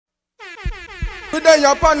Today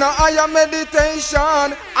upon a higher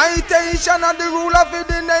meditation, Itation and the rule of the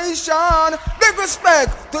nation. Big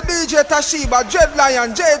respect to DJ Tashiba, Dread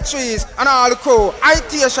Lion, J-Trees and all the crew.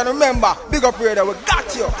 Itation, remember, big up radio, we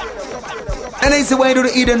got you. And it's the way to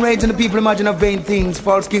the Eden rage and the people imagine of vain things.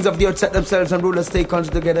 False kings of the earth set themselves and rulers stay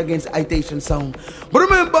country together against Itation Sound. But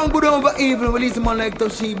remember, good over evil. Release a man like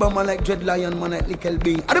Toshiba, man like Dread Lion, man like Little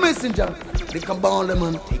B. And the messenger, they come bound them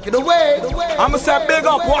man. Take it away. I'ma say big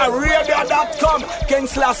up radio.com. King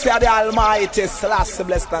Selassie the Almighty. Selassie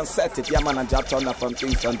blessed and set it. Yeah man, and Jack Turner from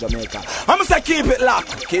Kingston, Jamaica. I'ma say keep it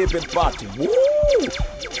locked, keep it party. Woo!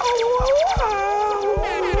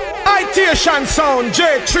 Itation Sound,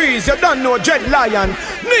 J-Trees, you don't know Dread Lion,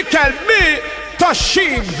 Nickel B,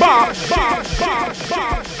 Toshiba.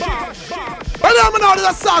 Well, I'm now the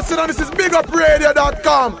Assassin and this is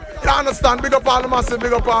BigUpRadio.com. You understand? Big up all the massive,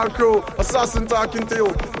 big up all crew. Assassin talking to you.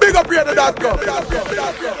 BigUpRadio.com.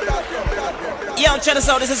 Yo, check this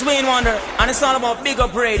out, this is Wayne Wonder, and it's all about Big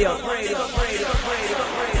Up Radio.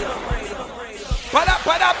 Put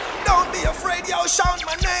up, don't be afraid, yo, shout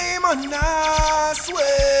my name on a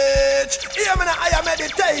switch. Hear me now, I am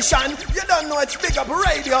meditation. You don't know it's Big Up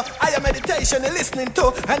Radio. I am meditation you're listening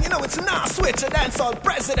to, and you know it's not switch. A dancehall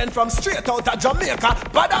president from straight out of Jamaica.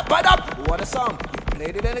 Put up, what a song. You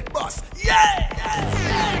played it and it bust. Yeah!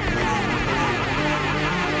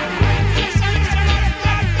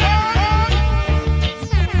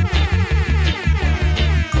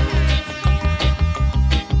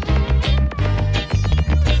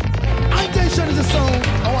 Is a song,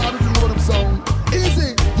 I want to know them song.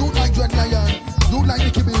 Easy, do like Dread Lion, do like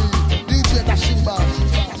Nicky B, DJ Tashiba.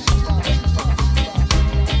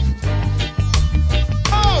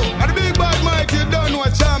 Oh, and the big bad mic, you don't know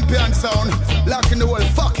a champion sound. Lock in the whole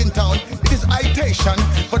fucking town. It is Itation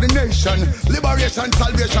for the nation. Liberation,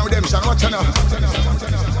 salvation, redemption. Watch out now.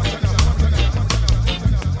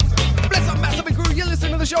 Bless up, massive and crew. You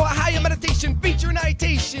listen to the show A Higher Meditation featuring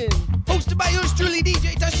Itation. Hosted by yours truly,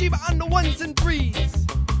 DJ Tashiba on the ones and threes.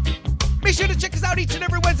 Make sure to check us out each and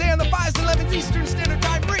every Wednesday on the 5s and 11s Eastern Standard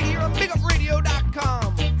Time right here on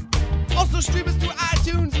BigUpRadio.com. Also stream us through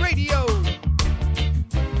iTunes Radio.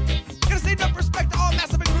 Gotta say enough respect to all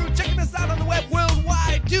massive and crew checking us out on the web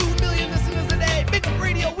worldwide. 2 million listeners a day. Big Up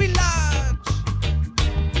Radio, we lodge.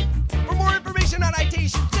 For more information on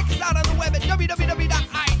Itation, check us out on the web at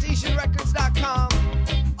www.itationrecords.com.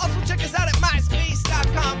 Also check us out at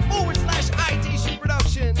myspace.com/Itation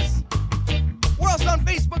Productions. We're also on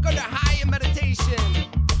Facebook under Higher Meditation.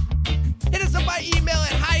 Hit us up by email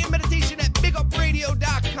at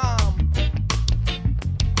highermeditation@bigupradio.com.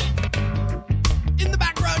 In the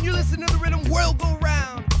background, you listen to the rhythm World Go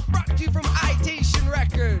Round, brought to you from Itation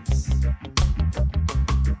Records.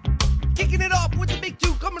 Kicking it off with the big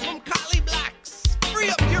two coming from Collie Blacks. Free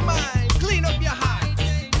up your mind, clean up your heart.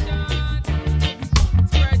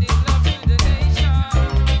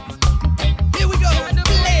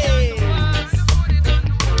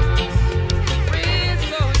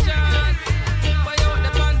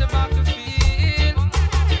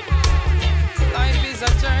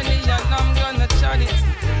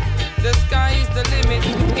 The sky is the limit.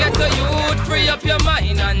 Get the youth, free up your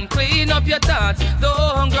mind and clean up your thoughts.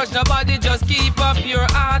 Don't grudge nobody, just keep up your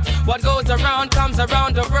heart. What goes around comes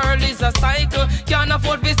around, the world is a cycle. Can't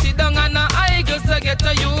afford to sit down and idle. So get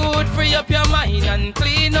the youth, free up your mind and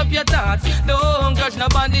clean up your thoughts. Don't grudge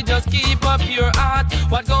nobody, just keep up your heart.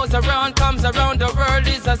 What goes around comes around, the world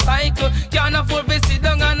is a cycle. Can't afford to sit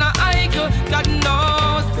down and idle. God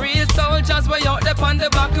knows, real soldiers way out there on the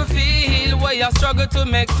battlefield, where you struggle to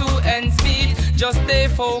make two ends meet. Just stay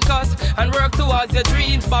focused and work towards your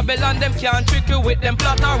dreams. Babylon, them can't trick you with them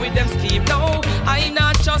plot or with them scheme. No, I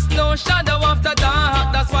not just no shadow after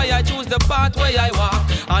dark. That's why I choose the path where I walk.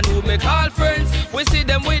 And who make all friends, we see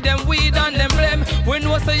them with them weed and them blame. We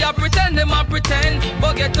know say you pretend, them a pretend.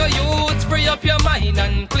 But get to youth, free up your mind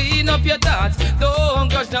and clean up your thoughts. Don't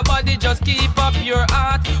grudge nobody, just keep up your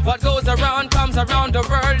heart. What goes around comes around, the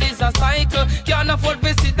world is a cycle. Can't afford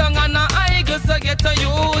to sit down and idle. So get to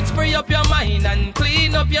youth, free up your mind and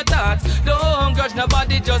clean up your thoughts. Don't grudge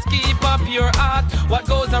nobody, just keep up your heart. What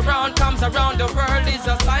goes around comes around, the world is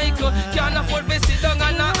a cycle. Can't afford to sit down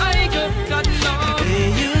and idle. God knows. The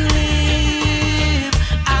way you live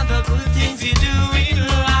and the good things you do in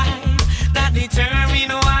life that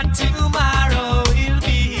determine what tomorrow will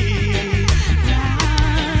be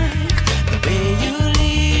like. The way you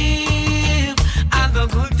live and the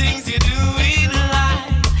good things you do in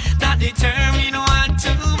life that determine what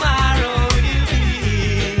tomorrow will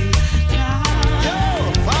be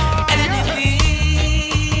like.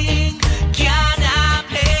 Anything can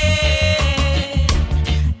happen.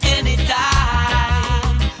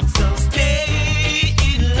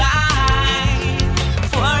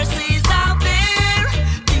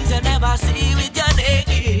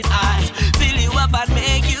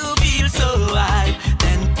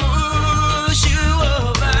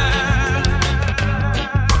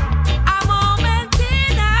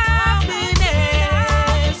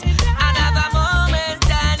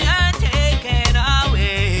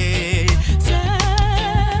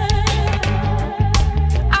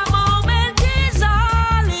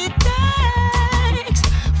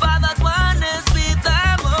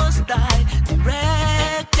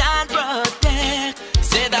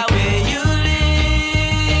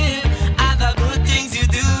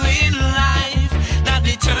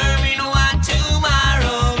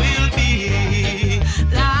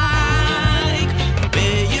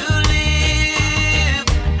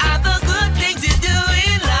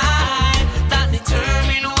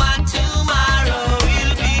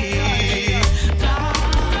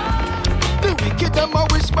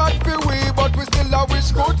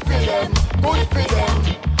 good for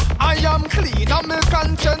them. I am clean and my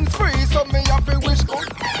conscience free, so me have to wish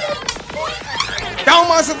good for them. Down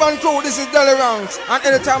Massive and crew, this is Deli Ranks, and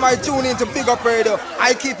anytime I tune in to Big Up Radio,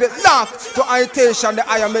 I keep it locked to Itation, the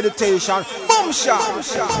higher meditation. Boom shot.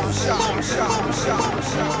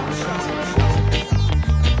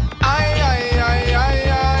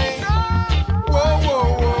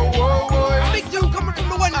 Whoa. Big dude coming from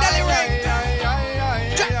the one Deli Ranks.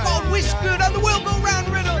 Track called Wish Good on the Will Go Round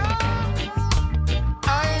rhythm.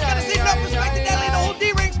 Gotta see enough respect to Deli, the whole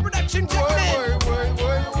D-Ranks production. Check it in.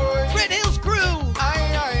 Red Hills Crew.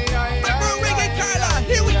 Remember Reggae Carla.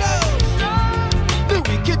 Here we go. The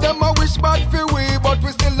wicked them a wish bad for we, but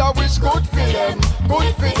we still a wish good for them.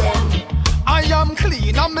 Good for them. I am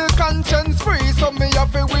clean and my conscience free, so me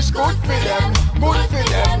have to wish good for them. Good for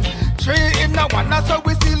them. Three in a one, that's how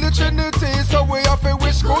we see the Trinity, so we have to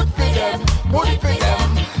wish good for them. Good for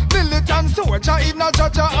them. Militant soldier in a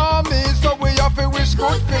Jaja army, so we have to wish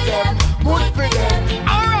good for them. Good for them.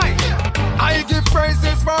 Alright. I give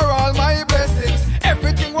praises for all my blessings,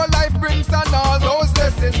 everything what life brings and all those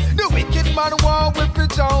lessons. The wicked man want with the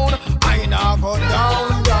down, I now go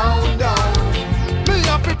down. Me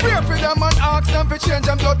have to pray for them and ask them to change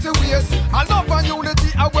them dirty ways. I love and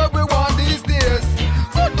unity are where we want these days.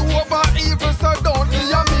 Good over evil, so don't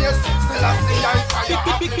be amazed. Still I see I fire.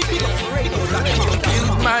 You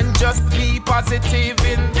man, just be positive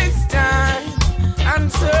in this time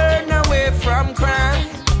and turn away from crime.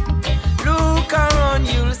 Look around,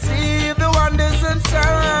 you'll see the wonders and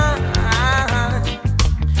signs.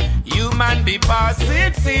 You man, be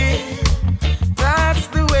positive. That's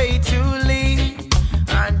the way to live.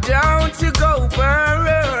 And don't you go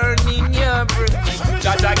burning your bridge.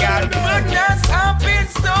 Jaja got goodness up in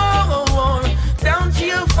store. Don't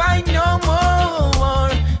you find no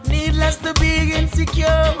more. Needless to be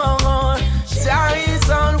insecure. Jah is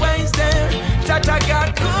always there. Jaja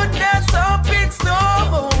got goodness up in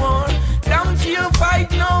store. Don't you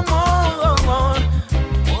fight no more.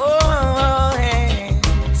 Oh, hey.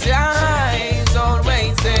 Jah is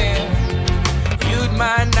always there. You'd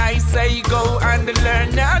man, I say go and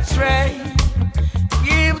learn a trade.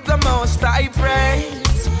 Give the most high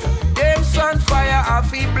praise. Them sun fire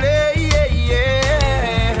off he blaze.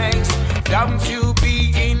 Don't you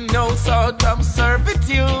be in no sort of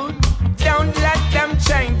servitude. Don't let them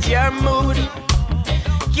change your mood.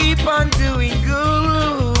 Keep on doing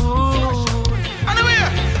good. Anyway,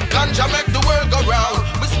 ganja make the world go round.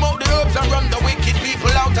 We smoke the herbs and run the wicked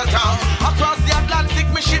people out of town. Across the Atlantic,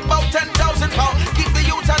 we ship about 10,000 pounds. Keep the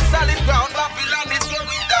youth on solid ground. Babylon is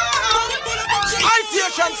going down.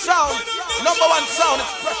 Itation Sound, #1 sound.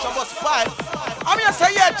 It's pressure was pipe. I'm here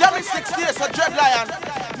say yeah, Jammy 6 days a Dread Lion.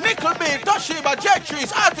 Nickel B, Toshiba,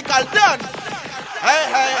 J-Trees, article done. Hey.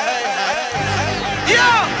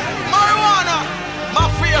 Yeah, marijuana, my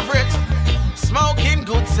favorite. Smoking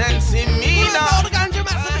good sense in me now. All the ganja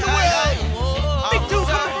massive in the world. Big dude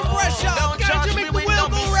coming from Russia. Ganja make the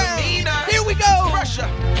world go round. Here we go. Russia.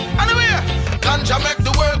 Anyway, ganja make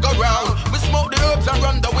the world go round. We smoke the herbs and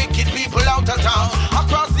run the wicked people out of town.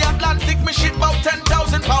 Across the Atlantic, we ship about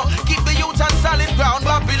 10,000 pounds. Keep the youth on solid ground.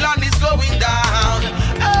 Babylon is going down.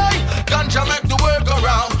 Hey, ganja make the world go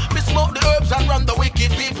round. We smoke the herbs and run the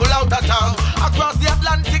wicked people out of town. Across the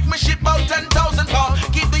Atlantic, we ship about 10,000 pounds.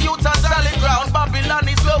 Keep the youth on solid ground. Babylon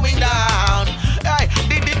is going down. Hey,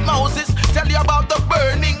 did Moses tell you about the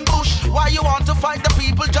burning bush? Why you want to fight the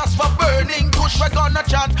people just for burning bush? We're gonna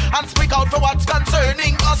chant and speak out for what's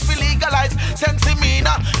concerning us. We legalize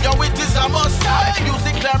sensimina. Yo, it is a must.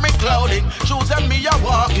 Music clear me clouding. Shoes and me are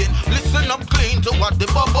walking. Listen up clean to what the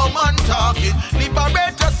bubble man talking.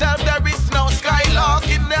 Liberate yourself, there is no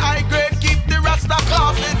skylarking. The high grade keep the rasta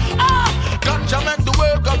coughing. Ganja make the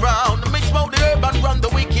world go round. Me smoke the herb and run the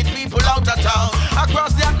wicked people out of town.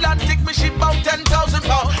 Across the Atlantic, me ship about 10,000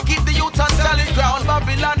 pounds. Keep the youth on solid ground.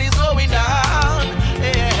 Babylon is going down.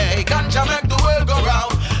 Hey, ganja make the world go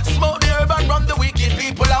round. Smoke the herb and run the wicked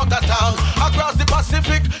people out of town. Across the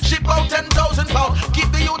Pacific, ship out 10,000 pounds.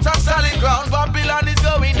 Keep the youth on solid ground. Babylon is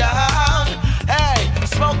going down. Hey,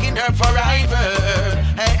 smoking herb forever.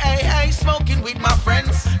 Hey, smoking with my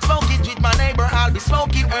friends. Smoke it with my neighbor. I'll be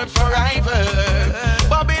smoking herb forever.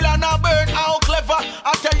 Babylon a burn, how clever.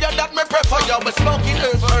 I tell you that me prefer you, but smoking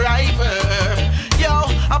herb forever. Yo,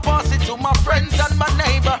 I pass it to my friends and my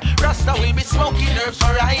neighbor. Rasta will be smoking herb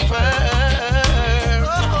forever.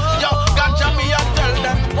 Yo, ganja me I tell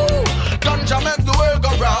them, ooh, ganja make the world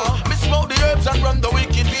go round. Me smoke the herbs and run the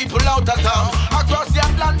wicked people out of town. Across the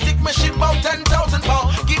Atlantic, me ship out 10,000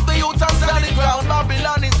 pounds. Keep the youth on solid ground.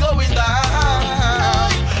 Babylon is going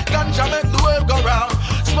down. Ganja make the world go round.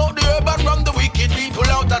 Smoke the herb and run the wicked people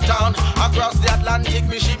out of town.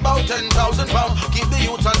 make me ship about 10,000 pounds. Keep the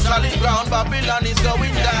youth on solid ground. Babylon is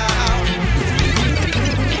going down.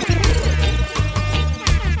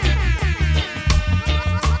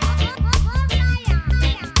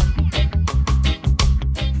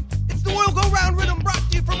 It's the World Go Round Rhythm brought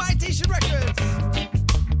to you from Itation Records.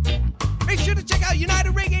 Make sure to check out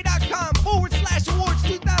UnitedReggae.com/awards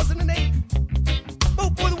 2008.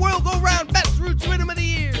 Vote for the World Go Round Best Roots Rhythm of the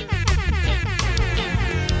Year.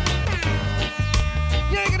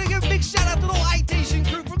 Yeah, I'm gonna give a big shout out to the whole Itation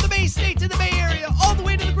crew from the Bay State to the Bay Area, all the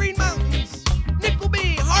way to the Green Mountains.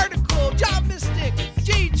 Nickelby, Hardicle, Job Mystic,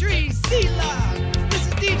 J-Tree, Sela. This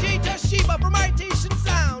is DJ Toshiba from Itation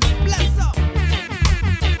Sound. Bless up.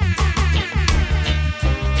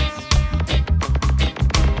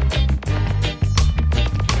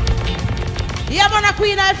 Yeah, man, a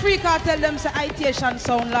Queen Africa tell them say Itation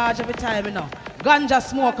Sound large every time, you know. Ganja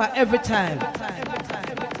smoker every time.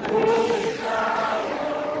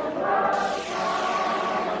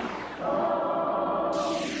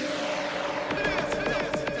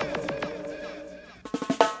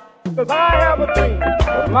 Cause I have a dream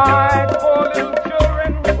that my 4 little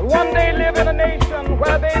children will one day live in a nation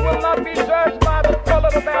where they will not be judged by the color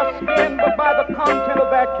of their skin, but by the content of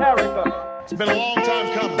their character. It's been a long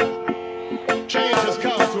time coming. Change has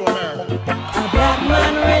come to America. A black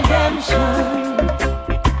man redemption.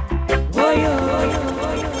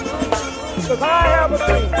 Cause I have a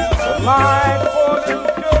dream that my 4 little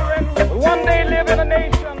children will one day live in a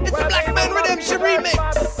nation. It's the Black Man Redemption Remix.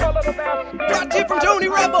 Brought to you from Tony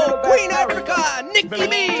Rebel, Queen Africa, Nicky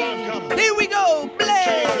B. Here we go,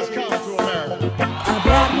 Blaze. A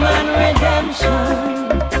black man redemption.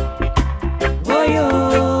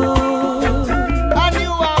 And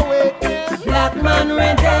you are waiting. Black man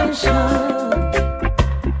redemption.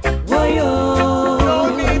 No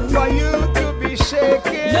need for you to be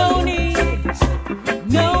shaking. No need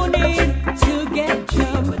to get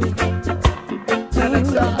jumped.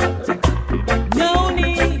 No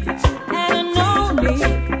need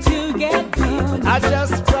to get jumped. I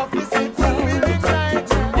just prophesy to winning night.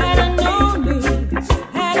 And no need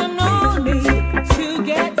to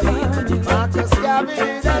get jumped. Marcus Garvey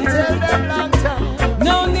did tell them long time.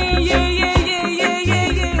 No need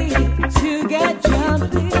to get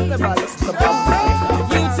jumped.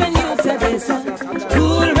 Youths and youths of this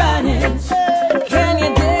cool runnings. Can you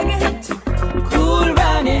dig it? Cool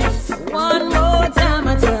runnings. One more time I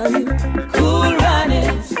tell you, cool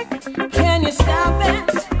runnings. Can you stop it?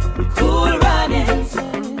 Cool runnings.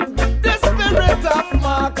 The spirit of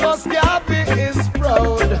Marcus Garvey is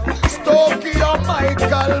proud. Stokey,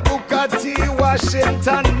 Michael, Booker T,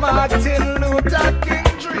 Washington, Martin Luther King,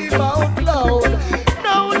 dream out loud.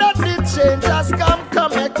 Now that the change has come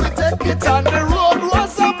make we take it on the road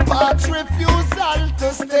was apart. Refusal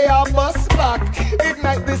to stay a bus back.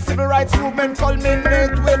 Ignite the civil rights movement,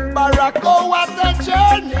 culminate with Barack. Oh, what a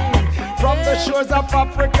journey! From the shores of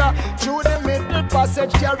Africa through the Middle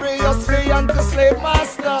Passage, carry us beyond the slave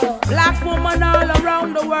master. Black woman all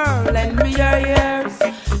around the world, lend me your ears.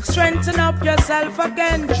 Strengthen up yourself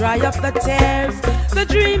again, dry up the tears. The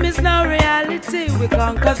dream is now reality, we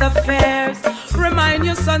conquer the fears. Remind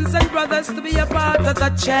your sons and brothers to be a part of the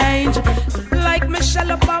change. Like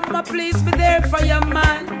Michelle Obama, please be there for your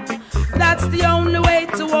man. That's the only way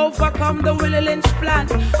to overcome the Willie Lynch plan.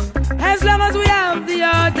 As long as we have the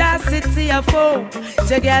audacity of hope,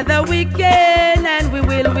 together we can and we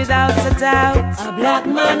will without a doubt. A black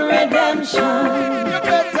man redemption. You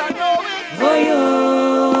better know it. For you.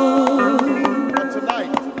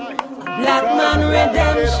 Black man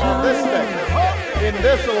redemption. On this day, in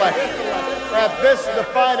this election, at this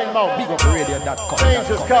defining moment, change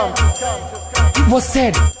has come. It was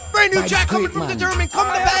said. Brand new track coming from Determined, come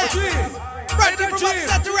to pass. Right here from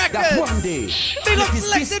Upset the Records. One day, Big up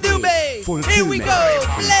Selected Dubé. Here we go,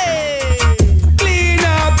 play. Clean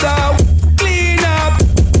up the White House.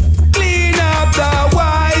 Clean up the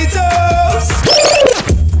White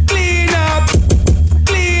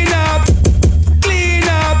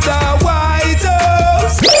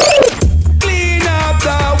House. Clean up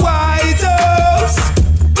the White House.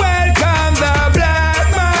 Welcome the black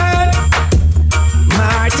man.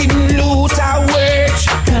 Martin Luther Wage,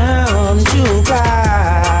 come to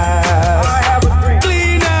pass.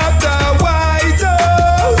 Clean up the White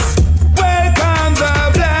House.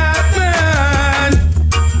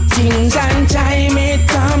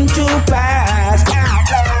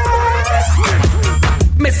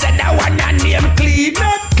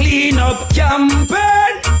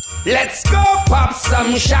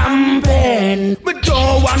 some champagne. We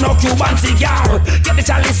don't want no Cuban cigar. Get the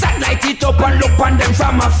chalice and light it up and look on them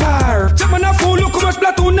from afar. German a fool, look how much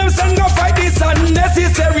platoon them send go fight this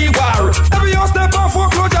unnecessary war. Every house step on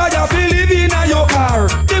foreclosure, you feel live in your car.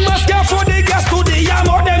 They must care for the gas to the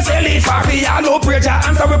amount them sell it for. We all no prayer,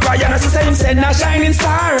 answer with prayer, and the same send a shining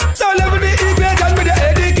star. So level the equation with the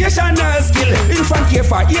educational skill. Infant care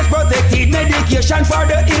for age protected, medication for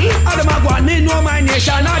the ill. All them a go on, me know my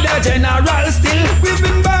nation, or the general still. We've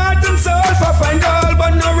been bought and sold for fine gold,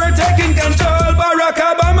 but now we're taking control. Barack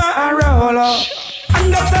Obama and roll up.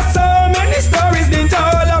 And after so many stories being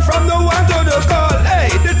told, from the one to the call. Hey,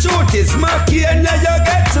 the truth is murky and now you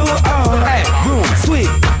get too old. Hey, room sweet,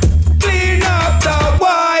 clean up the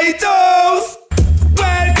White House.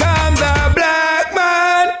 Welcome the black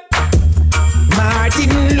man.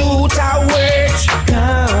 Martin Luther Wage,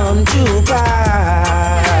 come to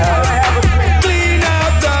pass. Clean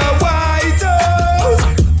up the White House.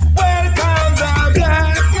 Welcome the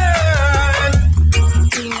black man.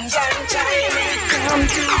 Kings and Chinese, come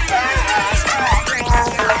to pass.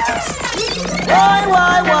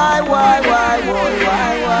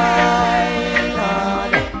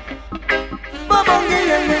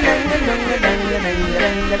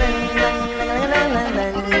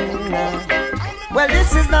 Well,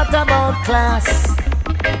 this is not about class,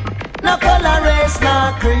 no color, race,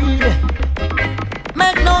 no creed.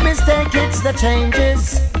 Make no mistake, it's the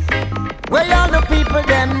changes where all the people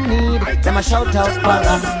them need. Them a shout out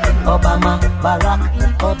Barack Obama, Barack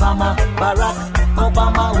Obama, Barack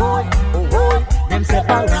Obama, hoy, oh hoy. Them say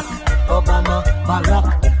Barack Obama, Barack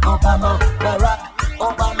Obama, Barack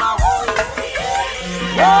Obama, hoy.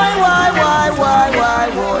 Why?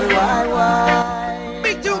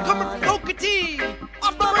 Big dude coming from Coca T.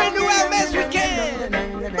 Off the brand new album as we can.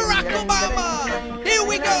 Barack Obama, here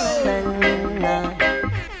we go.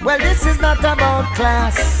 Well, this is not about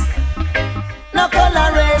class, no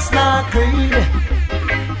color, race, no creed.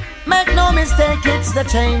 Make no mistake, it's the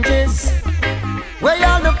changes where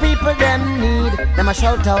all the people them need. Them a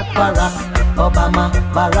shout out Barack Obama,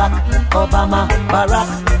 Barack Obama, Barack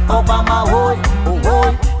Obama, hoy, oh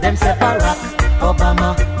hoy. Them say Barack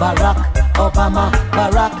Obama, Barack Obama,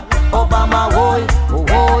 Barack Obama, hoy, oh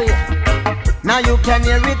hoy. Now you can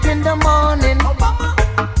hear it in the morning,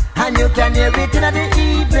 and you can hear it in the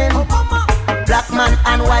evening. Black man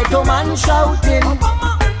and white woman shouting.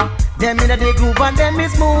 Them in the groove and them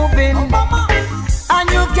is moving. And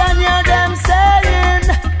you can hear them saying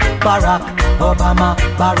Barack Obama,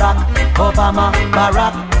 Barack Obama,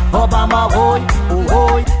 Barack Obama, hoy, oh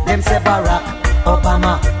hoy. Them say Barack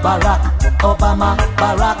Obama, Barack Obama,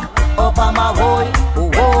 Barack Obama, hoy,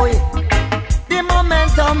 oh hoy. The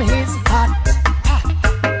momentum is hot,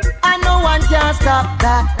 and no one can stop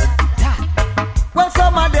that. Well,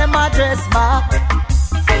 some of them are dress back,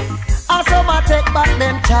 and some are take back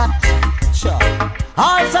them chat.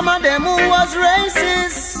 Or some of them who was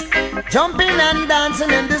racist, jumping and dancing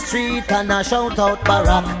in the street, and I shout out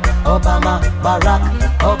Barack Obama, Barack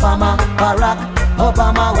Obama, Barack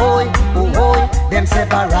Obama, hoy, oh hoy. Them say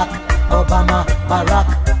Barack Obama, Barack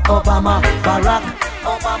Obama, Barack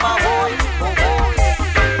Obama, hoy, oh hoy.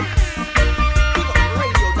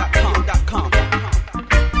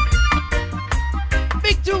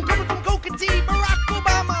 Big dude coming from Coca T, Barack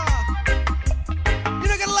Obama. You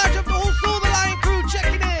know, gotta lodge up the whole Soul of the Lion crew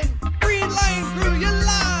checking in. Green Lion crew, you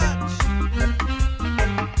lodge.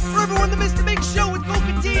 For everyone that missed the big show with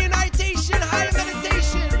Coca T and Itation, Higher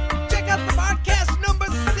Meditation, check out the podcast number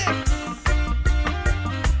 6.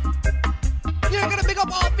 You're gonna pick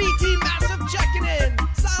up all BT Massive checking in.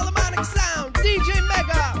 Solomonic Sound, DJ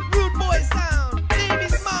Mega, Rude Boy Sound,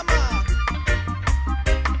 Davies Mama.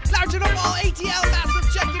 Larging up all ATL Massive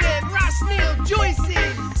checking in. Ross Neal, Joycey,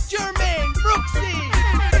 Jermaine, Brooksy.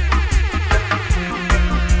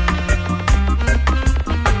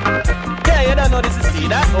 Yeah, you don't know this is C,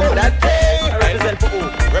 that oh, that K. I represent for who?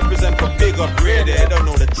 Represent for Big Up Radio. You don't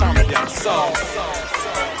know the champion song.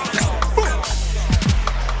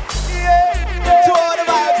 To all the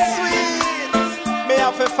vibes sweet, me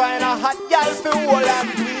have to find a hot gal for all and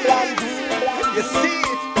you see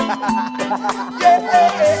it. Yeah.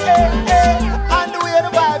 And the way the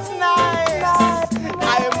vibes nice. I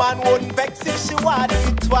man wouldn't vex if she wanted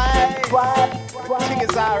it twice. Thing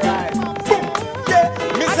is alright. Yeah,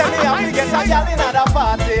 me say me have to get a gal in at a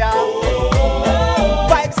party.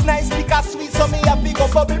 Vibes nice, thick and sweet, so me have to go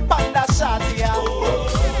bubble panda shot. Yeah.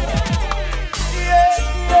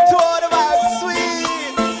 To all the vibes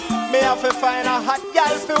sweet, me have to find a hot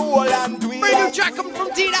gal for all and do it. Brand new track coming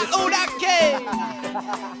from T.O.K.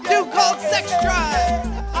 New called Sex Drive.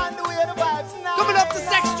 And the way the vibes nice. Coming up the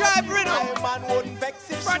Sex Drive rhythm. man wouldn't vex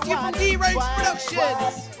if brought to you from D-Ranks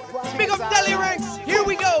Productions. Big up Deli Ranks. Here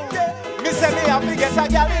we go. Me say me have to get a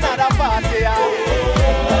girl in the party.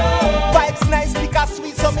 Vibes nice, liquor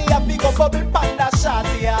sweet, so me have to go bubble panda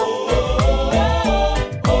shotty.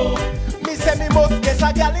 Me say me must get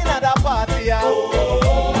a girl in the party.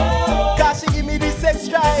 Cause she give me the sex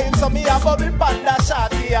drive, so me have bubble panda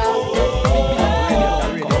shotty.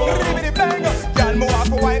 Girl, me want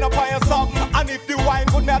to wind up on your something. And if the wine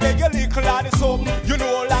good, me I beg you little of the something. You know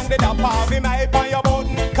how long did I pass me my on your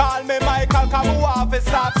button. Call me Michael, come who have to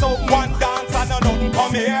start something. One dance and nothing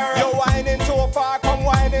come here. You whining too far, come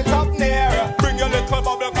whine it up near. Bring your little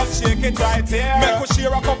bubble, come shake it right here. Make we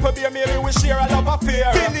share a couple beer, maybe we share a love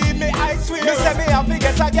affair. Believe me, I swear. Me say me have to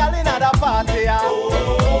get a girl in the party.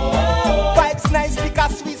 Vibes nice, liquor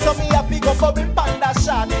sweet, so me have to go bubble panda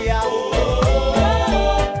shotty.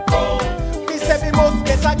 Me must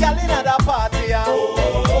get a girl in the party.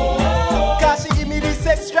 Cause she give me the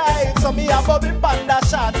sex drive, so me a bubble panda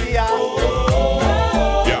shotty. Yeah.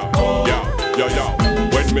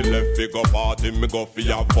 When me left fi go party, me go fi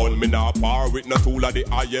have fun. Me nah par with no tool of the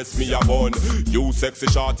highest me a bun. You sexy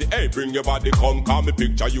shorty, hey bring your body come. Call me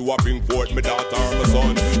picture you a bring forth me daughter or my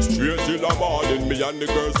son. Straight till the morning, me and the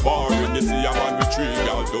girls barring. You see a man with 3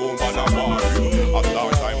 girls, don't bother worry. At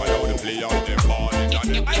that time I know they play out them balling.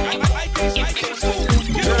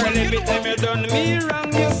 Girl, every time you done me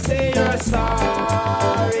wrong, you say you're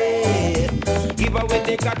sorry. Give away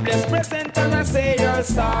the God bless present and I say you're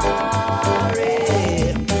sorry.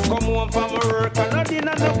 Come home from work and no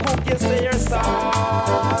dinner, no cook, you say you're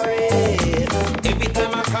sorry. Every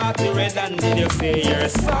time I caught you red-handed, you say you're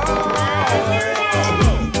sorry.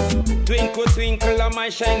 Twinkle, twinkle on my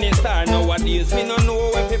shining star. Nowadays, me no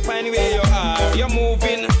know if you find where you are. You're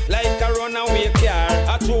moving like a runaway car.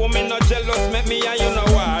 I told me no jealous, make me and you no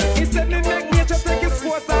war. Instead, me make nature take its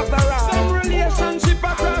course after all. Some relationship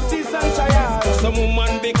across seas and trial. Some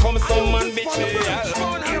woman become some man betrayal.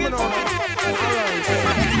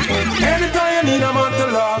 Anytime you need a man to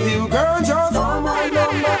love you, girl, just call my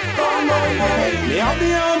number, call my name. Me have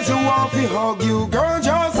the arms who want to hug you, girl,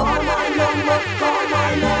 just call my number, call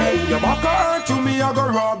my name. Your back hurt to me, I go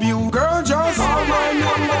rob you, girl, just call my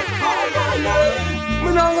number, call my name.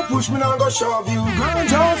 Me nah go push, me nah go shove you, girl,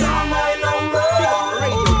 just call my number.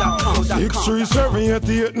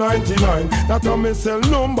 6378899. That a me cell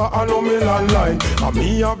number, I know me landline. And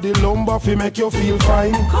me have the lumber fi make you feel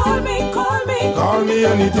fine. Call me, call me. Call me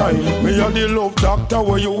anytime. Me have the love doctor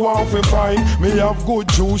where you want to find. Me have good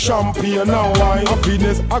juice, champagne and wine.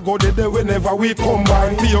 Happiness I go there whenever we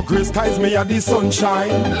combine. For your grace skies me have the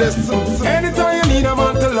sunshine. Listen, anytime you need a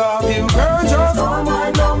man to love you, girl, just call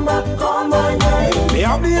my number, call my name. Me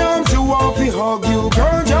have the arms you want to hug you,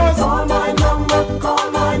 girl, just call my number,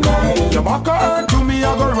 call my name. Your back hurt to me,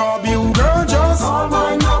 I go rob you, girl, just call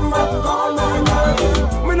my number, call my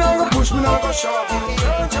name. Me nah go push, me nah go shove you,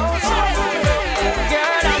 girl, just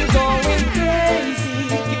girl, I'm going crazy.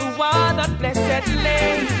 You are the blessed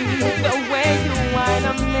lady. The way you whine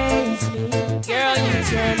amaze me. Girl, you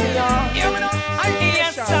turn me on.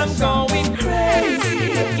 Yes, I'm going crazy.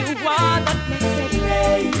 You are the blessed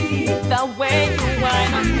lady. The way you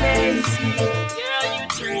whine amaze me. Girl, you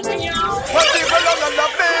turn me on. Well, people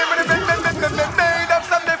love me, them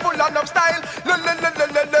Sunday full of style.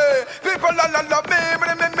 People love me,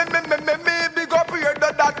 big up here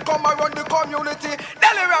that come around the community.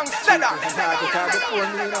 Deli Ranks said that.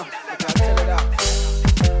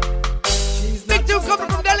 Big dude coming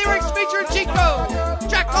from Deli Ranks featuring Chico.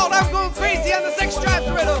 Track called I'm Going Crazy on the Sex Drive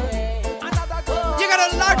rhythm. You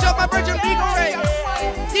gotta large up my Virgin Eagle Ray.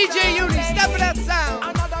 DJ Uni, stepping that sound.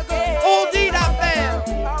 Old D.Fam.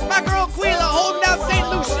 My girl Quila holding down St.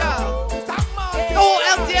 Lucia. The whole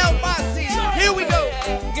LTL posse. Here we go.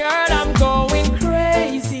 Girl, I'm going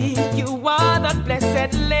crazy. You are the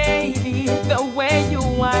blessed lady. The way you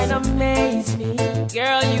whine amaze me.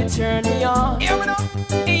 Girl, you turn me on.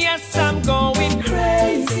 Yes, I'm going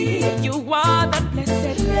crazy. You are the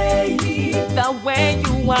blessed lady. The way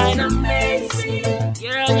you whine amaze me.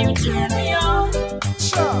 Girl, you turn me on.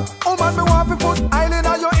 Sure. Oh man, me want to put oil in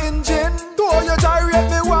your engine. Do you gyrate,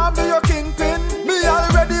 me want be your kingpin. Me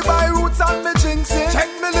already buy roots and me jinxing. Check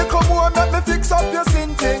me little more, make me fix up your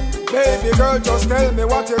sin thing. Baby girl, just tell me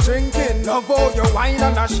what you're drinking. Love how you whine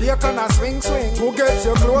and a shake and a swing. Who gets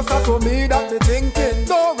you closer to me that me thinking.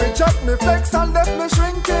 Don't reject me, flex and left me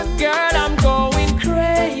shrinking. Girl, I'm going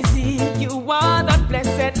crazy. You are the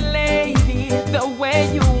blessed lady. The way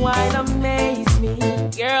you whine amaze me.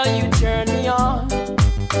 Girl, you turn me on.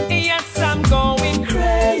 Yes, I'm going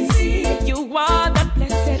crazy. You are the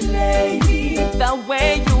blessed lady. The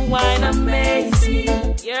way you whine amaze me.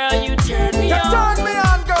 Girl, you turn me on.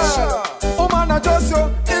 you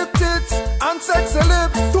hip tits and sexy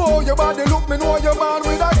lips. To how your body look, me know your man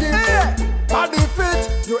with a gift. Body fit,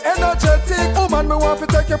 you energetic. Woman, me want to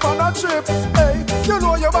take you on a trip. Hey, you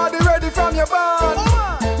know your body ready from your band.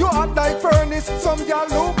 You hot like furnace, some girl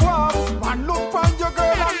look warm. Man, look from your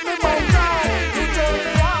girl and me mind down. You turn me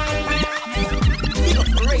on.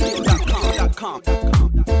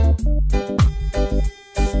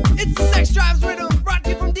 It's the Sex Drives Rhythm, brought to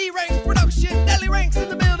you from D-Ranks Production. Deli Ranks in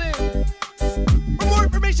the building. For more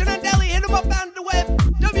information on Deli, hit them up on the web,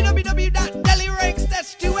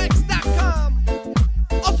 www.deliranks.com.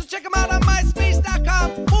 Also check them out on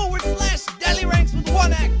myspace.com/DeliRanks with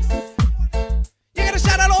 1X. You gotta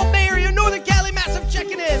shout out Old Bay Area, Northern Cali, massive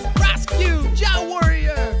checking in. Roscoe, Ja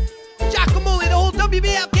Warrior, Jackamole, the whole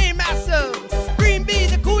WBLK massive. Green Bee,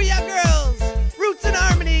 the Kuya Girls, Roots and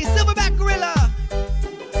Harmony, Silverback Gorilla.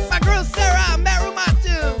 My girl Sarah,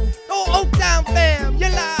 Marumatu, oh Oaktown fam, you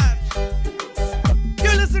lodge.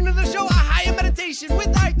 You're listening to the show A Higher Meditation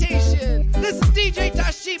with Itation. This is DJ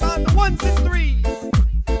Tashiba on the 1s and 3s.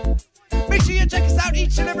 Make sure you check us out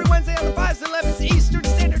each and every Wednesday on the 5s and 11s Eastern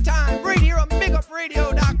Standard Time, right here on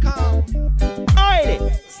BigUpRadio.com. Alright,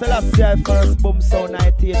 Celestia first boom sound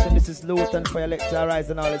Itation. This is Luton for your lecture, rise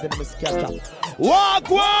and all is in the scatter. Walk!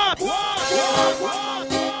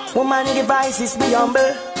 Woman devices be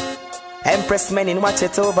humble. Empress men in watch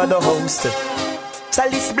it over the host.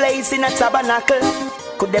 Chalice blaze in a tabernacle.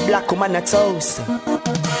 Could the black woman a toast?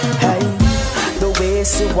 Hey, the way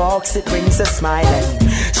she walks, it brings a smile.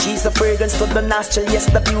 And she's a fragrance to the nostril, yes,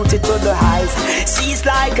 the beauty to the eyes. She's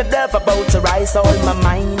like a dove about to rise. All my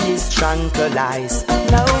mind is tranquilized.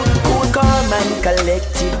 Now, cool, calm and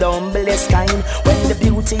collected, humblest kind. When the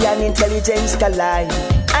beauty and intelligence collide.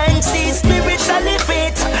 And she's spiritually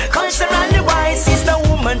fit, culturally wise. She's the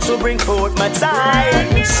woman to bring forth my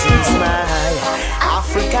time. She's my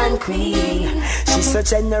African queen. She's so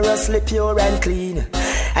generously pure and clean.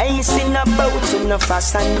 I ain't seen about to no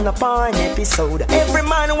fashion upon episode. Every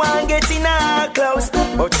man want get in her clothes,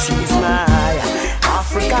 but she's my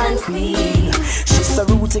African queen. She's so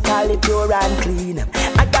rutically pure and clean.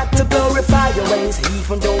 I got to glorify your ways,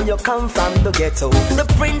 even though you come from the ghetto. The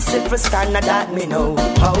principle standard that me know.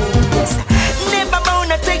 Oh yes, never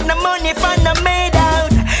wanna take no money from the made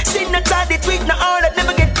out. She not tried it with no all that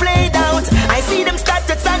never get played out. I see them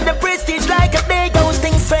status and the prestige like a day goes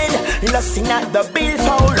things friend. Lusting at the bill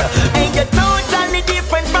foul. And you're totally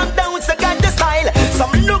different from those that got the style.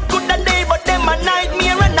 Some look good a day, but them a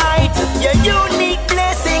nightmare a night. Your unique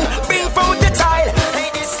blessing, bring forth the child. Hey,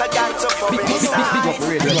 this I got to for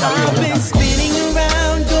I've been spinning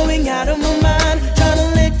around, going out of my mind, trying to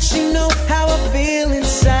let you know how I feel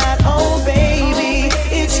inside. Oh baby,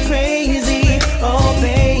 it's crazy. Oh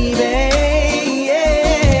baby,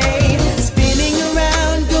 yeah. Spinning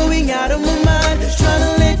around, going out of my mind, trying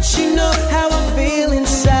to let you know how I feel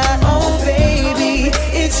inside. Oh baby,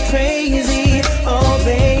 it's crazy. Oh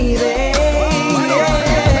baby,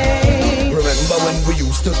 yeah. Remember when we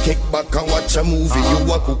used to kick back and watch a movie?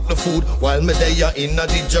 You a cook the food while me there in a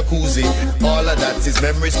jacuzzi. All of that is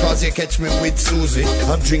memories cause you catch me with Susie.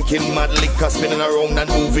 I'm drinking mad liquor, spinning around and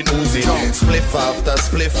moving oozy. Spliff after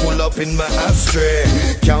spliff full up in my ashtray.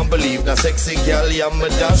 Can't believe that sexy girl, yeah, me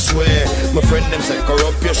dash way. My friend them said,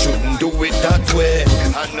 corrupt, you shouldn't do it that way.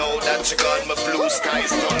 I know that you got my blue skies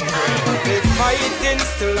done gray. They fighting,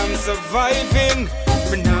 still I'm surviving.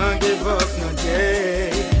 Me nah give up no day.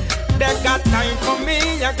 They got time for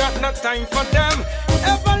me, I got no time for them.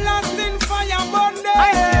 Everlasting fire burn them.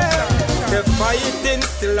 They're fighting,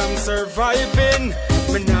 still I'm surviving.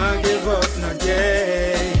 Me nah give up no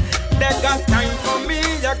day. They got time for me,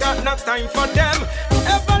 I got no time for them.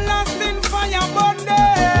 Everlasting fire burn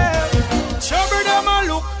them. Trouble them a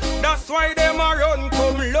look, that's why them a run.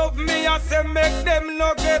 Come love me, I say make them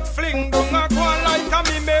no get fling. Don't a go like a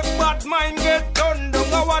me make bad mind get done.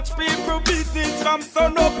 Don't a watch people business from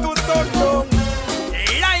sun up to sundown.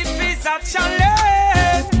 Life is a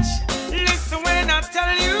challenge. Listen when I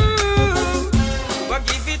tell you, but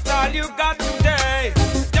give it all you got today.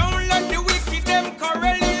 Don't let the wicked them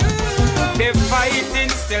corral you. They're fighting,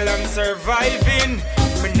 still I'm surviving.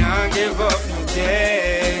 Me nah give up no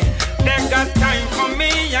day. They got time for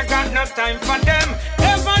me, I got no time for them.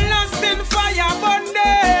 Everlasting fire burn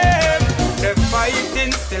them. They're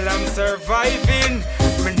fighting, still I'm surviving.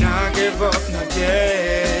 Me nah give up no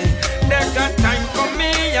day. They got time for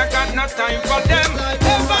me, I got no time for them.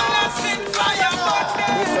 Everlasting fire burn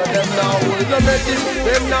them. So them now will no medit,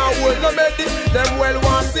 them now will no medit. Them well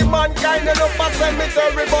want see mankind enough a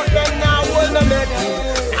cemetery, but them now will no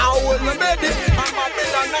medit. Now will not make it. And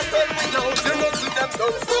Babylon not tell me out, you know see them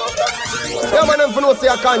done so. Yeah man, them for no see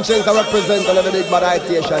a conscience I represent under the big bad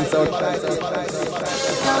Itation Sound.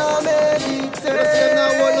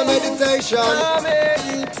 Meditation.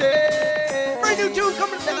 Brand new tune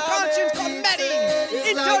coming from the conscience called Medi.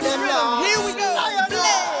 Into the rhythm. Here we go.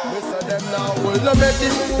 Them now will no make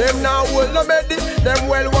it, them now will no make it. Them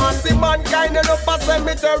well want see mankind in up a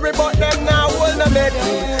cemetery, but them now will no make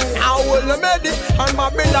it. Now will no make it, and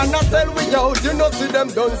Babylon not sell we out. You know see them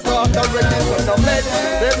done start already, will no make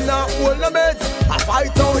it. Them now will no make it. I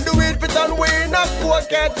fight out the weed fit and we not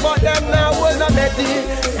pocket, but them now will no make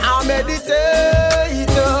it. Now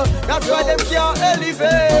meditate, that's why them can't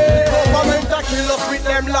elevate. Government a kill us with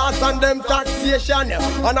them laws and them taxation,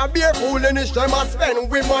 and a beer foolish them a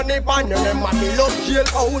spend with money. Them a build up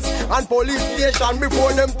jailhouse and police station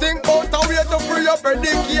before them think out a way to free up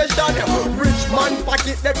education. Rich man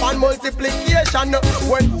pocket them on multiplication.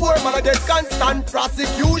 When poor man get constant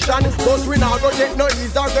prosecution, but we not go get no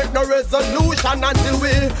ease or get no resolution until we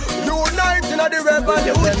unite in the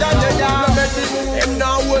revolution. Them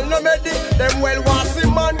now will no make it. Them well want see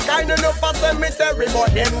mankind enough a cemetery,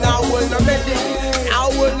 but them now will no make it. Now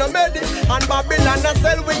will no make it. And Babylon a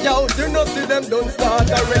sell we out. You know see them don't start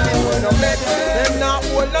already. No med, them not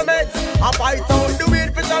will no med. I fight out the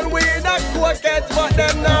weed fit and we not pocket, but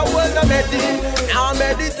them now will no med. Now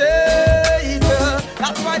meditate,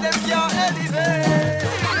 that's why them can't elevate.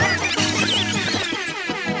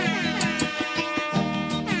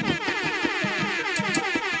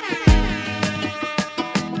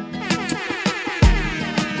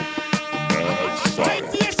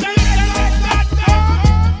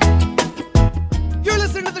 You're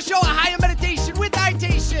listening to the show, A Higher Meditation with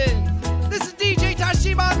Itation. This is DJ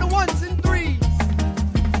Tashiba on the ones and threes.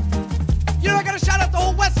 You know I gotta shout out the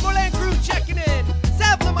whole Westmoreland crew checking in.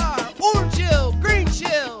 Savlamar, Orange Hill, Green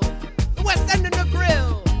Chill, the West End of the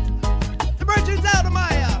Grill, the Virgins out of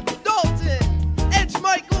Maya, Dalton, Edge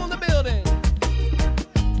Michael in the building.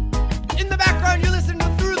 In the background you're listening to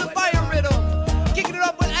Through the Fire Rhythm, kicking it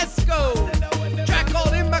up with Esco. Track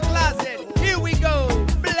called In My Closet. Here we go,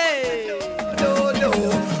 play.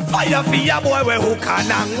 Fire for your boy we who can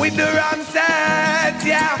hang with the wrong set,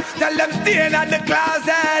 yeah. Tell them stay in the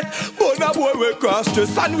closet. But a boy we cross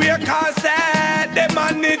dress and wear corset. Them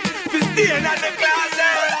on it fi stay in the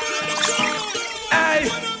closet. Hey,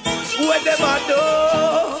 what them a do?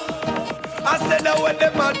 I said that what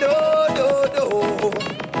them a do.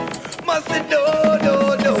 Must do.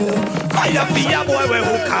 Fire for your boy we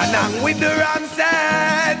who can hang with the wrong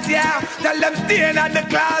set, yeah. Tell them stay in the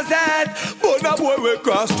closet. But a boy we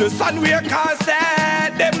cross dress and wear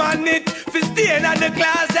corset. Them on it fi stay in the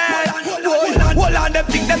closet. Hold on, them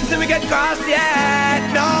think them see we get cross yet.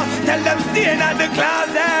 No, tell them stay in the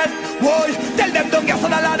closet. Whoa, tell them don't get so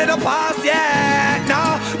loud in the past yet.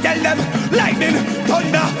 No, tell them lightning,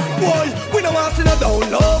 thunder. Whoa, we don't want to see no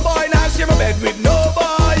down low boy. Now share my bed with no boy.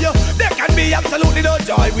 There can be absolutely no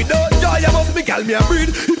joy with no joy. I must be calm me and breathe.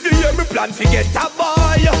 If you hear me plan to get a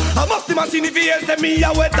boy, I must imagine if you hear say me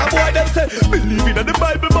a wet a boy. Them say believe in the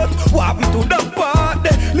Bible, but what happened to the part?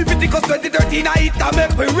 Leviticus 20:13 I hit and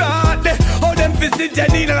make we rot. How them visit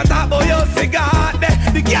Jenny and I talk about your cigar.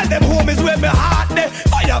 The girl them home is where me heart.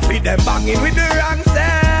 Fire feed them banging with the wrong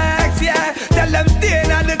sex, yeah. Tell them stay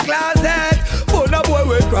in the closet. But a boy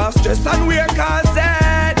we cross dress and wear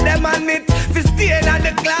corset. Them on it fi stay in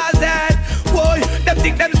the closet. Boy, them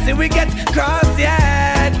think them see we get cross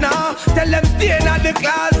yet. No, tell them stay in the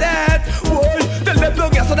closet. Boy, tell them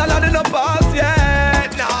don't get so that loud in the past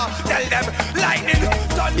yet. No, tell them lightning,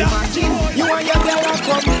 thunder. Imagine you and your girl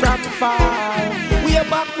come from far. Way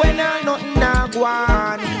back when I nothing a go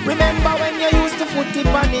on. Remember when you used to foot it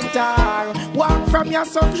on the tar. Walk from your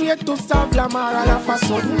straight to Savlamar all of a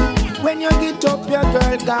sudden. When you get up, your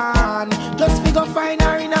girl gone. Just figure find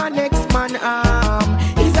her in her next man arm.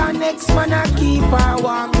 Is her next man a keep her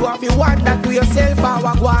warm? You have to wonder to yourself how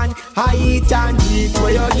I want. I eat and eat for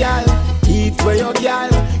your girl. Eat for your girl.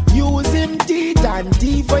 Use him teeth and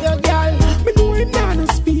teeth for your girl. Me know him now no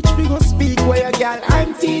speech, me go speak for your girl.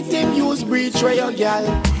 I'm teeth him use breach for your girl.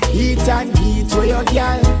 Eat and eat for your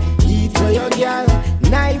girl. Eat for your girl.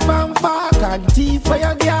 Knife and fork and teeth for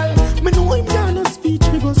your girl. Me know him now no speech,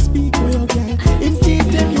 me go speak for your girl. Him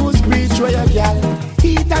teeth him use breach for your girl.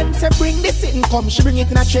 Eat and say bring this sitting come. She bring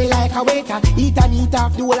it in a tray like a waiter. Eat and eat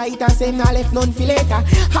off the whole I eat and say nah left none for later.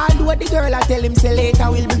 Although the girl I tell him say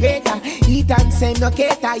later will be greater. Eat and say no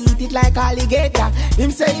cater. Eat it like alligator.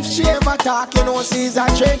 Him say if she ever talk you know she's a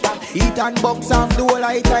traitor. Eat and box off the whole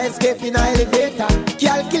I eat and escape in a elevator.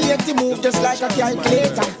 Calculate the move just like a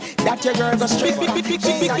calculator. That your girl go straight. I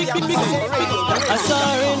saw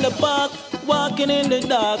her in the park, walking in the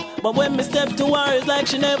dark. But when me step to her, it's like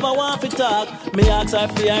she never want to talk. Me ask her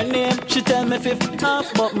for her name, she tell me 50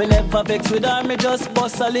 off. But me never vex with her, me just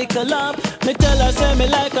bust a little laugh. Me tell her say me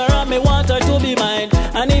like her and me want her to be mine.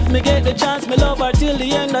 And if me get the chance, me love her till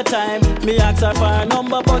the end of time. Me ask her for her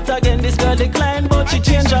number, but again this girl decline. But she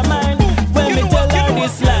change her mind when me tell her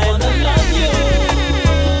this line. I love you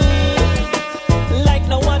like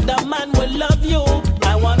no other man will love you.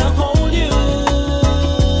 I wanna hold you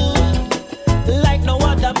like no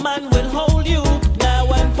other man will hold you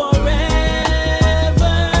now and forever.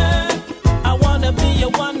 I wanna be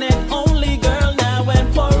your one and only girl now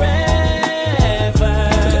and forever.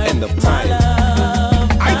 To the end of time.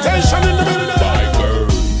 Itation in the middle. Bye, girl.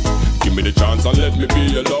 Give me the chance and let me be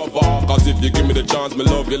your lover. Cause if you give me the chance, me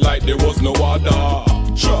love you like there was no other.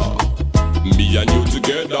 Sure. Me and you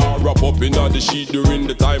together, wrap up in the sheet during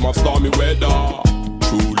the time of stormy weather.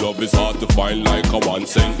 True love is hard to find like a one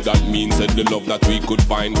cent. That means that the love that we could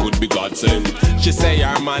find could be God sent. She say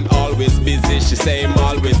her man always busy, she say him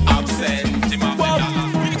always absent. The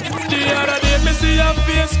other day me see her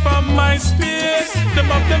face from my space.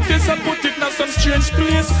 Them up them face and put it in some strange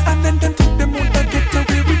place. And then them take them out and get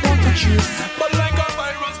away without a trace. But like a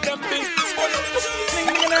virus, them business for them. Ding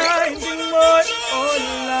ding and a ding boy, oh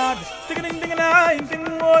Lord. Ding ding ding and a ding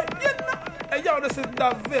boy. Hey yo, this is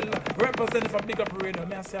Daville representing for Big Up Radio.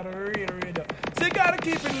 Man, I say the real radio. So you gotta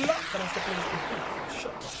keep it locked. That's the place to be.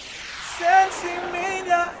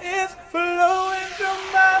 Sensimania is flowing through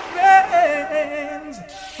my veins.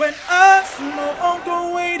 When I smoke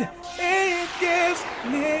weed, it gives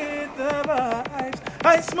me the vibes.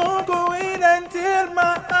 I smoke weed until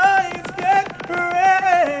my eyes get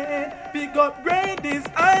red. Big Up grade is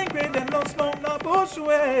high grade and no smoke no bush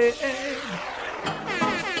way.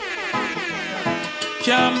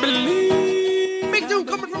 Can't believe. Big dude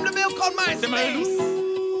coming from the mill called MySpace.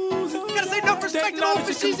 Gotta say no respect to old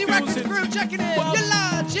Easy Records crew. Check it in. Your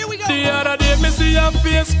lodge, here we go. The other day me see her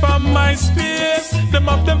face from MySpace. Them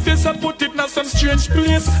up them face and put it in some strange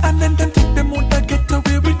place. And then them take them out and get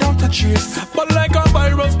away without a trace. But like a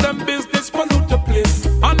virus, them business pollute the place.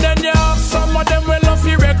 And then you have some of them will love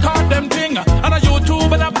you record them thing. And a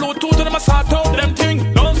YouTube and a Bluetooth and them a sort out them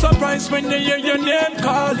thing. Don't surprise when you hear your name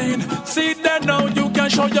calling. See that now you can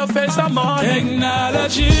show your face a morning.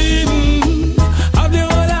 Technology, of the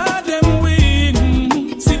whole of them win.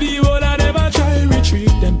 See the whole of them a try retreat.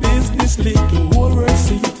 Them business leak, the whole world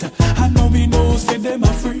see it. And now we know say them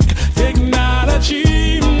a freak.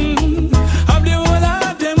 Technology, of the whole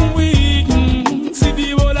of them win. See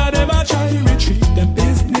the whole of them a try retreat. Them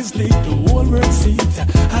business leak, the whole world see it.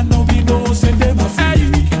 And now we know say them a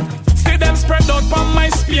freak. See them spread out on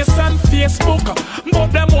MySpace and Facebook.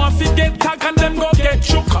 But them want to get tag and them go get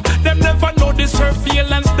shook. Them never know the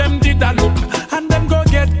surveillance, them did a look. And them go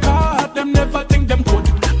get caught, them never think them could.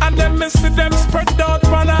 And them miss them spread out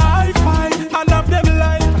on a hi-fi. And have them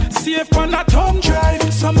life, safe on a thumb drive.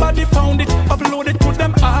 Somebody found it, upload it to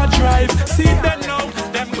them hard drive. See them now,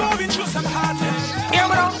 them going through some hard times. Yeah,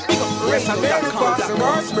 man, rest and bear the past and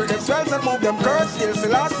worse. Bring them swells and move them curse. Still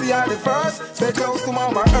Selassie are the first. Stay close to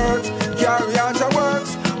Mama Earth. Carry on your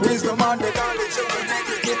works. Wisdom and the knowledge of the make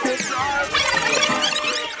it keep it sharp.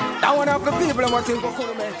 That one of the people I want to go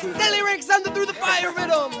make it. The lyrics under through the fire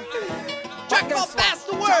rhythm. Track about fast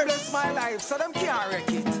the words. My life, so them can't wreck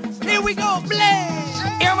it. Here we go, blaze.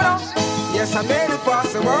 Here we go. Yes, I made it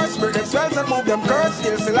past the worst. Bring them swells and move them curse.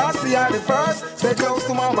 Still Selassie are the first. Stay close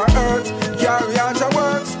to Mama Earth. Carry on your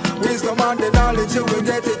works. Wisdom and the knowledge, you will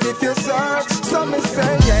get it if you search. Some may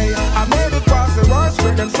say, yeah, I made it past the worst.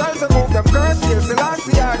 Bring them swells and move them curse. Still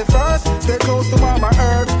Selassie are the first. Stay close to Mama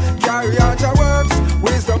Earth. Carry on your works.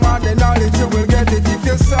 Wisdom and the knowledge, you will get it if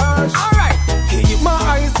you search. Alright, keep my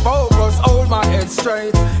eyes focused, hold my head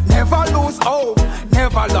straight. Never lose hope,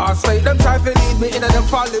 never lost faith. Them try to lead me into them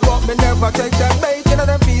folly, but me never take them bait. Into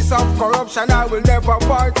them piece of corruption, I will never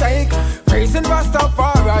partake. Praising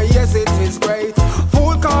Rastafari, yes it is great.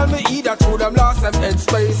 Fool call me either through them lost them head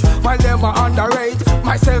space. While them are underrate,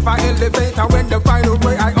 myself I elevate. And when the final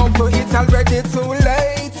way I humble, it's already too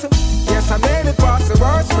late. Yes, I made it past the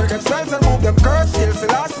worst. Bring them swells and move them curse. Still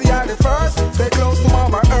Selassie are the first. Stay close to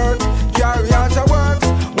Mama Earth. Carry on your works.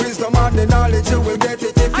 Wisdom and the knowledge, you will get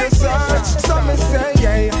it if you search. Some may say,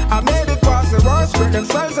 yeah, I made it past the worst. Bring them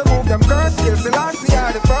themselves and move them curse. Still Selassie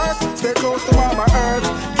are the first. Stay close to Mama Earth.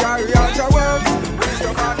 Carry out your works.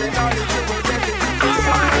 Wisdom and the knowledge you will get it from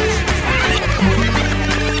science.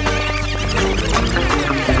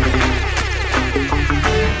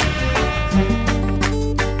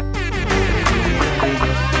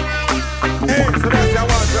 Hey, so that's the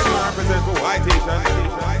one that represent for Itation.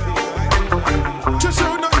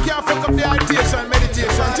 Choo-choo, nothing can fuck up the Itation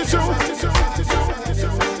meditation. Choo-choo.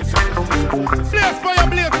 Blaze for your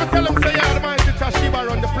blaze, but tell them say you're the man to Tashiba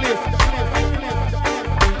run the place.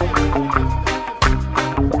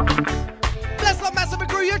 Bless up, massive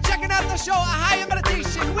crew. You're checking out the show, A Higher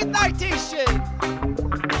Meditation with Itation.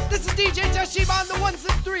 This is DJ Tashiba on the ones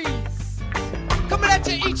and threes. Coming at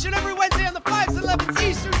you each and every Wednesday on the 5s and 11s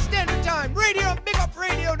Eastern Standard Time. Radio on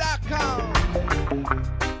BigUpRadio.com.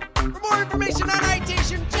 For more information on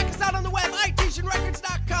Itation, check us out on the web,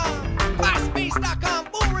 ItationRecords.com,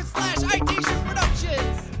 MySpace.com/Itation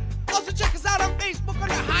Productions. Also check us out on Facebook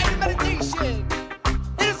under Higher Meditation.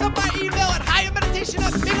 Hit us up by email at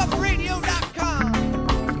highermeditation@BigUpRadio.com.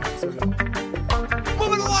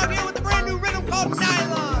 Moving along here with a brand new rhythm called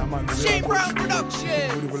Nylon. Shane Brown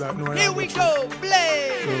Productions. Here we go,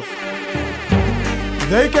 Blaze.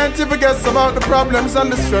 They can't even guess about the problems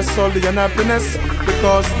and the stress, all the unhappiness,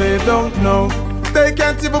 because they don't know. They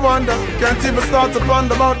can't even wonder, can't even start to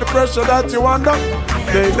ponder about the pressure that you under.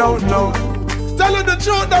 They don't know. Tell you the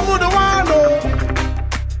truth, they wouldn't want to know.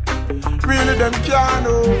 Really, them can't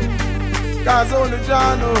know, cause only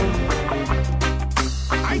Jah know.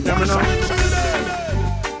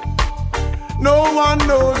 No one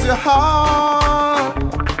knows your heart.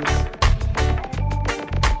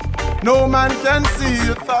 No man can see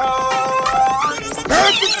your thoughts.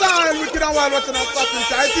 Perfect time, wicked and wild watching us fucking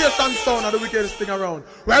Itation Sound are the wickedest thing around.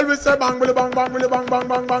 Well, we say bang, billy bang, bang, billy bang, bang,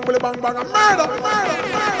 bang, bang, billy bang, bang, and murder.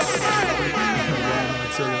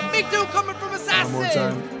 Big dude coming from Assassin. One more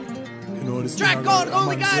time. You know, this track called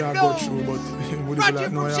Only God Knows. Brought to you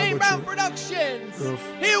from Shane Brown Productions.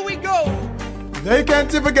 Here we go. They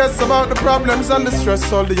can't even guess about the problems and the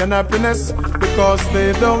stress, all the unhappiness, because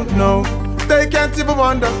they don't know. They can't even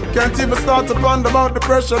wonder, can't even start to ponder about the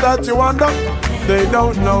pressure that you under. They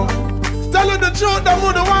don't know. Tell you the truth, they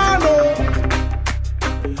wouldn't want to know.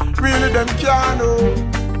 Really, them can't know,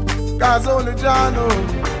 cause only Jah know.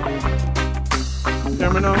 Hear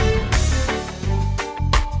me now.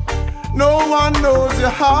 No one knows your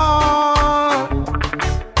heart.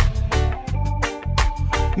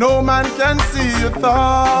 No man can see your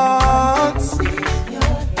thoughts.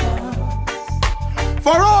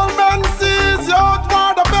 For all men sees your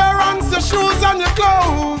outward appearance, your shoes and your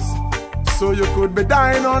clothes. So you could be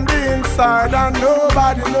dying on the inside and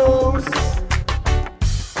nobody knows.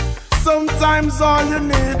 Sometimes all you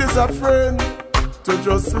need is a friend to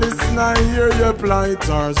just listen and hear your plight.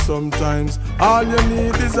 Or sometimes all you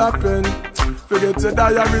need is a pen. Forget your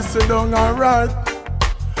diary, sit down and write.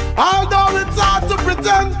 Although it's hard to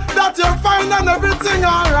pretend that you're fine and everything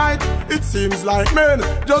alright, it seems like men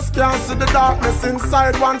just can't see the darkness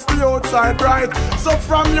inside once the outside bright. So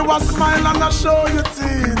from you a smile and a show your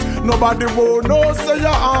teeth. Nobody won't know, say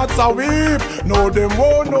your heart's a weep. No, them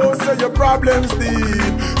won't know, say your problems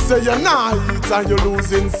deep. Say you're not eat and you're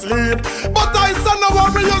losing sleep. But I say no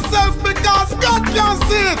worry yourself because God can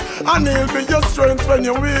see it, and He'll be your strength when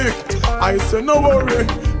you're weak. I say no worry,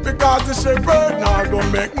 because the shepherd not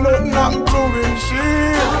gonna make nothing happen to him.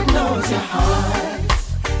 God knows your heart.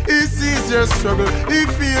 He sees your struggle, He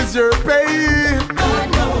feels your pain. God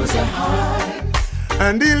knows your heart.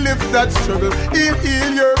 And He'll lift that struggle, He'll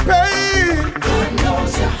heal your pain. God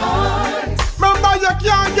knows your heart. Remember you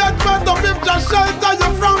can't get wet up if just shelter you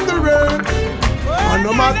from the rain. And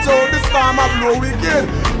no matter how the storm a blow wicked,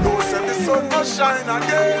 no say the sun must shine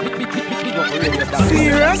again.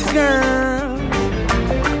 Serious girl,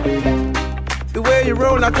 the way you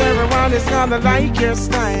roll up everyone is gonna like your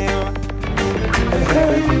style.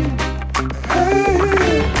 Hey,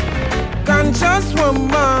 hey, conscious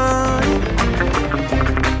woman.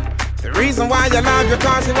 The reason why you love you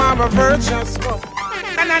cause you are a virtuous woman.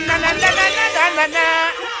 Na na na na na na na na.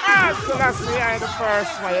 So that's the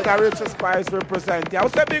first one. You got Richard Spice represent. I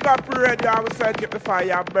would say big up radio. I would say keep the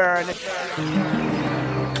fire burning.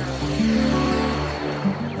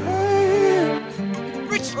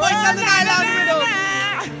 Rich Spice on the Nylon Rhythm.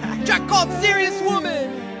 Track called Serious Woman.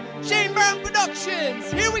 Shane Brown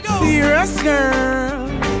Productions. Here we go. Serious girl,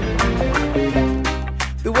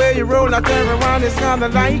 the way you roll up everyone is gonna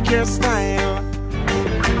like your style.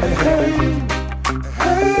 Hey,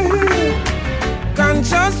 hey,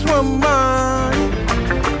 conscious woman.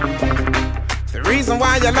 The Reason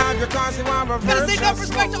why you love you cause you want reverse. Gotta say enough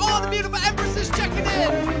respect to all the beautiful empresses checking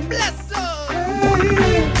in. Bless them.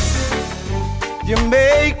 You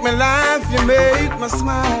make me laugh, you make me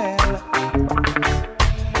smile.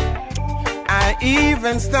 I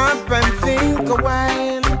even stop and think a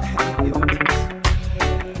while.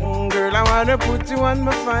 Girl, I wanna put you on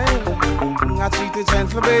my file. I treat you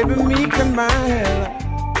gentle, baby, meek and mild.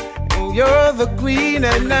 You're the queen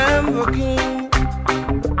and I'm the king.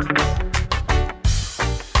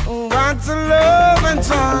 What's the love and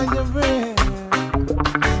joy you bring?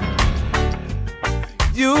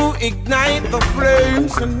 You ignite the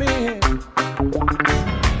flames in me.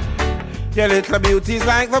 Your little beauty's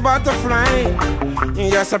like the butterfly.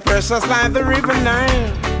 You're so precious like the river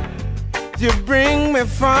Nile. You bring me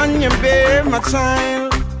fun, you bear my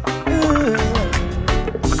child.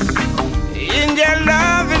 In your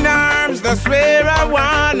loving arms, that's where I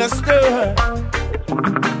wanna stir.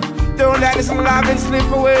 Don't let this loving slip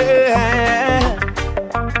away.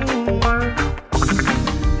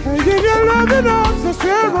 In your loving arms, that's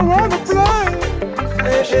where I wanna fly.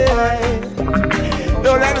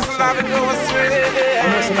 Don't let this loving go astray.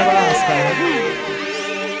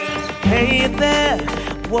 Hey there,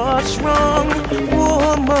 what's wrong,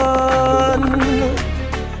 woman?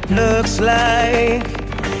 Looks like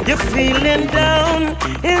you're feeling down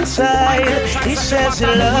inside. He says he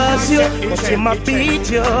loves you, but he might beat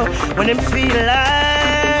you when him feel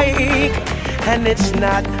like. And it's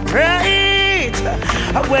not right,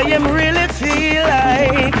 where him really feel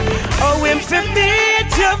like. Oh, him to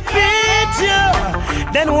beat you,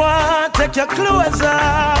 then want take your clothes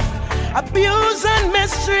off. Abuse and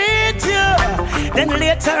mistreat you, then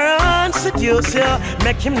later on seduce you.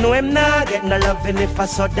 Make him know him not get no loving if I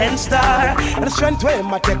saw then star. And the strength where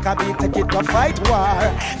him a take a beat, take it to fight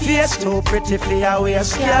war. Face too pretty for your way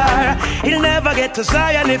scar. He'll never get to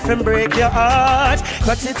Zion if him break your heart.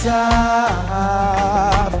 Cut it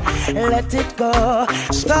off, let it go,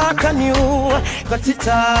 start anew. Cut it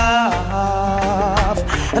off,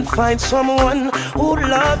 and find someone who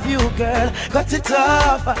love you, girl. Cut it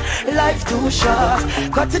off, life too short.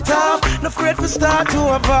 Cut it off, no afraid to start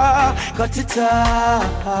over. Cut it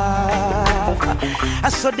off, I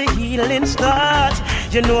saw the healing start.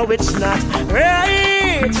 You know it's not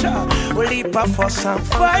right. We'll leap off for some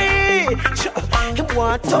fight. You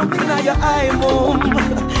want something on your eye, mom.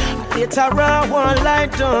 Later I won't lie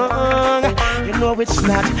down. You know it's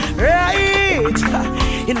not right.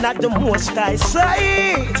 You're not the most high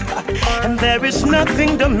side. And there is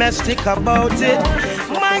nothing domestic about it.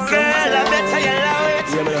 My girl, I better you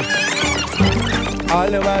love it. All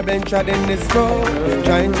the while been treading this road,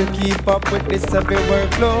 trying to keep up with this heavy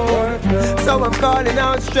workload. So I'm calling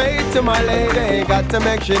out straight to my lady. Got to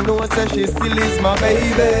make sure she knows that she still is my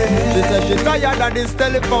baby. She says she's tired of this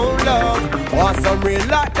telephone love. Want some real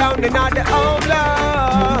lockdown in all the home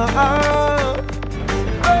love.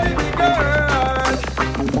 Baby girl,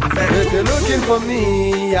 if you're looking for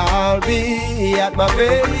me, I'll be at my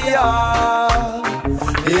baby yard.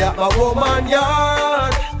 Be at my woman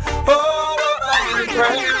yard.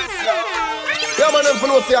 Yeah, man, I'm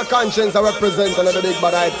for your conscience. I represent another big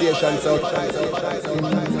bad Itation Sound.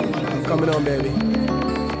 Coming on, baby.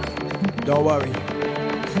 Don't worry.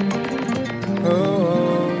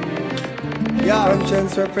 Oh, yeah,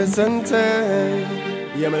 conscience represented.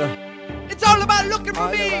 Yeah, man. It's all about looking for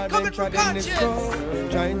me, coming from conscience.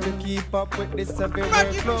 Trying to keep up with this every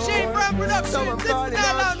workload. So I'm calling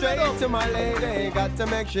out straight to my lady. Got to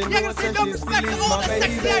make sure she knows that she still is my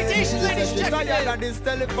baby. She says she's tired of this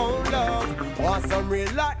telephone love. Want some real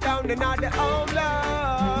lockdown in all the home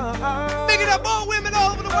love. Picking up more women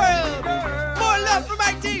all over the world. More love from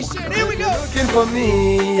Itation. Here we go. Looking for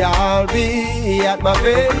me, I'll be at my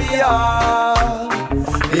baby yard.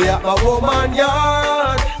 Be at my woman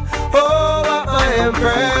yard. Oh, at my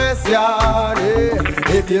Empress yard. Yeah.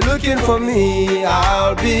 If you're looking for me,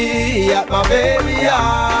 I'll be at my baby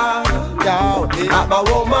yard. At my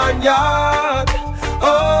woman yard.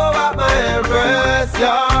 Oh, at my Empress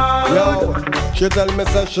yard. Yo. She tell me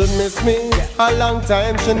say she miss me. A long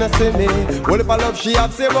time she not see me. Well, if I love she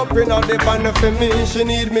have save up in all the pan for me. She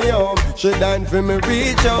need me home. She dying for me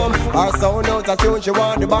reach home. Her sound out a tune. She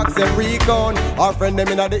want the box and recon. Her friend them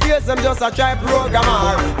in the ears them just a try program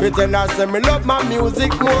her. We tell her say me love my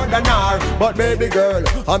music more than her. But baby girl,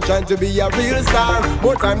 I'm trying to be a real star.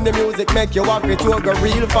 More time the music make you happy to go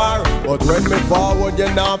real far. But when me forward you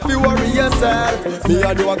not feel worry yourself. Me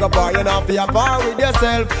and you a go bar you not feel far with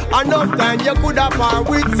yourself. Enough time you could could have par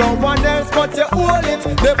with someone else, but you hold it,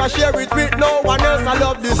 never share it with no one else. I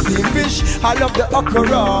love the steamed fish, I love the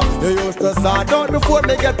okra. You used to start out before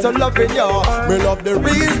me get to loving you. Me love the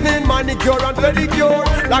reasoning, manicure and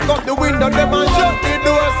pedicure. Lock up the window, never shut the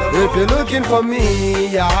doors. If you're looking for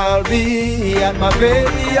me, I'll be at my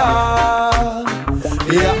baby yard,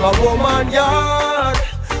 at my woman yard,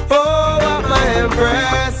 oh, at my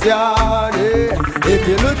empress yard. Yeah. If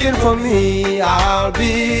you're looking for me, I'll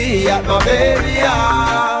be at my baby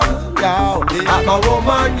yard, at my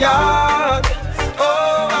woman yard,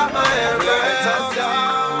 oh, at my empress yard.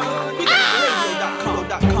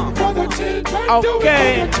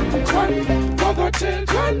 Okay.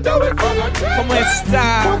 ¿Cómo está?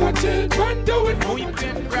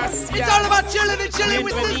 It's all about chilling and chilling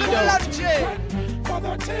with Sizzla Lunche.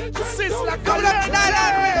 Sizzla coming up tonight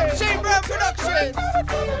on Chamber of Productions.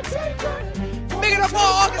 Big it up for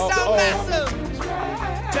August Sound Massive.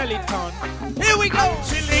 Teleton. Here we go.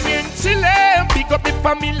 Chilling in Chile, big up the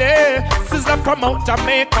family. Sizzla from out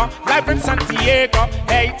Jamaica, live in Santiago.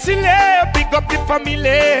 Hey Chile, big up the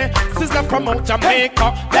family. Sizzla from out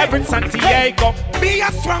Jamaica, live in Santiago. Be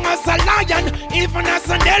as strong as a lion, even as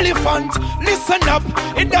an elephant. Listen up,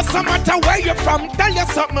 it doesn't matter where you're from. Tell you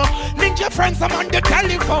something, link your friends, I'm on the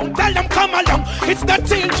telephone. Tell them come along, it's the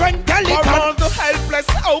children telephone. For all the helpless,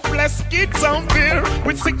 hopeless kids out there,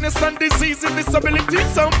 with sickness and disease and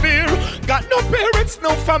disabilities out there. Got no parents,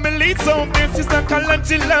 no families out there. Sister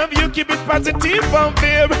Kalanji love you, keep it positive out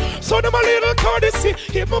there. So them a little courtesy,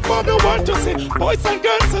 even for the world to see. Boys and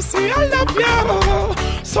girls to see, I love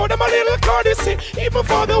you. So them a little courtesy, even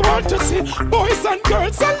for the world to see. Boys and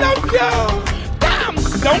girls, I love you. Damn,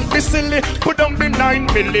 don't be silly, put down the 9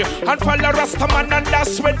 milli and follow Rastaman, and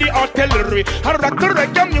that's where the artillery. I rock the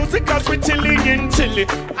reggae music as we chilling in Chile.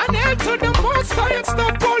 And hail to the most high and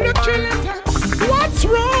stop all the killing. What's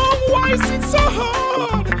wrong? Why is it so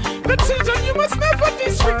hard? The children you must never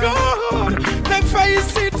disregard. They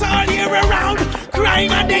face it all year around,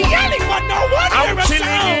 crying and they yelling, but no one hear a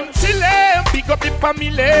sound. In Chile, big up the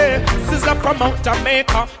family. Sizzla from out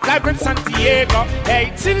Jamaica, live in Santiago.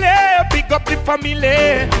 Hey Chile, big up the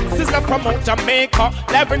family. Sizzla from out Jamaica,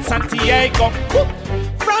 live in Santiago. Woo.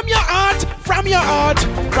 From your heart, from your heart,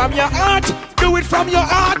 from your heart. Do it from your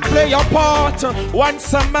heart, play your part.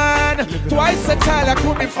 Once a man, twice a child. I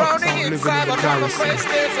could be frowning inside, but on the face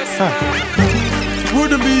there's a smile.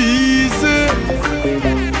 Wouldn't be easy,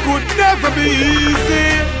 could never be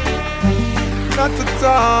easy, not at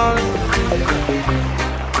all.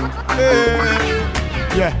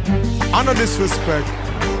 Yeah, I know disrespect.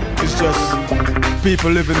 It's just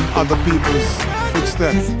people living in other people's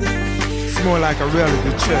footsteps. It's more like a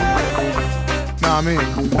reality check. Know what I mean?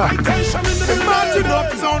 Imagine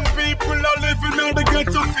uptown people are living in the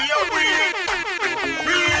ghetto for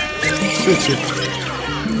Switch it.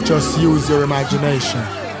 Just use your imagination.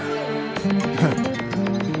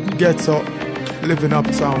 Ghetto, living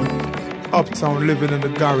uptown. Uptown, living in the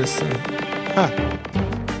garrison.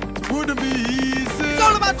 Wouldn't be easy. It's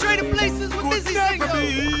all about trading places with busy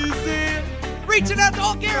singles. Reaching out to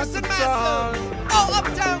all garrison masters, all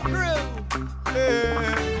uptown crew.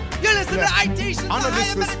 You're listening to Itation Sound,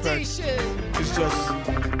 Higher Meditation. It's just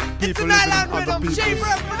people it's living in other people's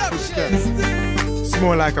footsteps. It's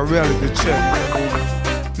more like a reality check.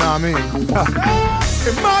 Know what I mean?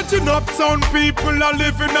 Imagine uptown people are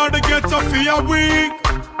living out the ghetto for a week.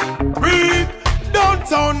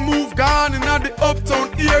 Downtown move gone in the uptown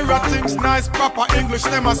era. Things nice, proper English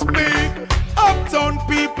them a speak. Uptown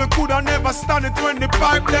people coulda never stand it when the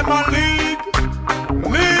pipe them a leak.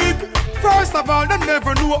 First of all, they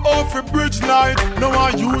never knew how to bridge light. Now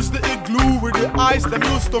I use the igloo with the ice them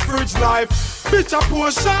used to fridge life. Bitch a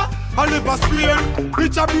Porsche, I live a Spain.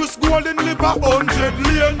 Bitch a Bruce Golden, live a 100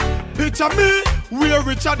 lane. Bitch a me, we're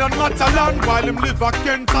richer than Matalan, while him live a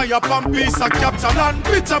Kent tie up and piece of capture land.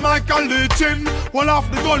 Bitch a Michael Leachin, one off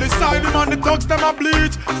the gully side, him and the thugs them a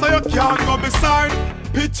bleach, so you can't go beside.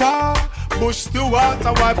 Picture, Bush Stewart,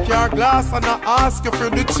 I wipe your glass and I ask you for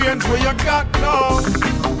the change where you got now.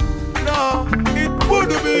 No, it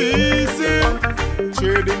wouldn't be easy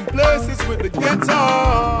trading places with the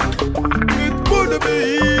ghetto. It wouldn't be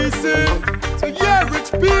easy to hear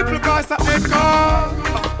rich people cause a echo.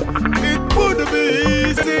 It wouldn't be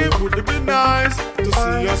easy, wouldn't be nice to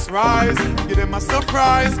see us rise, give them a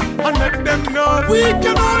surprise and let them know we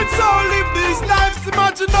can also live these lives.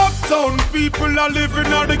 Imagine uptown people are living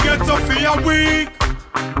out the ghetto for a week.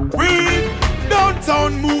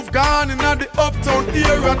 Downtown move gone in the uptown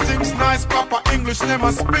era. Things nice, proper English them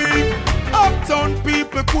a speak. Uptown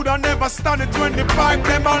people coulda never stand it when the pipe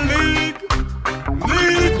them a leak.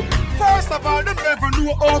 First of all, they never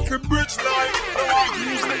knew how to bridge line.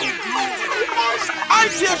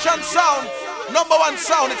 Itation Sound, #1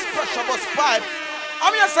 sound, it's pressure bus pipe.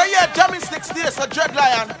 I'm here say, yeah, jamming 6 days for Dread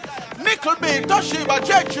Lion. Nickel Bean, Toshiba,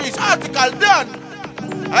 J3's article done.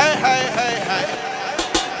 Hey, hey, hey, hey.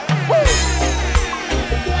 Woo.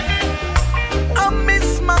 I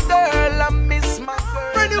miss my girl, I miss my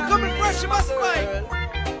girl. Brand new coming pressure bus pipe.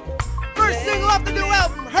 First single off the new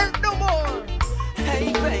album, Hurt No More.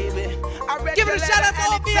 Hey, baby. Give it a shout out to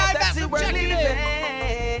all B.I. Bassam, check it in.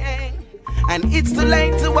 And it's too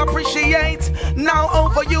late to appreciate. Now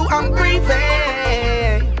over you I'm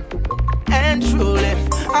grieving. And truly,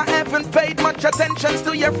 I haven't paid much attention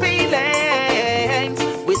to your feelings.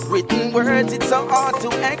 With written words it's so hard to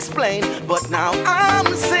explain. But now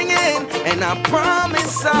I'm singing, and I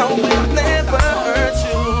promise I will never hurt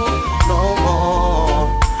you no more.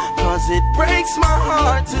 Cause it breaks my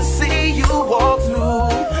heart to see you walk through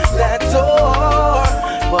that door.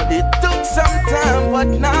 But it took some time, but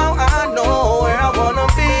now I know where I wanna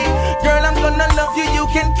be. Girl, I'm gonna love you, you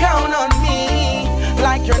can count on me.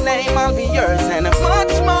 Like your name, I'll be yours and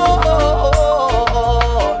much more.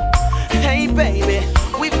 Hey baby,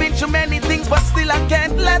 we've been through many things, but still I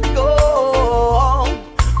can't let go.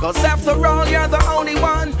 Cause after all, you're the only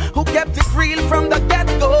one who kept it real from the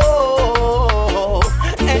get-go.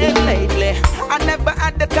 And lately, I never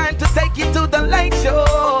had the time to take you to the late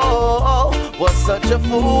show. Was such a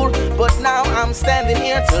fool, but now I'm standing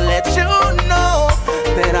here to let you know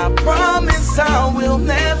that I promise I will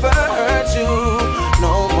never hurt you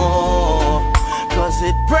no more. Cause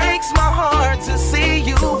it breaks my heart to see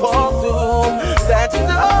you walk through that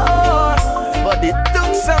door. But it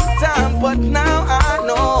took some time, but now I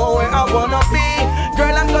know where I wanna be.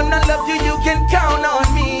 Girl, I'm gonna love you, you can count on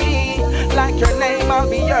me. Like your name, I'll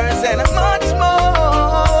be yours and much more.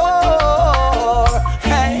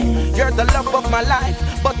 Hey, you're the love of my life,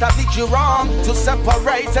 but I did you wrong to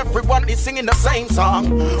separate. Everyone is singing the same song.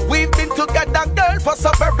 We've been together, girl, for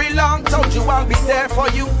so very long. Told you I'll be there for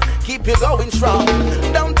you, keep you going strong.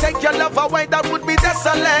 Don't take your love away, that would be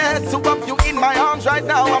desolate. To have you in my arms right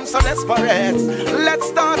now, I'm so desperate. Let's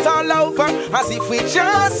start all over, as if we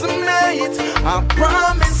just met. I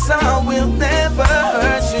promise I will never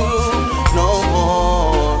hurt you no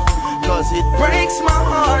more. Cause it breaks my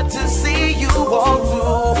heart to see you walk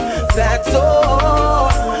through that door.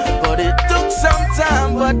 But it took some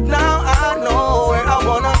time, but now I know where I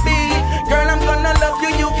wanna be. Girl, I'm gonna love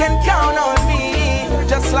you, you can count on me.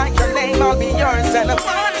 Just like your name, I'll be yours and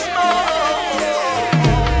much more.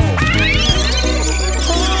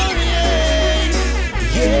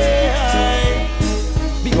 Yeah.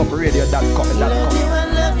 Big up radio.com.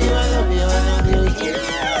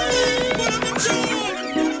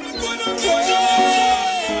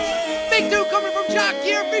 Big dude coming from Jock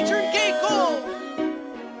here, featuring K. Cole.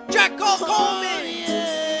 Jack Cole Coleman.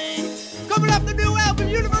 Coming off the new album,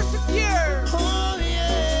 Universal Cure.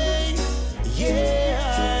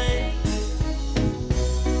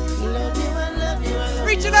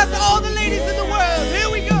 Reaching out to all the ladies in the world. Here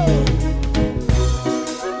we go.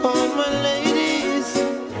 All my ladies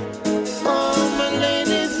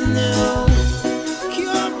now.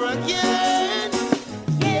 Cure again.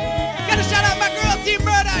 Yeah. Gotta shout out my girl, Team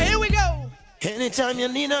Brother. Here we go. Anytime you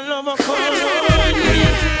need a lover, call on me.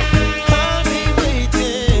 I'll be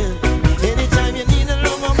waiting. Anytime you need a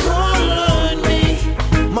lover, call on me.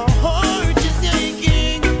 My heart is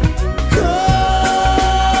aching. Call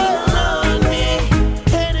on me.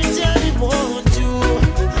 Anytime you want to.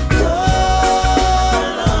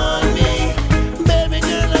 Call on me. Baby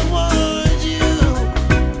girl, I want you.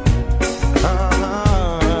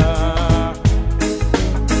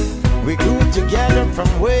 We grew together from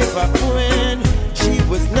way back when. She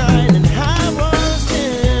was 9 and I was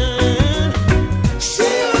 10.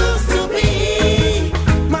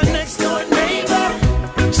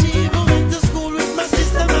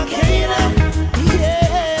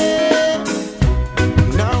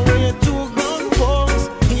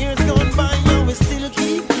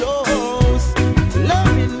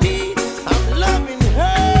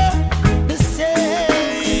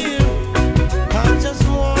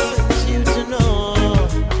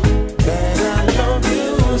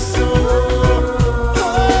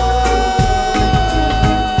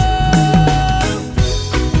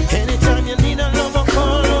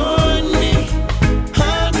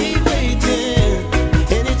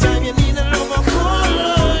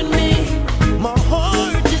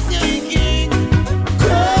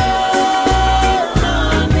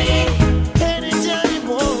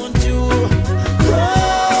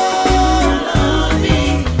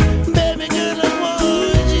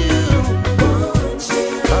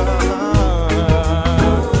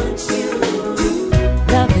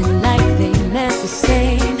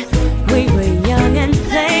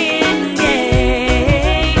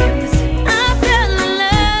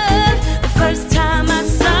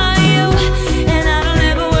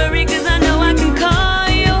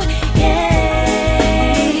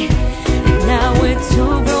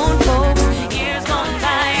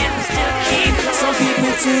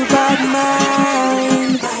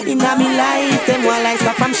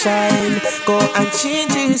 and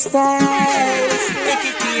change your style. Make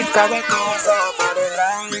it keep correct goes over the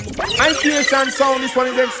line. Itation Sound, this one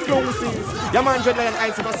is exclusive. Yeah man, Dread Lion,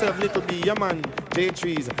 Ice myself, Little B, yeah man,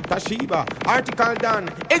 J-Trees, Tashiba, Article Dan,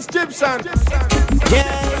 it's Gypsum.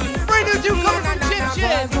 Yeah. Brand new dude coming from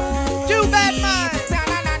Gypsum. Two bad minds.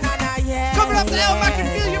 Coming up the L, I can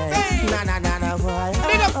feel your pain.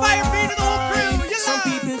 Big up Fire Pain to the whole crew. You some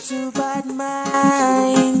people too bad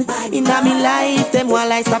mind. In my life, them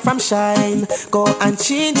while I start from shine. Go and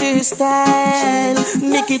change your style.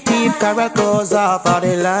 Negative Carol goes off of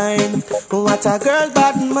the line. What a girl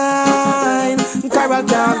bad mind. Carol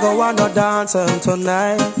can't go on no dancing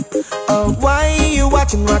tonight. Oh, why you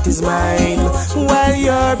watching what is mine? While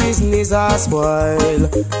your business are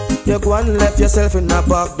spoiled. You go and left yourself in a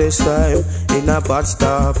box this time. In a bad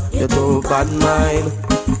stop, you too bad mind.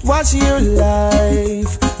 Watch your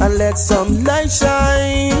life and let some light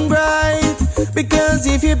shine bright. Because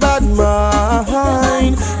if you bad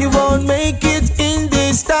mind, you won't make it in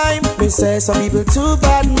this time. Me say some people too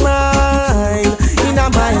bad mind. In a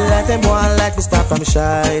my life, them want like me stop from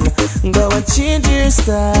shine. Go and change your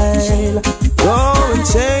style. Go and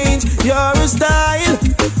change your style.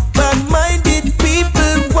 Bad-minded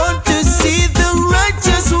people want to see the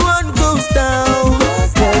righteous one goes down.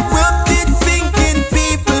 Corrupted thinking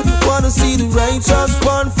people want to see the righteous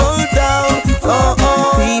one fall down. Oh,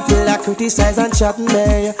 oh. People are criticize and chat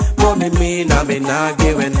me, but me mean I mean not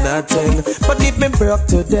giving nothing. But if me broke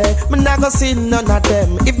today, me not gonna see none of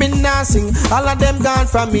them. If me not sing, all of them gone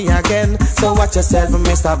from me again. So watch yourself,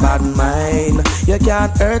 Mr. Bad Mind. You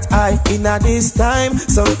can't hurt I in a this time.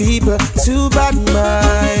 Some people too bad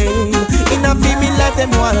mind. In a me life,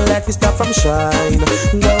 them want let me stop from shine.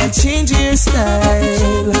 Go and change your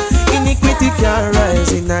style. Iniquity can't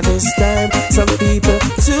rise in a this time. Some people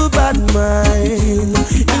too bad mind.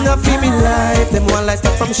 In a me life, them want like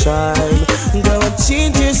stop from shine. Go and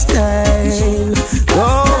change your style.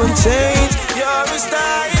 Go and change your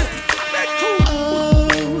style.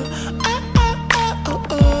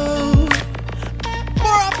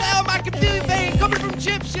 More off the album, I can feel your pain coming from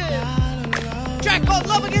Gypsum. Track called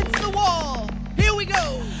Love Against the Wall. Here we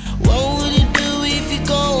go. What would you do if you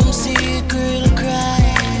go and see a girl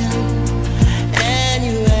crying and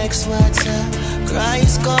you ask what's up?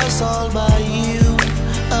 Cries cause all by you.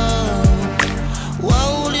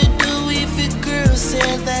 What would you do if a girl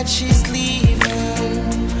said that she's leaving?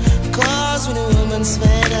 Cause when a woman's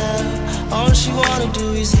fed up, all she wanna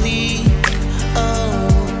do is leave.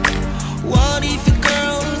 What if a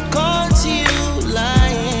girl caught you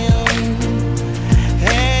lying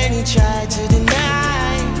and you try to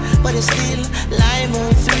deny, but it's still lying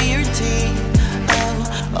on through your teeth?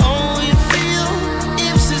 Oh, you feel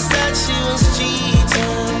if she said she was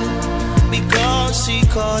cheating because she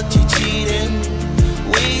caught you cheating.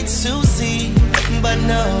 Wait to see, but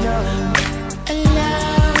no.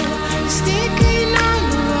 Love sticking on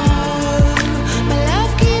the road. My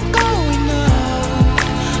love keep going on.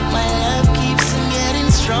 My love keeps on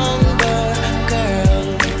getting stronger, girl.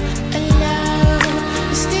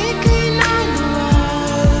 Love sticking on the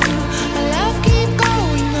road. My love keep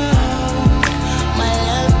going on. My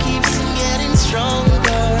love keeps on getting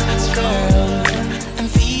stronger, girl. I'm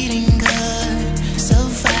feeling good, so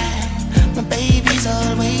fine. My baby's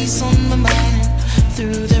always on my mind.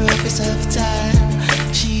 Through the roughest of time,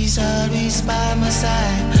 she's always by my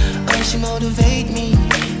side. Oh, she motivate me,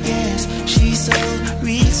 yes, she so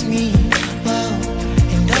reads me. Whoa,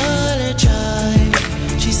 and all her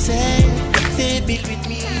joy, she said they'd be with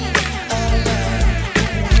me.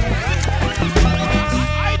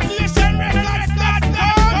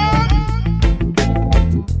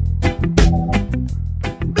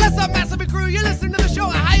 Bless up, Massive Crew. You're listening to the show,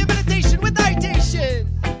 A Higher Meditation with Itation.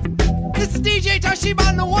 This is DJ Tashiba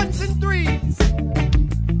on the ones and threes.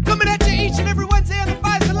 Coming at you each and every Wednesday on the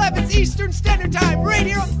 5s and 11s Eastern Standard Time, right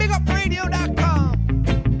here on BigUpRadio.com.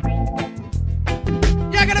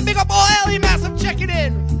 Yeah, I gotta big up all Alley Massive checking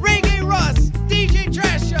in. Reggae Russ, DJ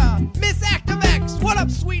Trasha, Miss Active X. What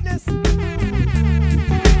up, sweetness?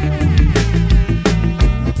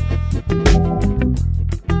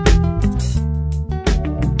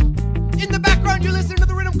 In the background, you're listening to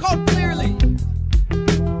the rhythm called Clearly.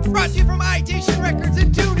 Brought to you from Itation Records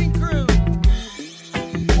and Tuning Crew.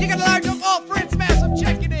 You got a large up all friends massive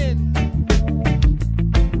checking in.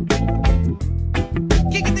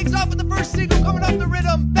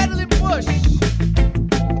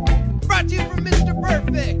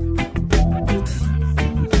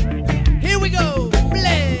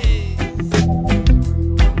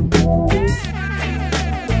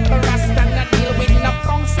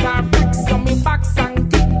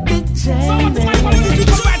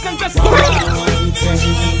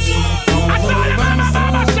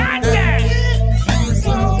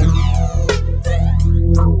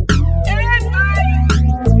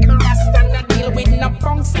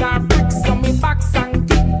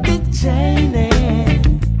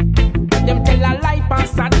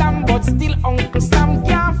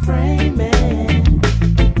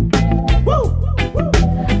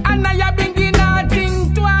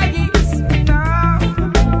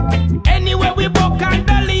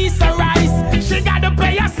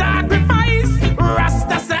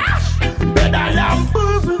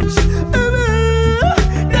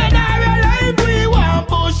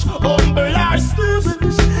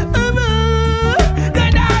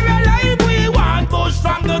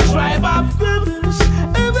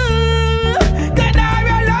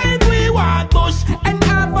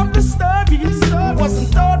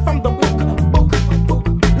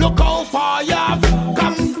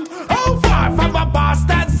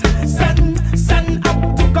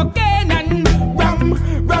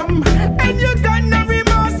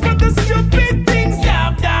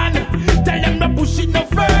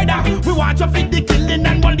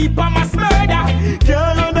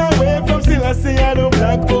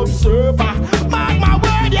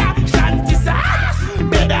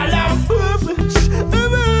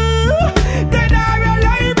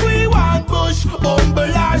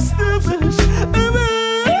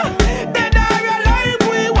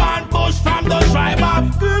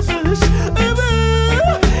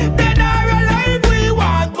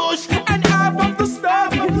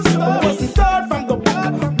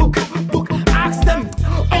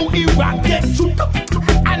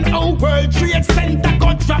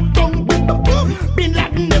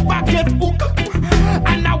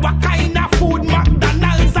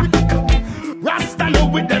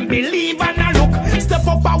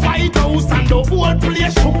 White House and the whole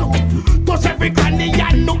place shook. Touch every cranny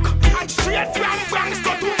and nook. And straight from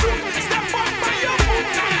gangster to root. Step up by your foot.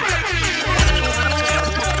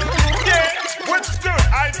 Yeah, what's good?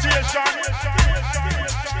 Itation.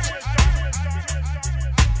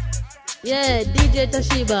 Yeah, DJ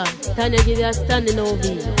Tashiba, can you give you a standing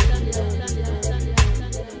ovation?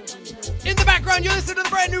 In the background, you listen to the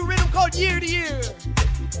brand new rhythm called Year to Year.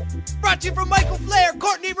 Brought to you from Michael Flair,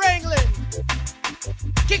 Courtney Wranglin.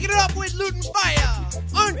 Kicking it up with Luton Fire,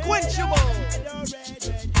 Unquenchable.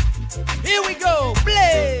 Here we go,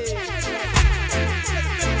 Blaze.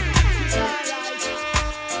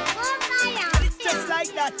 It's just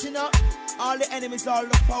like that, you know. All the enemies, all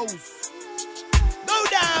the foes. Go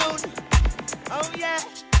down. Oh yeah.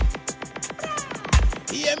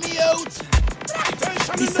 Hear me out.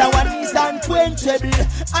 This one is unquenchable.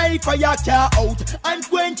 I fire car out.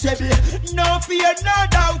 Unquenchable. No fear, no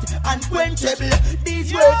doubt. Unquenchable.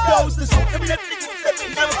 These words goes to something that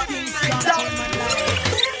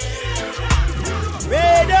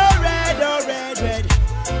red, oh red, oh red, red.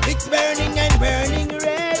 It's burning and burning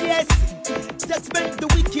red, yes. Just make the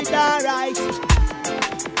wicked alright.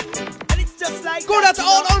 Just like go down to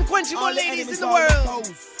all unquenchable ladies in the world.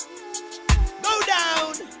 Go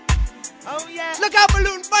down. Oh yeah. Look out for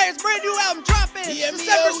Luton Fire's brand new album dropping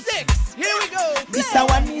December 6th. Here we go. This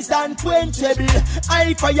one is unquenchable.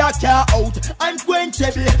 I fire car out.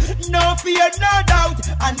 Unquenchable. No fear, no doubt.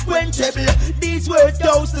 Unquenchable. These words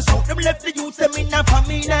goes to sound. Them left the youth them in a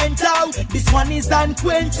famine and doubt. This one is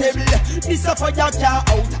unquenchable. This a fire car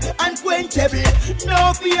out. Unquenchable.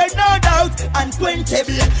 No fear, no doubt.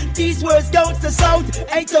 Unquenchable. These words goes to sound.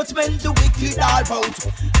 I touch men the wicked all about.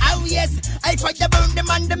 Oh yes, I try to burn them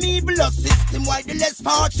and them evil system. Why the less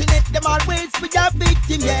fortunate them always be a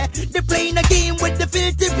victim, yeah. They playing a game with the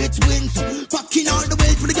filthy rich wins. Fucking all the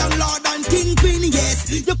way for the young lord and kingpin,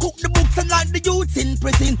 yes. You cook the books and lock the youths in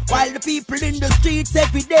prison, while the people in the streets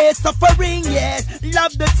every day suffering, yes.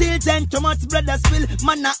 Love the children, too much blood a spill.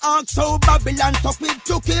 Man a ask so Babylon so quick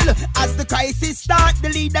to kill. As the crisis start, the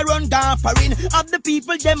leader run gaffering. Of the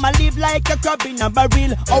people, them a live like a crab in a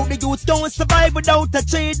barrel. How the youth don't survive without a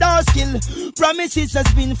trade or skill. Promises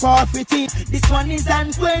has been forfeited. This one is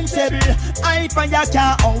unquenchable. I fire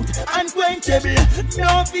car out. Unquenchable.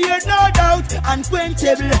 No fear, no doubt.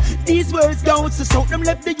 Unquenchable. These words don't so sound. Them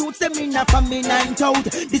left the youth them in a famine and doubt.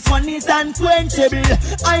 This one is unquenchable.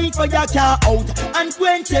 I fire car out.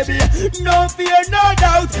 Unquenchable. No fear, no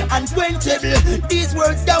doubt. Unquenchable. These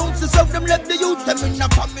words don't so sound. Them left the youth them in a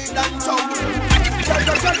famine and doubt.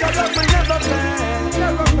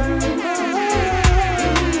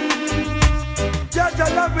 Jaja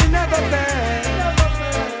love will never fail.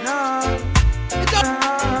 No.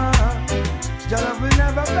 Jaja love will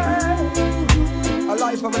never fail. A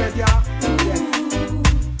life of it, yeah.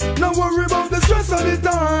 No worry about the stress of the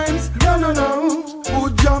times. No, no, no.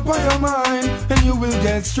 Put jump on your mind and you will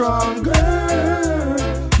get stronger.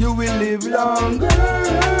 You will live longer.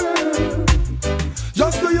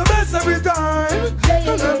 Just do your best every time.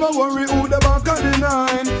 Don't never worry who the back of the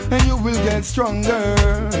nine. And you will get stronger.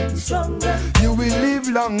 You will live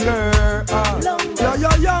longer. Yo, yo,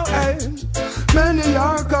 yo, hey. Many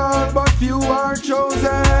are called, but few are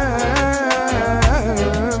chosen.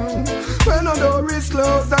 When a door is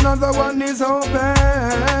closed, another one is open.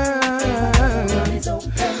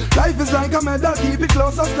 Life is like a medal, keep it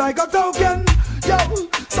close, just like a token. Yo,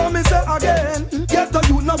 so me say again, get a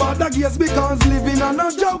youth no bother gaze because living on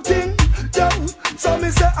a joke thing. Yo, so me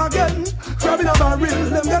say again, grabbing a barrel,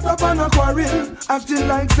 them get up on a quarrel, acting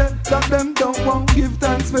like say that them don't want give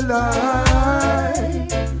thanks for life.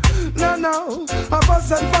 No, no, a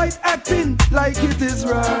fuss and fight acting like it is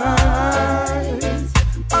right.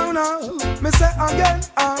 Oh no, me say again,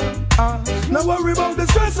 no worry about the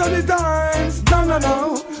stress of the times. No, no,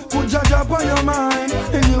 no, put Jaja up on your mind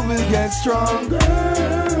and you will get stronger.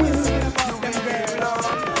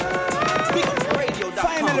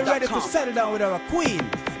 Finally ready to settle down with our queen.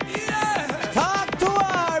 Yeah. Talk to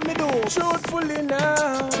her, me do. Truthfully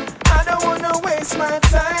now, I don't wanna waste my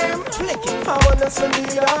time. Flick it. I wanna spend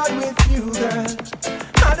it all with you, girl.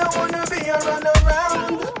 I don't wanna be a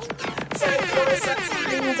runaround.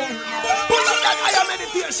 Pull up that higher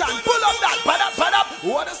meditation. Pull up that. Pad up.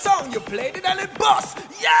 What a song you played it and it bust.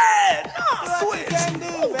 Yeah. Nah, switch.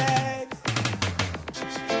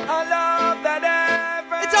 I love that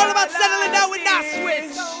every. It's all about settling down with that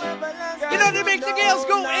switch. You know they make the girls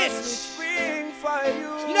go itch.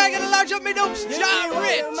 You know I gotta large up my notes, John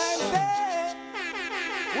Rich.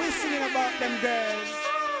 We're singing about them girls.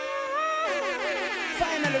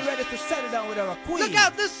 Finally ready to settle down with our queen. Look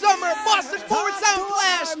out this summer, Boston Forward Sound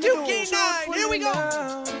Clash, 2K9. Here we go.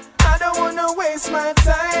 I don't wanna waste my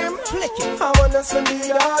time. I wanna spend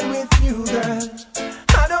it all with you, girl.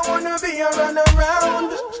 I don't wanna be a runaround.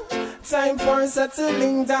 Time for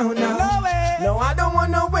settling down now. No, I don't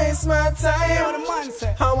wanna waste my time.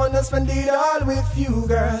 I wanna spend it all with you,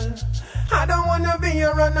 girl. I don't wanna be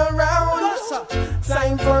a runaround.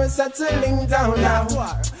 Time for settling down now.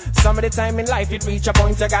 Some of the time in life it reach a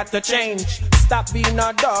point you got to change. Stop being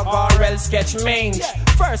a dog or else catch mange.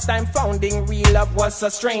 First time founding real love was so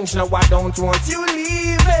strange. Now I don't want you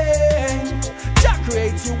leaving. Jah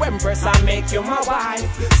create you empress and make you my wife.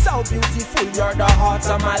 So beautiful, you're the heart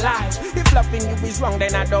of my life. If loving you is wrong,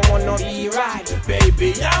 then I don't wanna be right.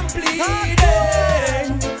 Baby, I'm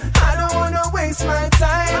pleading. I don't wanna waste my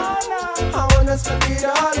time. I wanna spend it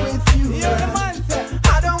all with you.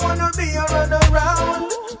 I don't wanna be a runaround.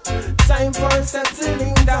 Time for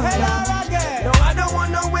settling down. No, I don't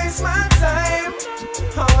wanna waste my time.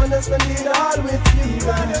 I wanna spend it all with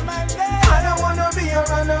you. I don't wanna be a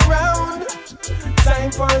runaround.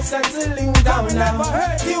 Time for settling down. I will never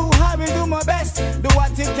hurt you. I will do my best. Do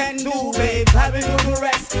what you can do, babe. I will do the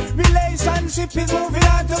rest. Relationship is moving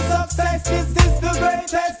on to success. This is the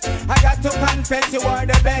greatest. I got to confess, you are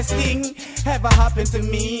the best thing ever happened to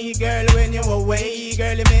me, girl. When you away,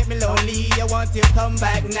 girl, you make me lonely. I want you to come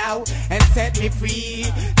back now and set me free.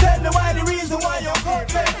 Tell me why the reason why you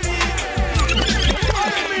can't let me.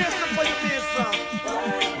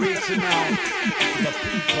 Reaching out to the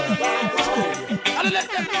people. I don't let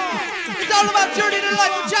them know. It's all about Journey to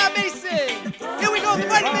Life with John Mason. Here we go, the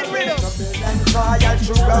Vitamin Rhythm. Trial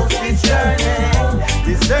throughout this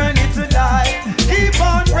journey to life. Keep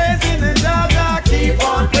on praising the Jah, keep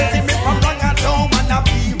on praising me from wrong and don't wanna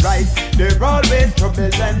be right. There are always trouble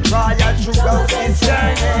and trial throughout this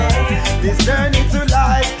journey to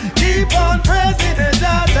life. Keep on praising the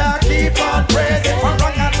Jah, keep on praising from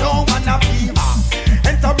wrong and don't wanna be right.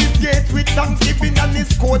 Enter his gate with thanksgiving and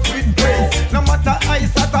his court with praise. No matter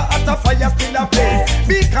ice at a fire still a blaze.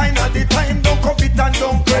 Be kind at the time, don't covet and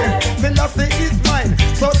don't pray. Selassie is mine,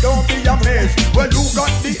 so don't be amazed. Well, who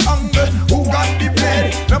got the angle, who got the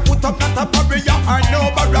blade? No put up not a barrier or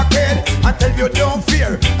no barricade. I tell you don't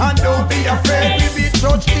fear and don't be afraid. We be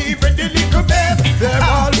judged even the little babe. There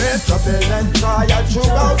always trouble and trial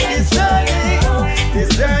throughout this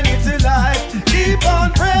journey to life. Keep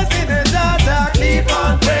on praising the Jah, keep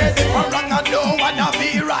on praising. For wrong I don't wanna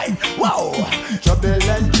be right. Wow. Trouble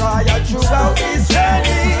and trial throughout this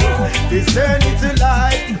journey to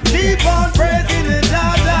life. Keep on praising the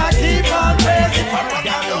Jah, keep on praising. For wrong I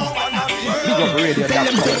don't wanna be right. Tell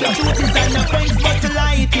them say the truth is not no friends, but the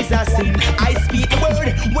light is a sin. I speak the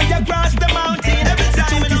word when you cross the mountain. The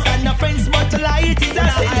truth is not no friends, but the light is a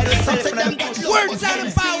sin. Word, sound,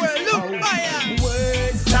 and power. Look, fire.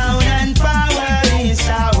 Word, sound, and power is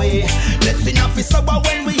our way. Listen up, it's sober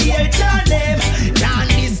when we hear your name. Can't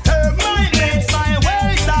disturb my mates. My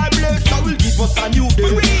words are blessed, so will give us a new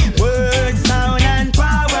day. Word, sound, and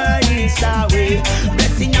power is our way.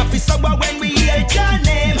 Blessing up is sober when we hear your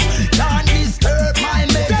name. Can't disturb my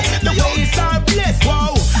mates. The ways are blessed.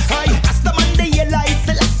 Wow, I asked the man the yellow.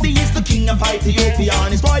 Selassie is the king of Ethiopia.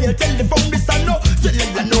 And his royal tell the from the sun, no, tell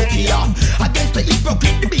the Nokia. Against the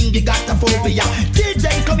hypocrite, the bingy got a phobia.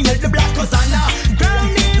 DJ come here, the black Hosanna. Crown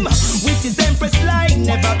him with his empress like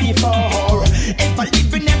never before. Ever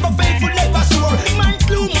living, never faithful, never sure. Man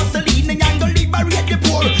slew Mussolini and go liberate the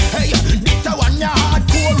poor. Hey, this a one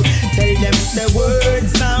hardcore. Tell them the word,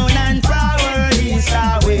 sound, and power is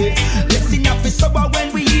our way. Listen up, it's sober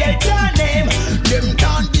when we hear your name. Them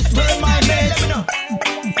can't disturb my mate.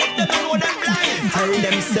 Tell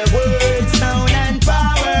them the word, sound, and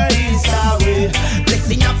power is our way.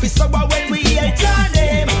 Listen up, it's sober when we hear your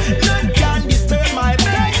name. None can disturb my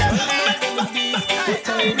mate.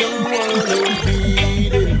 I don't wanna be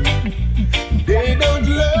them. They don't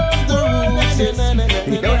love the roots,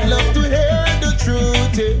 they don't love to hear the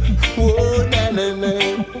truth. Oh, na na na.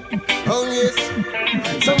 Oh yes.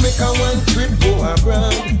 So make a one trip go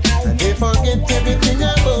abroad, and they forget everything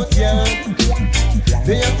about ya.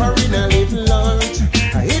 They are foreign and live large.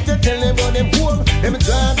 I hate to tell them about them poor, them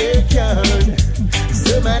drive their card.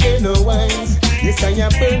 Somebody no wines. Yes, I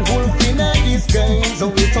am burn wolf in a disguise.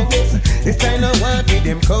 Only focus, it's time I want with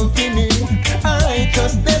them company.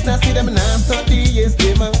 Righteousness, I see them now study, yes,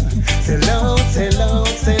 they man. Sell out, sell out,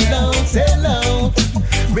 sell out, sell out.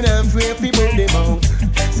 We not afraid people them out.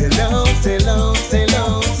 Sell out, sell out, sell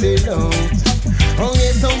out, sell out. Oh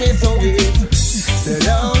yes, oh yes, oh yes. Sell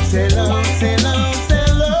out, sell out, sell out,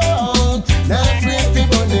 sell out. Not afraid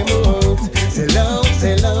people them out. Sell out,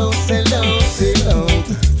 sell out, sell out, sell out.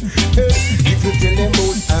 If you tell them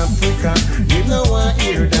about Africa, they no want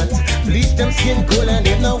hear that. Bleach them them skin cold and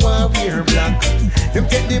them no want wear black. Them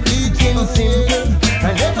take the bleaching simple.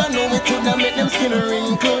 I never know me coulda make them skin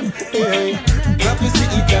wrinkled. Hey, prophecy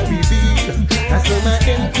it can reveal. I say my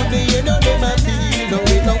end could be, you know them a feel. No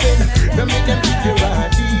way, no way. Don't make them keep your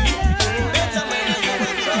heart deep.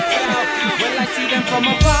 Well, I see them from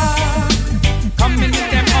afar, coming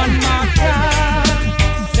with them on my car.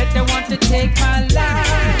 Said they want to take my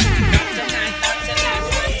life. Not tonight, not tonight,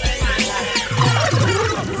 not tonight.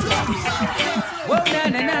 Whoa, na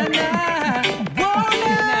na na na. Whoa,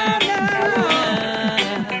 na na na.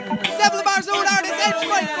 Several of our own artists, Edge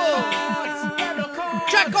Michael.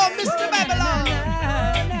 Track called Mr. Babylon.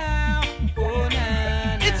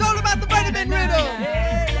 It's all about the vitamin rhythm.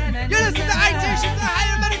 You listen to Itation, the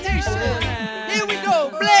higher meditation. Here we go,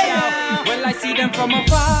 play. Well, I see them from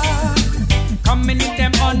afar, coming with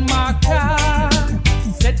them on my car.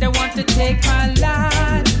 Said they want to take my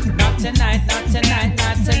life. Not tonight, not tonight,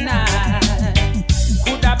 not tonight.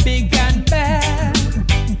 Coulda big and bad.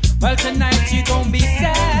 Well, tonight you gon' be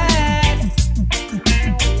sad.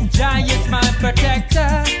 Jah is my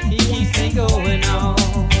protector. He keeps me going on.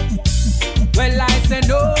 Well, I say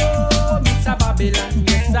no, Mr. Babylon.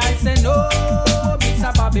 Yes, I say no,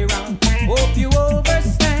 Mr. Babylon. Hope you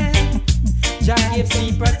overstand. Jah gives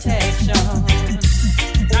me protection.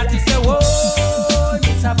 Not to say, whoa,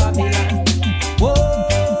 Mr. Babylon. Whoa,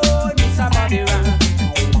 Mr. Babylon.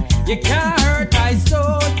 You can't hurt my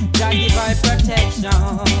soul. Jah give I protection.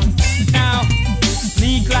 Now,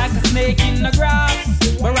 sneak like a snake in the grass.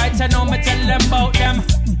 But right now, me tell them about them.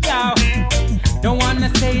 Yo, don't wanna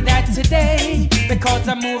say that today, because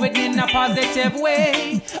I'm moving in a positive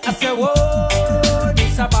way. I say, whoa,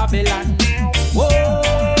 Mr. Babylon. Whoa,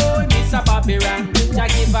 Mr. Babylon. Jah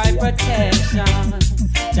give I protection.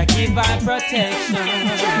 Jah give I protection.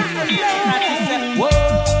 Not to say,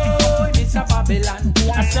 whoa, Mr. Babylon.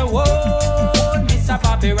 I say, whoa, Mr.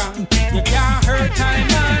 Babylon. You can't hurt my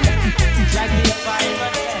man. Jah give I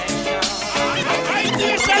protection.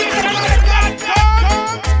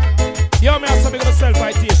 Yo, me have something to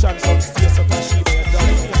self-itation, some states of Tashiba.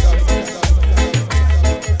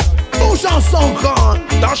 Bouge en son grand,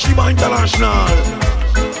 Tashiba International.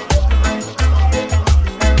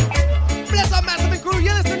 Bless up, massive crew.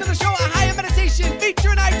 You're listening to the show, A Higher Meditation,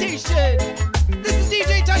 featuring Itation. This is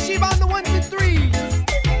DJ Tashiba on the 1s and 3s.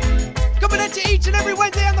 Coming at you each and every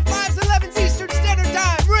Wednesday on the 5s and 11s Eastern Standard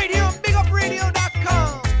Time. Radio,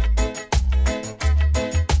 BigUpRadio.com.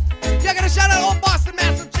 Y'all got a shout out, Old Boston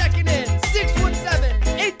Massive checking in.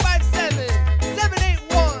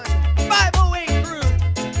 617-857-781-508 crew.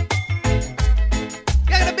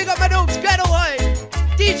 Y'all gotta big up my notes, Ghetto High,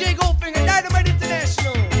 DJ Goldfinger, Dynamite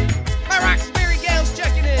International. My Roxbury Gales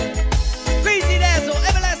checking in. Crazy Dazzle,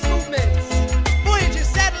 Everlast Movements. Voyager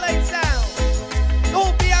Satellite Sound. The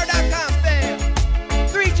whole PR.com fam.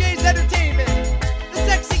 3J's Entertainment. The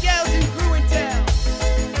Sexy Gals in Crew and Town.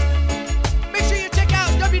 Make sure you check out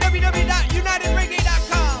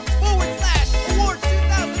www.unitedreggae.com/awards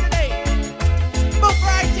 2008. Vote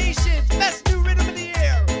for Itation's best new rhythm of the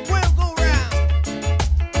year. We'll go round.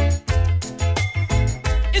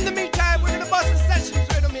 In the meantime, we're gonna bust the sessions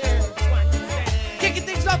rhythm here. Kicking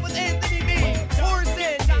things up with Anthony B. Horace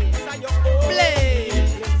Andy.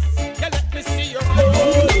 Blaze. Yeah, let me see your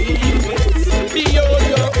holiness. Be all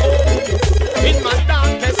your own. In my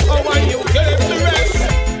darkest hour, you gave the rest.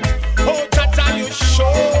 Oh, Tata, you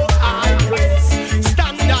show I grace.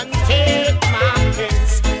 Stand and take my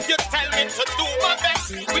place. You tell me to do my best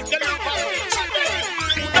with the love of each other.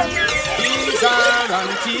 Tease her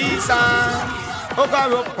and tease her, hug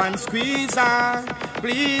her up and squeeze her.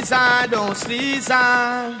 Please her, don't sleaze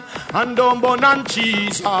her, and don't bun and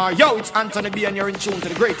cheese her. Yo, it's Anthony B and you're in tune to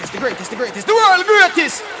the greatest, the greatest, the greatest, the world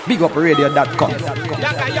greatest. BigUpRadio.com.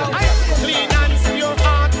 Clean and pure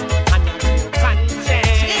heart and your conscience.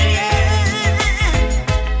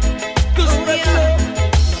 Cause we love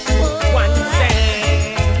one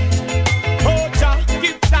thing. Oh, Jah,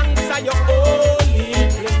 give thanks to your holy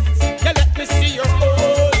place. Yeah, let me see your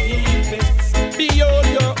holy face. Be all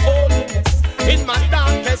your holiness. In my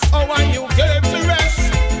darkest hour, you gave the rest.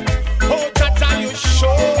 Oh, Tata, you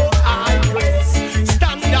show I grace.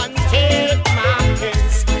 Stand and take my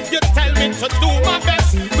place. You tell me to do my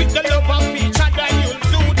best with the love of each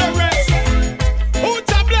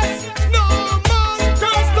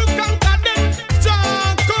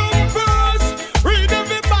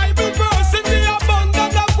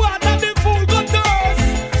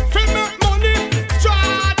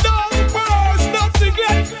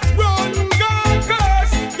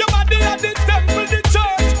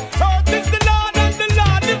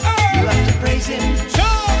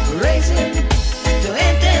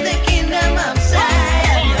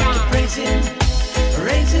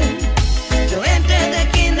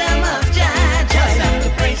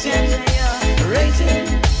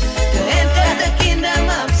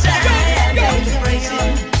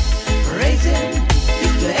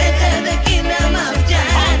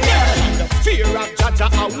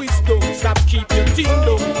everything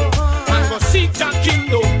done. And go seek your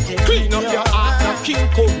kingdom. Clean up your heart, the king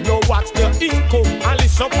come. Now watch the income. And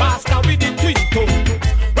listen pastor with the twin tongue.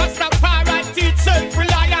 Rastafari teach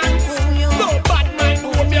self-reliance. No bad mind,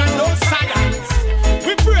 no me and no science.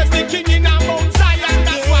 We praise the king in our Mount Zion.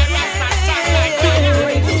 That's why Rasta shine like that.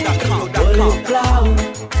 Bullet cloud,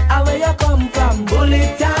 how where you come from?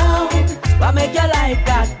 Bullet town. What make you like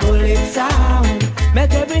that? Bullet sound.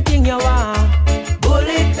 Make everything you want.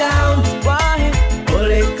 Bullet down. Why?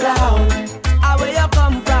 Bullet cloud. How where you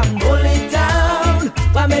come from? Bullet town.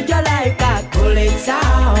 What make you like that? Bullet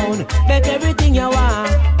sound. Make everything you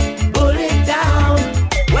want. Bullet down.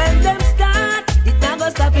 When them start, it never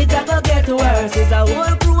stop. It never get worse. It's a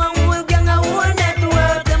whole crew, a whole gang, a whole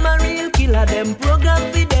network. Them a real killer. Them program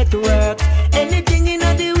for that work. Anything in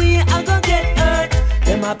the way, I go get hurt.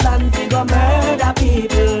 Them a plan to go murder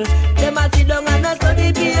people. Them a sit down and a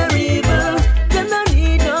study pure evil. Them no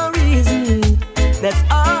need no reason. That's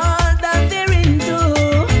all that they're into.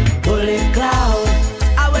 Bullet cloud,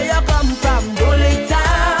 how where you come from? Bullet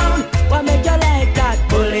town. What make you like that?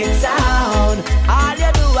 Bullet sound. All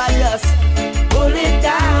you do is just bullet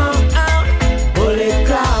down. Bullet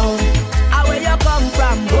cloud, how where you come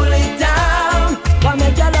from? Bullet town. What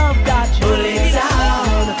make you love that? Bullet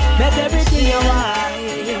sound. Make everything you want.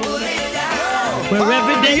 We're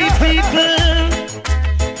everyday people,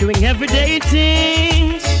 doing everyday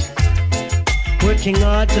things, working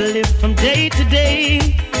hard to live from day to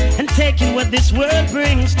day, and taking what this world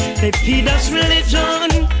brings. They feed us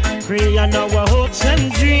religion, prey on our hopes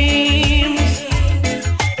and dreams.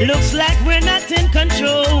 Looks like we're not in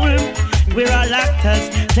control, we're all actors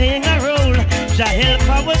playing a role. Jah help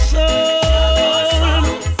our soul,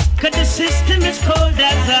 'cause the system is cold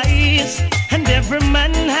as ice, and every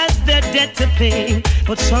man has their debt to pay,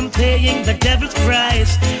 but some paying the devil's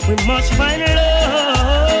price. We must find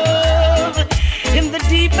love in the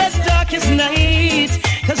deepest, darkest night,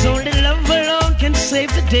 'cause only love alone can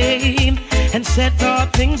save the day and set all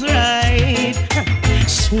things right.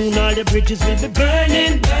 Soon all the bridges will be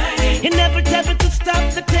burning, inevitable to stop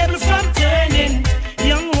the table from turning.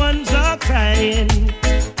 Young ones are crying,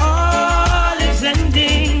 all is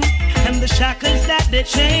ending, and the shackles that they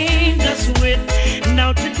chained us with,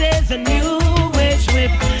 now today's a new age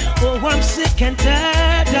whip. Oh, I'm sick and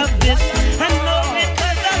tired of this, I know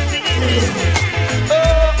because I feel it.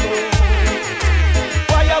 Oh,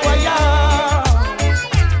 waya waya,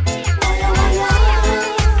 waya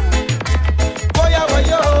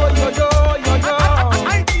waya, yo yo yo yo.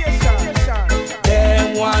 Them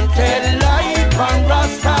wanted life and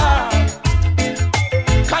Rasta,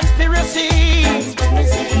 conspiracy,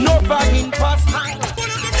 no bagging past.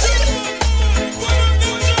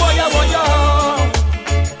 Waya waya,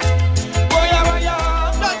 waya waya.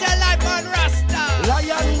 Not their life on Rasta.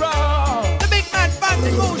 Lion raw. The big man from the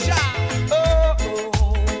Gosha.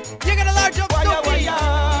 You got a large up Snoopy.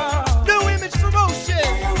 New image promotion.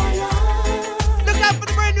 Look out for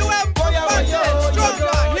the brand new album.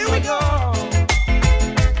 Stronger. Here we go.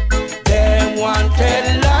 Them wanted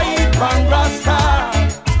life and Rasta,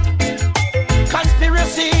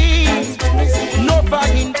 conspiracy, no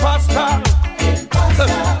bagging pasta.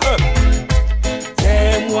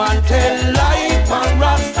 Them wanted life and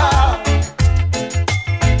Rasta,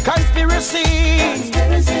 conspiracy,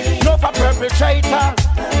 no for perpetrator.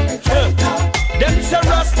 Them say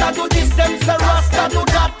Rasta do this, them say Rasta do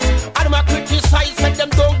that, and them a criticize that them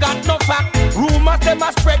don't got no fact. Rumors them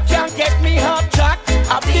a spread can't get me half track.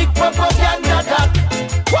 A big propaganda that.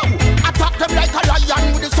 Whoa, attack them like a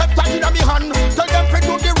lion with the scepter in my hand. Tell them to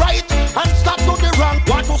do the right and stop do the wrong.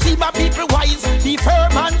 Want to see my people wise, be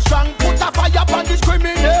firm and strong. Put a fire upon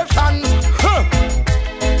discrimination. Huh.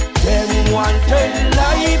 Them wanted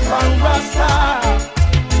life and Rasta,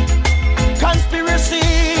 conspiracy.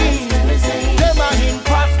 Them are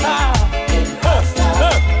imposter.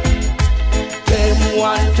 Them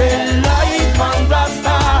wanted life and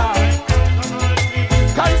Rasta,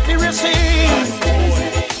 conspiracy.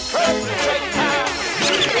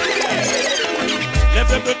 Left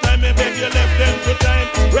them to time, me beg you left them to time.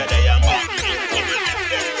 Ready and back.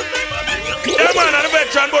 Yeah man, and the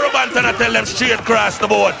veteran Borobantan I tell them straight across the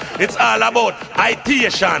board. It's all about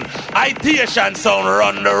Itation. Itation Sound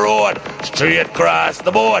run the road. Straight across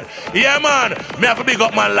the board. Yeah man, me have to big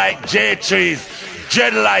up man like J-Trees,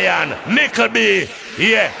 Dread Lion, Nickel B,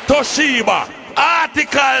 yeah, Toshiba,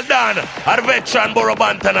 Article Dan, and veteran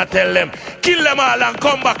Borobantan I tell them, kill them all and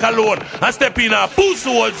come back alone and step in a pussy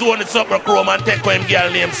old zone in Supper Chrome and take one girl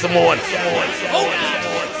named Simone.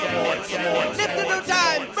 Lift the new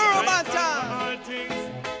time, Borobantan.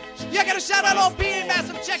 You gotta shout out all being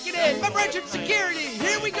massive, check it in. My Richard Security,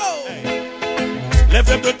 here we go. left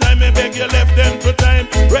them to time, I beg you, left them to time.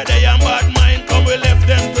 Ready and bad mind, come we left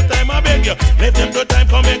them to time, I beg you, left them to time,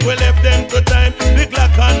 come make we left them to time. The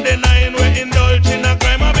clock on the 9, we indulge in a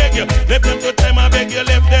crime, I beg you, left them to time, I beg you,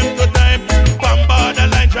 left them to time. Bamba the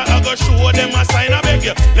line, I go show them a sign, I beg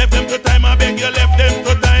you, left them to time, I beg you, left them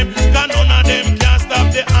to time. Cause none of them can stop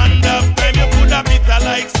the hand of time. You could have bitter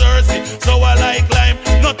like Cersei, so I like lime.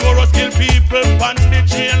 Not Taurus kill people, punch the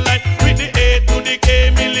chain line. With the A to the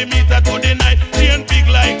K, millimeter to the 9. Chain big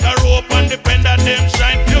like a rope and the pendant them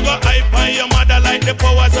shine. You go hype on your mother like the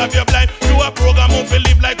powers of your blind. Do a program of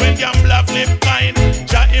live like when gambler flip kind.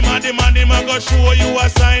 Chat him and the man, him a go show you a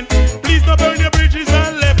sign. Please don't burn your bridges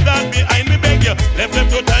and left that behind. Me beg you, left them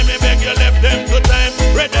to time, me beg you, left them to time.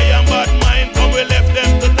 Red eye and bad mind, come we left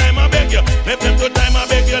them to time, I beg you. Left them to time, I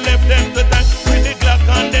beg you, left them to time. With the clock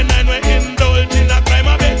on the 9, we indulge in a crime,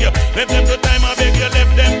 I beg you. Left them to time, I beg you,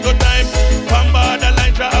 left them to time. Pamba the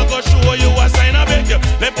line, I go show you a sign, I beg you.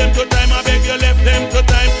 Left them to time, I beg you, left them to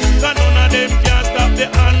time. Cause none of them can stop the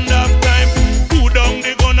hand of time. Who down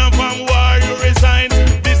the gun and from war you resign.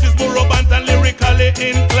 This is Burobant and lyrically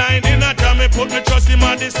inclined. In a jam, me put me trust in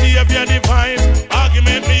my the Savior divine.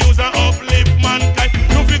 Argument me use and uplift mankind.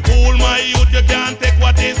 You fi cool my youth, you can't take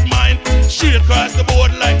what is mine. Straight across the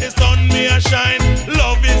board like the sun me a shine.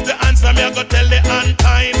 Love is the answer, me a go tell the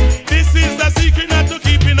unkind. This is the secret not to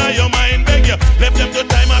keep in your mind. Beg you, left them to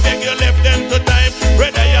time, I beg you, left them to time.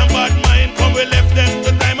 Red eye and bad mind, come we left them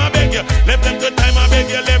to time, I beg you. Left them to time, I beg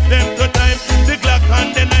you, left them to time. The clock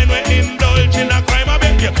on the 9, we indulge in a crime, I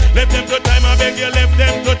beg you. Left them to time, I beg you, left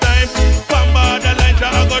them to time. Pamba the line,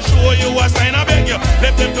 I go show you a sign, I beg you.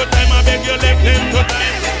 Left them to time, I beg you, left them to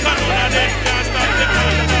time. Cause none of them can stop the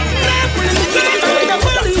hand.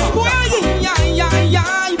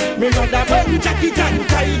 Me rather burn jacket and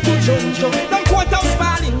tie to Jojo. Don't quote out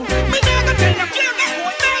spalling. Me never tell you clear the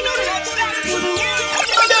code. Man, don't touch that.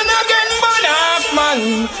 But then again,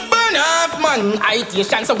 burn off, man.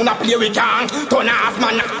 Itation Sound gonna play with can. Turn off,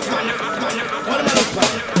 man.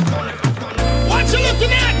 What you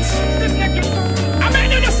looking at? I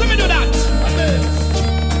mean, you just see me do that.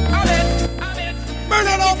 Burn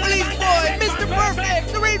it off, police boy. Mr.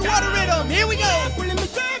 Perfect, the Rainwater Rhythm. Here we go.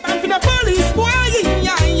 I'm finna police boy.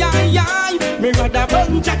 Me rather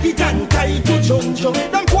burn jacket and tie to Jojo.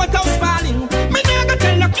 Don't quote out spalling. Me never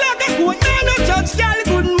tell the clock a good man no judge. Girl,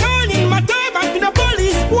 good morning, my time. I'm finna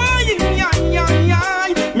police boy.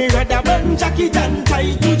 Me rather burn jacket and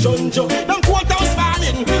tie to Jojo. Don't quote out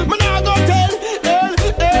spalling. Me nah go tell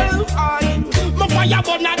I. My fire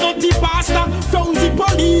burn a dirty pastor. Found the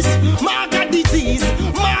police. Mark a disease.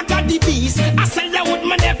 Mark a the beast. I sell out with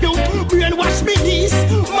my nephew. Brainwash me this.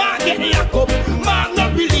 Mark get locked up. Mark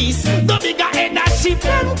no release. The bigger head that ship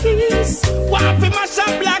and peace. Waffy mash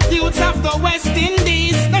up black youths of the West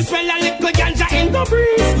Indies. They smell a little ganja in the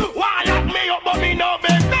breeze. Why lock me up but me no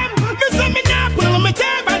beg them. Me say me nah pull me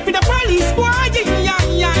turban for the police boy.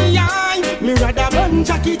 Me rather burn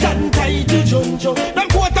jacket and tie to Jojo. Them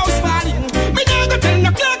quote out spalling. Me nah go tell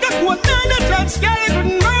no clerk a quote none no judge. Girl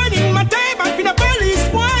good morning my turban for the police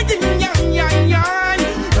boy.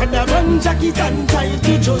 Rather burn jacket and tie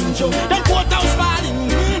to Jojo. Them quote out spalling.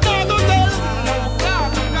 Nah go tell.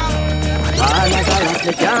 All as a rest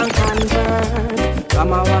they can't convert.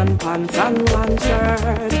 From a one pants and one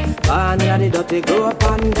shirt. And ya the dirty go up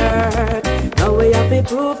on dirt. Now we have to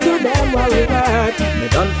prove to them what we hurt. Me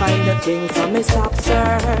don't find the thing so me stop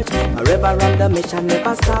search. A river on the mission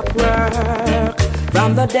never stop work.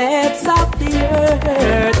 From the depths of the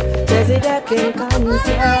earth, there's a king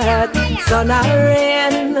concert. Sun and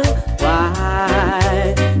rain,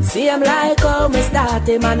 why? See him like how me start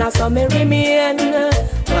him and I saw me remain.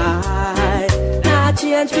 Why? Not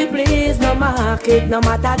change me please, no market, no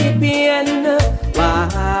matter the pain.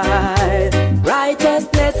 Why?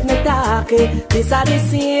 Righteousness me talk it, this are the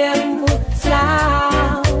same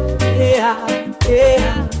sound. Yeah.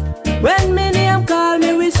 When me name call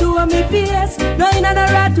me, we show me face. No in a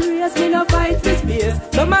rat race, me no fight for space.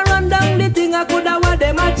 Some a run down the thing, I coulda what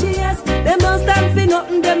them a chase. Them don't stand for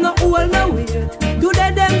nothing, them no hold no weight.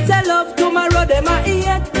 Today them sell love, tomorrow them a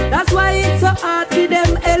hate. That's why it's so hard for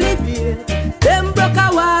them elevate. Them broke a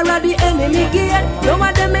war at the enemy gate. No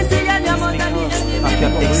one them me see and them out of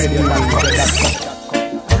the enemy.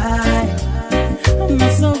 I'm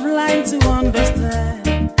not so blind to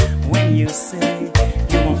understand when you say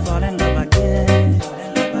you won't fall in love again.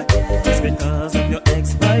 It's because of your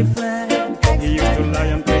ex-boyfriend. He used to lie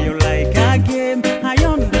and play you like a game. I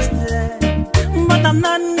understand, but I'm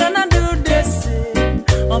not gonna do this.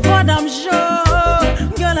 Of what I'm sure,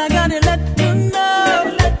 girl, I gotta let you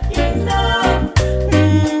know.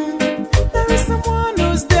 There is someone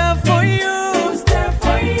who's there for you.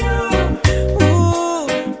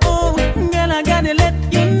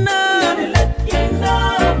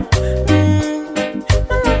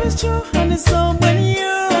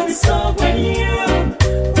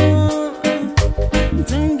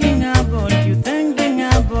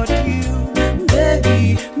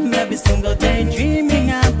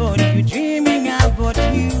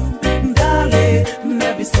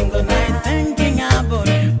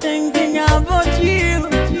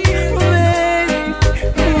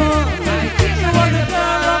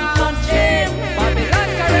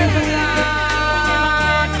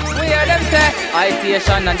 say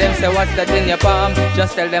Itation and them say what's that in your palm?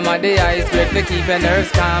 Just tell them the eyes great for keep your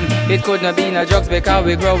nerves calm. It could not be no drugs because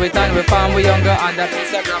we grow it and we farm. We younger and the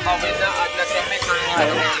piece of grandma with the other chemical.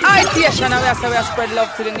 Itation and we spread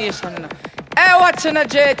love to the nation. You know. Hey, watching the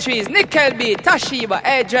J3s, Nickel B, Tashiba,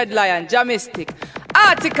 hey, Dread Lion, Jamistic.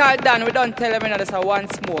 Article done, we don't tell them you know, there's a one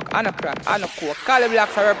smoke, and a crack, and a coke. Cali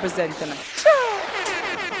Blacks are representing them.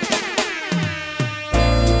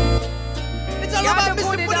 It's all about Mr.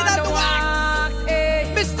 Put It on the Wax.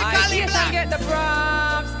 Mr. Cali Black. Get the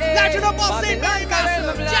props. Legend of Boss St. Mary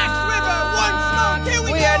Massive. Jack's River, One Smoke. Here we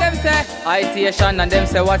go. Hear them say Itation and them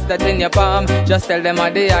say what's that in your palm? Just tell them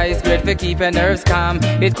the eyes great for keep your nerves calm.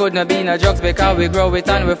 It could not be no drugs because we grow it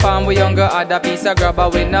and we farm. We younger add a piece of grabber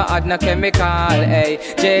with no add no chemical. Hey,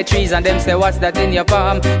 J3s and them say what's that in your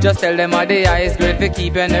palm? Just tell them the eyes great for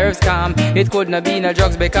keep your nerves calm. It could not be no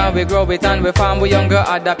drugs because we grow it and we farm. We younger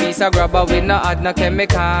add a piece of grabber with no add no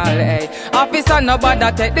chemical. Hey, officer no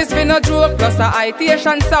bother take this for no joke. Plus a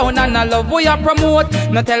Itation Sound and a love we a promote.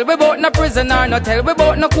 No tell we about no prisoner, no tell we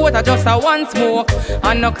about no quota, just a one smoke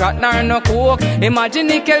and no crack nor no coke. Imagine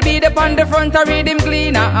Nickel be the on the front a read him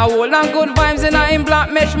cleaner. A whole and good vibes in a him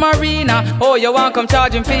black mesh marina. Oh, you want come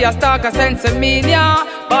charge him for your stock a sense of media.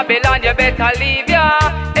 Babylon, you better leave ya.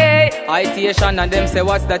 Hey, Itation and them say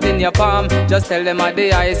what's that in your palm? Just tell them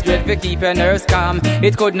the eyes great for keep your nerves calm.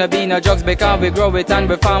 It could not be no drugs because we grow it and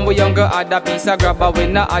we farm. We younger add a piece of grabber we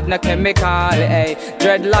no add no chemical. Hey,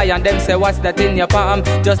 Dread Lion them say what's that in your palm?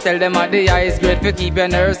 Just tell them the eyes great for keep your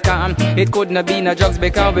nerves calm. It could not be no drugs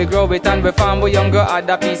because we grow it and we farm. We younger add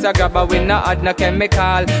a piece of grabber we no add no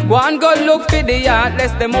chemical. Go and go look for the yard,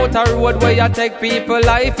 less the motor road where you take people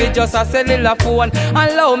life. It just a cellular phone.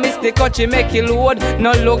 And low Mr. Coachy make you load.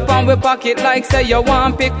 No look from we pocket like say you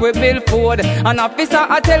want pick with billboard. An officer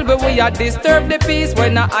I tell we a disturb the peace.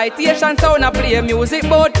 When a Itation Sound a play music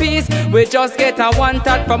bout peace. We just get a one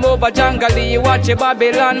tat from over jungle. Watch a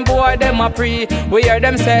Babylon boy them a pre. We hear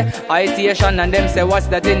them say Itation and them say what's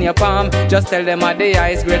that in your palm? Just tell them the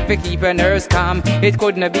eyes great for keep your nerves calm. It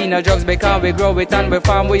couldn't be no drugs because we grow it and we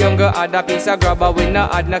farm. We younger add a piece of grabber we no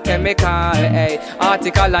add no chemical. Hey,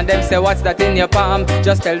 article and them say what's that in your palm?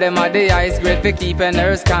 Just tell them the eyes great for keep your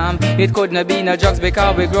nerves calm. It couldn't be no drugs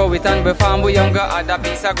because we grow it and we farm. We younger add a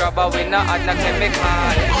piece of grabber we no add no chemical.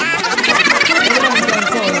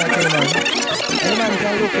 Anyone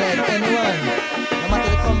can look like anyone, no matter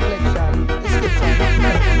the complexion.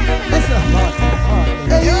 It's not hard.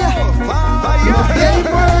 Hey, yeah. Me no claim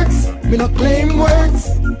words, me no claim words.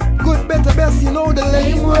 Good, better, best, you know the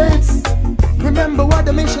lame words. Remember what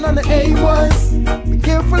the mission and the aim was. Be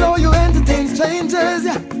careful how you entertain strangers,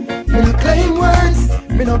 yeah. Me no claim words,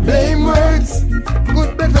 me no blame words.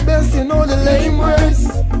 Good, better, best, you know the lame words.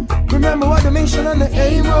 Remember what the mission and the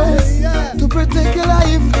aim was. To protect your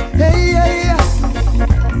life, hey, hey, yeah.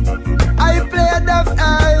 I play a deaf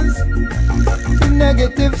eyes, the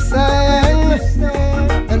negative side.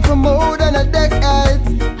 And for more than a decade,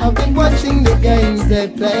 I've been watching the games they're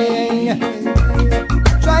playing.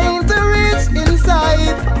 Trying to reach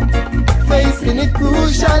inside, facing it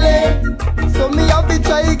crucially. So me have to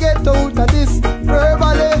try to get out of this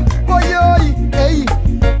verbally. Boy, hey,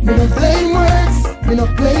 me no blame words, me no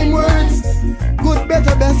claim words. Good,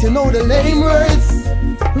 better, best, you know the lame words.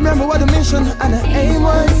 Remember what the mission and the aim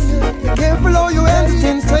was. Be careful how you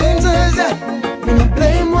entertain strangers, yeah. Me no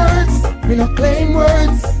blame words, me no claim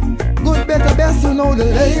words. Good, better, best, you know the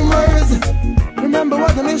lame words. Remember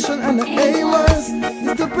what the mission and the aim was.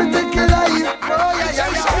 Is to protect your life. Oh, yeah, yeah,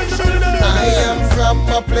 yeah. I am from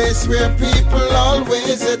a place where people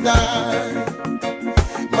always die.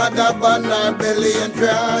 Mother born her belly and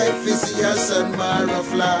cry. Physious and marrow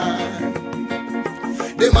fly.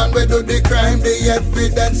 The man we do the crime, the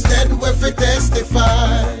evidence dead we fi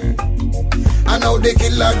testify. And how the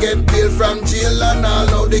killer get billed from jail and all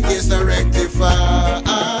how the case to rectify.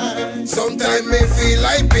 Sometimes me feel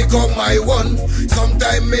like become my one.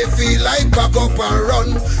 Sometimes me feel like back up and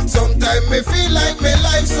run. Sometimes me feel like my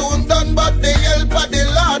life soon done. But the help of the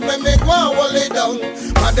Lord me make one hold it down.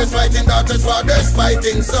 Mothers fighting daughters, fathers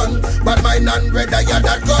fighting son. But my non-brother, yeah,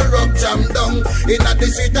 that corrupt jam down. In the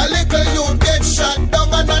street a little youth get shot down.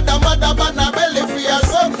 Another mother ban a belly for your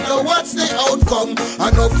son. Now what's the outcome?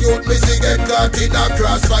 Enough youth me see get caught in a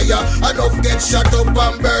crossfire. Enough get shot up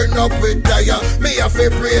and burn up with fire. Me have to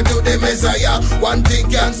pray to the Messiah. One thing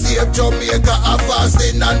can save Jamaica, a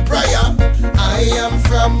fasting and prayer. I am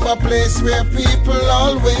from a place where people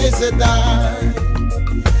always die.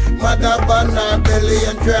 Mother born her belly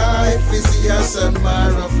and cry. Physious and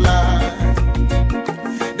marrow fly.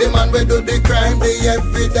 The man we do the crime, the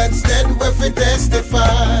evidence dead we fi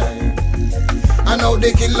testify. And now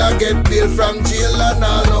the killer get bail from jail, and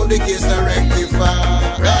all now the case are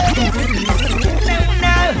rectified.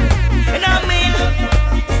 You know what I mean?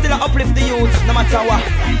 Still I uplift the youth, no matter what.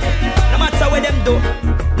 No matter what them do,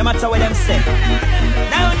 no matter what them say.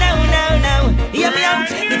 Now, hear me out.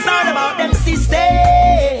 It's all about them system.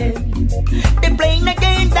 They playing the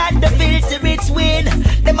game that the filthy rich win.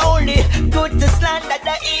 Them only good to slander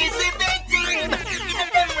the easy victim.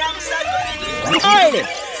 Alright,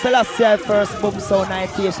 Celestia first boom sound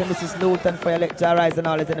Itation. This is Luton for your lecture rise and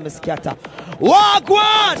all is in the scatter. Walk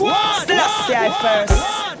one! Celestia first.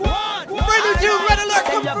 Brand new red alert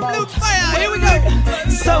come from Luton Fire. Here we go.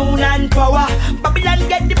 Sound and power. Babylon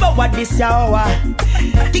get the power this hour.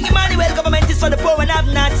 King Emmanuel government is for the poor and have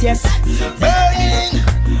not, yes. Burning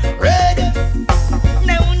red.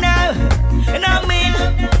 No. You know what I mean?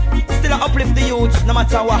 Still I uplift the youth, no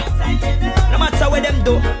matter what. No matter what them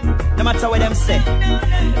do, no matter what them say.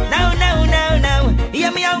 Now.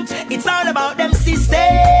 Hear me out. It's all about them system.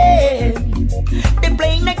 They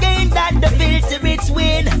playing the game that the filthy rich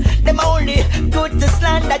win. Them only good to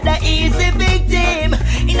slander the easy victim.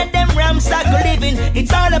 In a them ramsack living,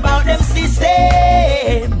 it's all about them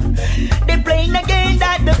system. They playing the game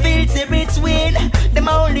that the filthy rich win. Them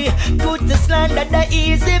only good to slander the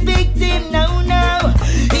easy victim. Now,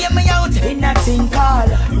 hear me out. In a thing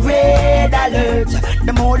called red alert.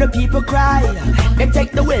 The more the people cry, they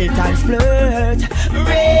take the wealth and splurt.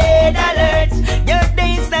 Red alert. Your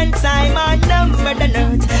days and time are numbered and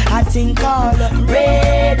earth. A thing called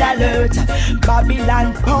red alert.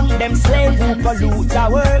 Babylon punk them slave who pollute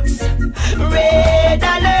our works. Red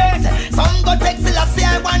alert. Some go take Selassie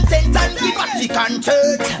I want tent and give a chicken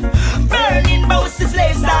church. Burning boats the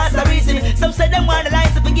slaves that's the reason. Some say them want the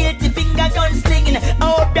lines of a guilty finger gun slinging. I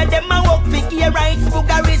hope that them a walk for gear rights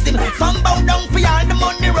boogerism. Some bow down for all the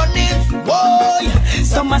money running. Boy,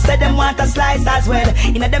 some a say them want a slice as well.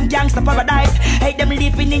 In a them gangster paradise, hey them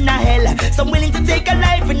living in a hell. Some willing to take a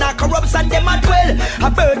life in a corruption them as well.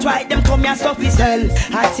 A birthright them come here stuff is hell.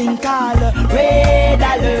 I think all red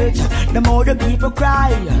alert. The more the people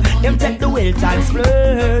cry, them take the wealth and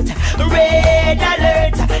splurt. Red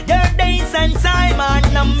alert. Your days and time are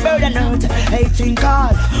numbered and earth. Hey think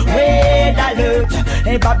all red alert.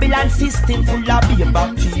 Hey Babylon system full of beer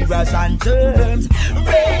bacteria and germs.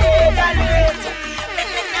 Red alert.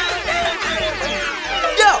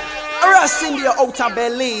 Rush in the outer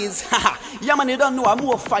bellies. Yeah man, you don't know I'm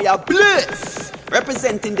more fire blitz.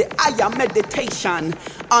 Representing the Higher Meditation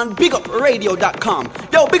on bigupradio.com.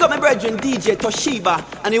 Yo, big up my brethren DJ Toshiba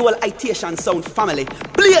and the whole Itation Sound family.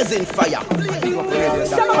 Blazing fire.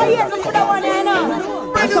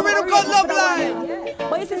 Rhythm called Love Line.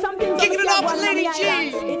 Kicking it off with Lady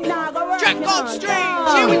G. Track called Strange.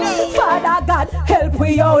 Here we go. Father God, help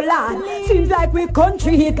we, oh Lord. Seems like we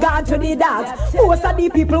country it gone to the dogs. Most of the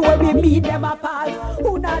people when we meet them apart.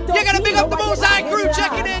 You gotta big up the Most High crew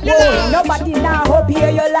checking in. You know. Nobody now hope hear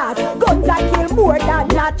your last. Guns are kill more than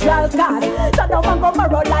natural cause. So no one go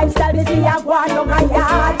borrow lifestyle. Me see a go on a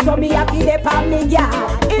yard. So me happy they palm me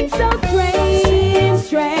yard. It's so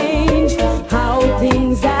strange how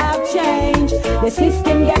things have changed. The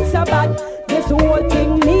system gets so bad. This whole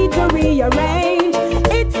thing need to rearrange.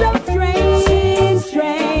 It's so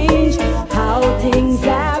strange how things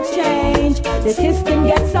have changed. The system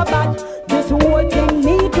gets so bad. This whole thing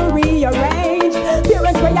need to rearrange.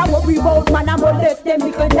 Parents where you worry about man and molest them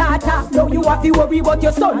little daughter. Now you have to worry about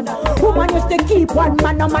your son. Woman used to keep one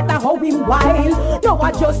man no matter how him wild. Now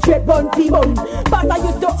I just straight bun T-bun. But I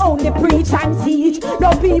used to only preach and teach.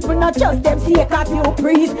 No people not just them take a few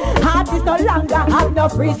preach. Artists no longer have no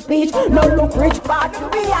free speech. No look rich but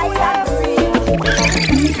we I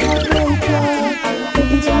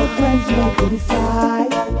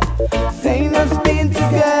inside. Saying us being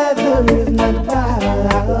together is not bad,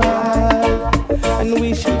 and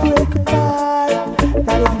we should break apart.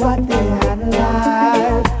 That is what they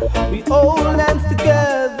analyze. We hold hands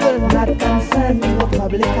together, not concerned with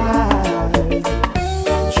public eyes.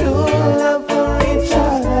 True love for each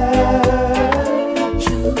other.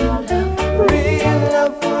 True love, real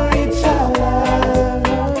love for each other.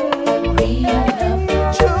 Real love,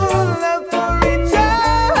 true love for each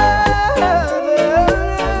other.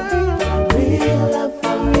 Real love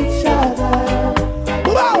for each other.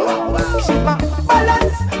 Wow, she's my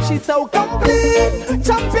balance. She's so complete.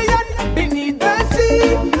 Champion beneath the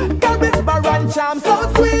sea. Charisma and charm so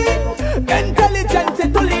sweet. Intelligence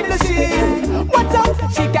to lead the sheep. Watch out,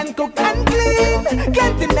 she can cook and clean.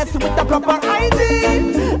 Cleanliness with the proper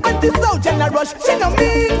hygiene. And she's so generous, she no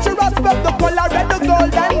mean. She respect the color red, the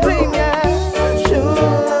gold and green, yeah. True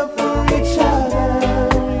love for each other,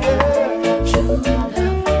 yeah. True love,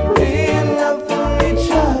 real love for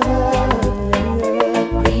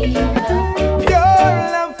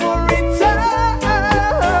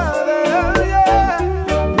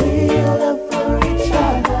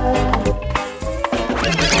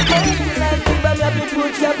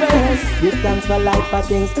thanks for life, for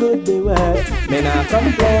things could be worse. Me not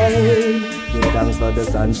complain. Give thanks for the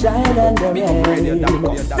sunshine and the rain.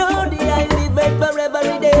 No day I live it for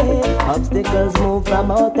every day. Obstacles move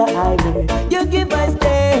from out the highway. You give us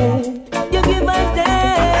day, you give us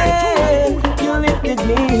day. You lifted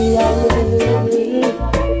me high.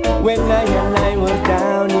 When I was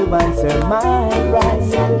down, you answered my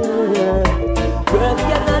prayer. Words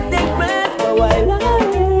cannot take breath for while I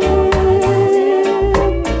live.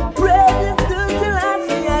 Praises to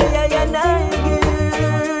Selassie, I give.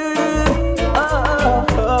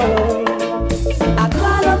 I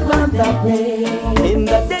call upon that name in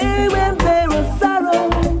the day when there was sorrow.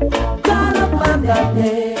 Call upon that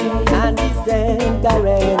name and he sent a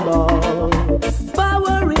rainbow.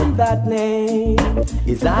 Power in that name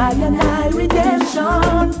is I and I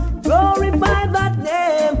redemption. Glorify that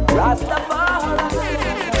name, Rastafari.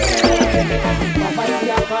 Papa see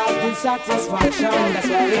a path to satisfaction. That's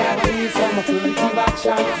why we have to need some affirmative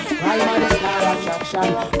action. Rhyme on the star attraction.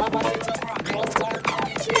 Papa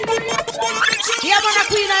yeah, man, a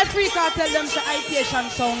Queen Africa tell them to Itation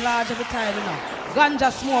Sound large every time, you know.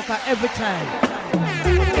 Ganja smoker every time.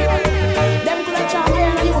 Them could have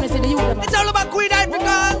champion the unity, the youth. It's all about Queen Africa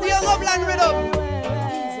and the Loveland rhythm.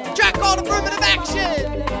 Track called affirmative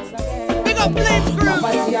action. Big up Blaze Crew.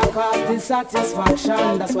 Papa see a cause to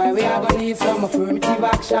satisfaction. That's why we are gonna need some affirmative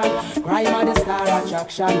action. Crime on the star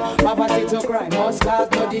attraction. Poverty to crime must cause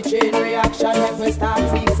no the chain reaction. If we start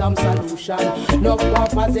seek some solution, no more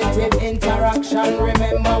positive interaction.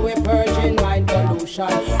 Remember we purging mind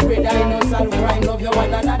pollution. Rid of innocent crime, love you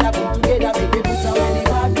one another. Come together, make we put away the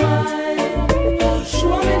bad mind.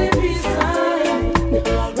 Show me the peace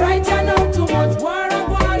sign. Right now too much war.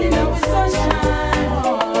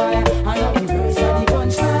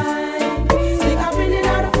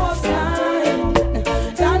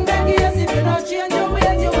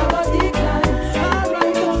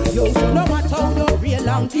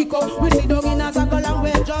 We see down in a circle and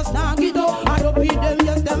we just not get up. I don't beat them,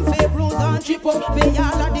 yes, them fake rules and chip up. They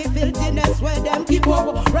all of the filthiness where them keep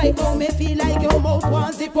up. Right now me feel like your mouth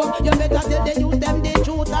won't zip up. You better tell the youth them the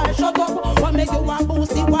truth or shut up. What make you want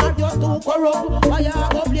boost the war just too corrupt. Why you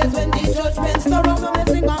go place when the judgment stir up. So me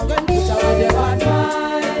sing again, it's a with the bad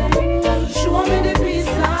mind. Show me the peace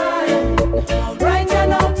sign. Right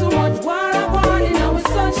now too much war upon in our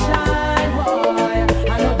sunshine,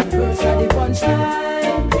 boy. I know the verse of the punchline.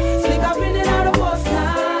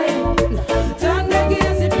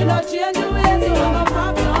 Change your ways, you have a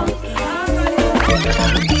problem.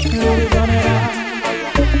 Really got it out.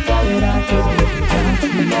 That I could live without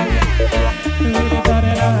you. Really got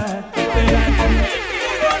it out. That I could make it.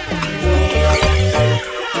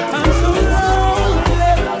 I'm so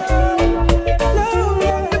lonely.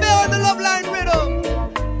 We be on the Loveline rhythm.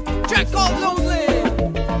 Track called Lonely.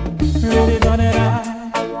 Really got it out.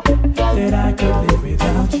 That I could live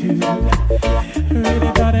without you.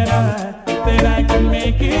 Really got it out. That I can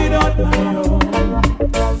make it on my own.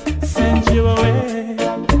 Send you away.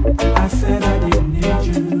 I said I didn't need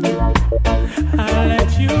you. I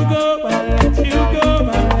let you go, I let you go,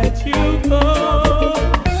 I let you go.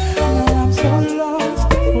 Now I'm so lost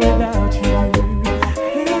without you.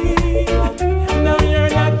 Hey, now you're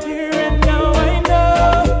not here and now I know.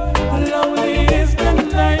 Lonely is the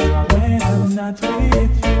night when I'm not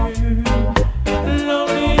with you.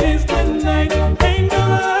 Lonely is the night, ain't no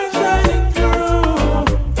light shining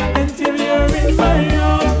until you're in my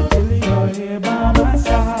arms, till you're here by my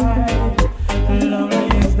side. Lonely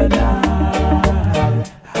is the night.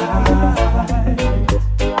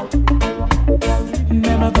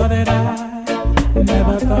 Never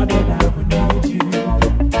thought that I would need you.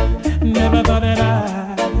 Never thought that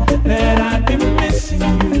I'd be missing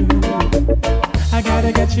you. I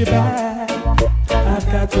gotta get you back. I've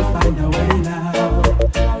got to find a way now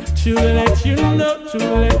to let you know, to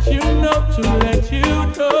let you know, to let you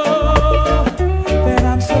know that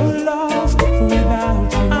I'm so lost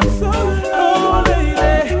without you. I'm so lost,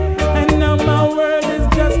 lady, and now my world is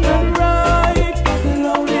just not right.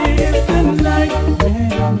 Lonely is the night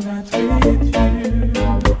when I'm not with you.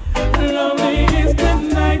 Lonely is the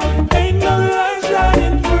night, ain't no light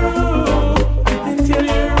shining through until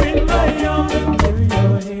you're in my arms, until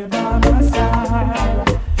you're here by my side.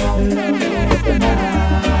 Lonely is the night.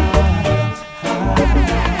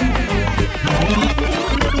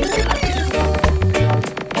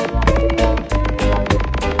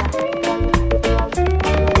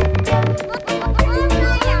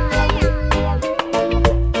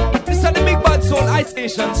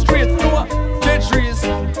 Itation, straight through Dread Trees,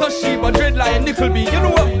 Toshiba, Dread Lion, Nickelby, you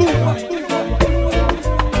know what? Boom!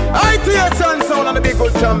 Itation Sound on the big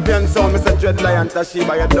good champion sound, Mr. Dreadlion and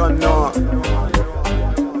Tashiba, you don't know.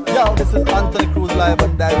 Yo, this is Anthony Cruz live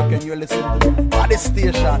and direct, and you're listening to the Body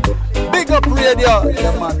Station. Big up radio.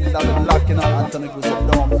 Yeah, man, that been locking on Anthony Cruz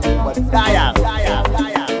and Dom.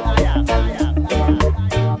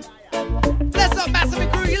 Bless up,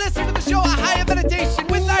 Massive Crew. You listen to the show at Higher Meditation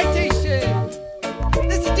with Itation.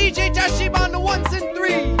 This is DJ Tashiba on the ones and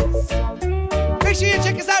threes. Make sure you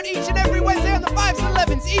check us out each and every Wednesday on the 5s and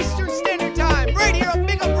 11s Eastern Standard Time, right here on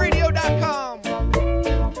BigUpRadio.com.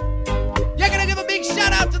 You're gonna give a big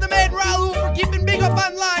shout out to the man Raul for keeping Big Up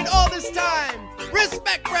online all this time.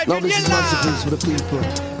 Respect, Brethren. This is Masterpiece for the people.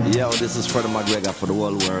 Yo, this is Freddie McGregor for the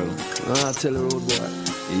whole world. Tell the road boy.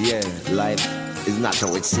 Yeah, life is not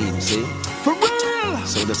how it seems, see? For real!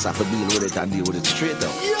 So just have to deal with it and deal with it straight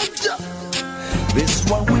though. Yeah. This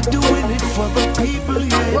one we're doing it for the people,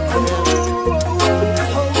 yeah.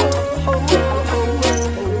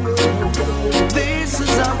 This is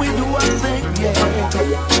how we do our thing,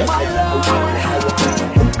 yeah. My Lord,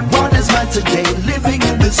 what is man today living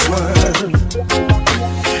in this world?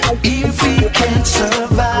 If he can't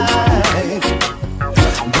survive,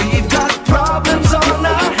 we've got problems on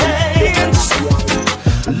our hands.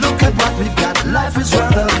 Look at what we've got, life is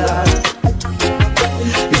worth a lot.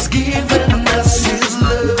 It's given us his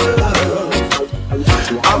love.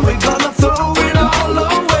 Are we gonna throw it all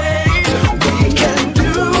away? We can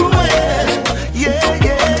do it, yeah,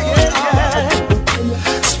 yeah,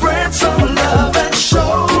 yeah. Spread some love and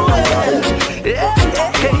show it, yeah,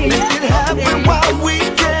 yeah, yeah. Make it happen while we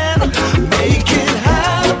can. Make it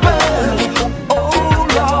happen, oh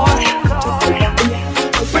Lord.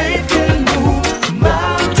 Faith can move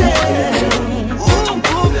mountains.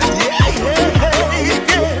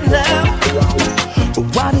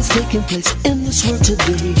 What is taking place in this world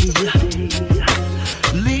today?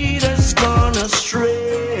 Leaders gone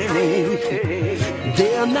astray.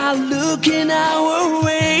 They're not looking our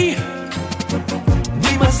way.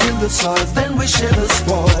 We must till the soils, then we share the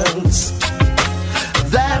spoils.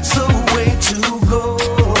 That's the way to go.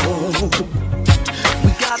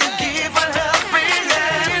 We gotta give a helping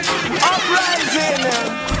hand. Uprising.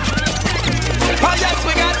 Oh yes,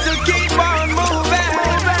 we got to keep on moving.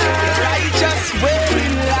 Righteous way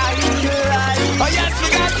in life. Oh yes, we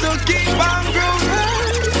got to keep on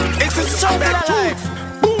grooving. It's a struggle of life.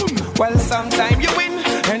 Boom. Well, sometimes you win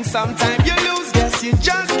and sometimes you lose. Guess you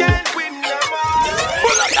just can't win them all.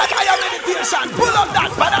 Pull up that higher meditation. Pull up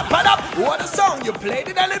that padap. What a song you played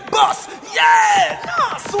it and it bust. Yeah.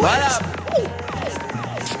 Nah, switch.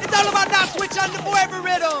 It's all about that switch on the forever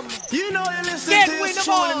rhythm. You know you listen Can't to win this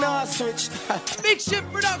them all. tune and not switch. Big Ship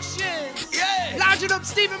Productions. Yeah. Larging up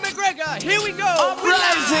Stephen McGregor. Here we go.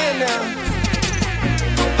 Uprising.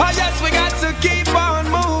 Oh yes, we got to keep on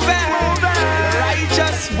moving.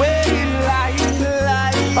 Righteous way in life.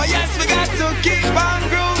 Oh yes, we got to keep on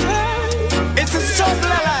grooving. It's a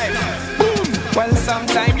struggle of life. Boom. Well,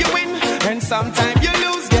 sometimes you win and sometimes you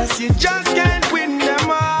lose. Guess you just can't win them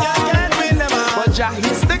all. You can't win them all. But Jah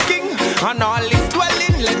is the king and all is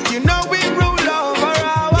dwelling. Let you know we rule over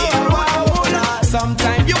our world.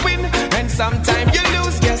 Sometimes you win and sometimes you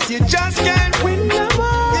lose. Guess you just can't win them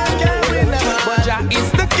all. You can't win them all. But Jah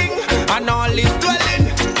is the king and all is dwelling.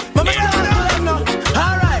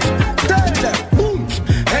 Alright, tell them. Boom.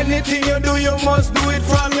 Anything you do, you must do it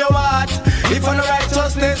from your heart. If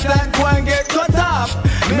unrighteousness that go and get cut off,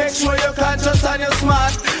 make sure you're conscious and you're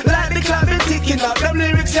smart. Like the clock been ticking up, them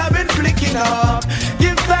lyrics have been flicking up.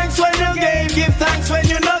 Give thanks when you gain, give thanks when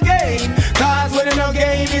you no gain. Cause when you no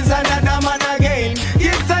gain is another man again.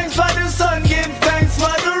 Give thanks for the sun, give thanks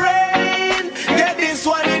for the rain. Get this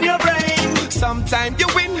one in your brain. Sometimes you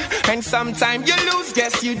win and sometimes you lose.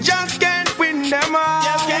 Guess you just can't win them all.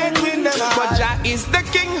 You can't win them all. But Jah is the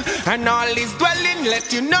king and all is dwelling.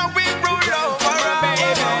 Let you know we rule over our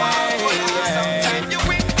baby. Sometimes you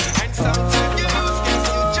win and sometimes you lose. Guess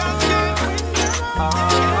you just can't win them all.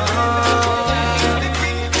 Jah is the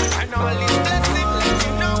king and all is blessing. Let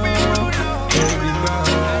you know we rule over.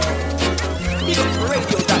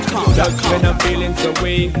 Just when I'm feeling so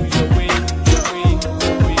weak,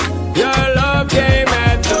 your love came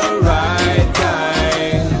at the right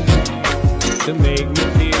time to make me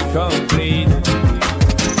feel complete.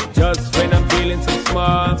 Just when I'm feeling so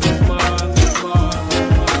small,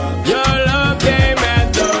 your love came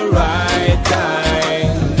at the right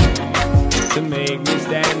time to make me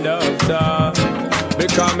stand up tall.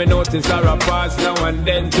 Because me notice her a pass now and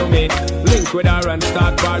then to me. Link with her and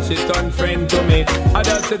start war, she turn friend to me. I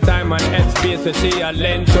just the time and head space where she a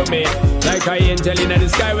lend to me. Like an angel in the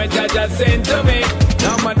sky where Jah just sent to me.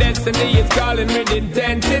 Now my destiny is calling with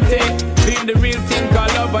intensity. Feel the real thing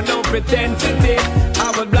called love and no pretensity. I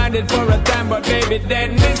I was blinded for a time, but baby,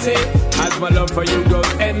 then me see as my love for you goes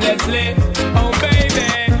endlessly. Oh baby,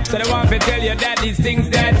 so I want to tell you that these things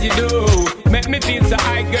that you do make me feel so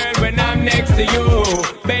high, girl, when I'm next to you.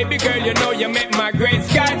 Baby girl, you know you make my gray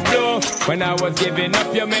skies blue. When I was giving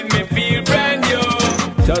up, you make me feel brand new.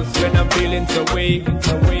 Just when I'm feeling so weak,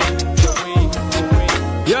 so weak, so weak, so weak.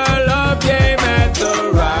 Your love came at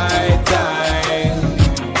the right time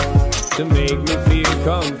to make me feel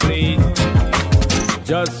complete.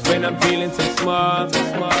 Just when I'm feeling so small, so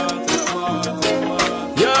small, so small, so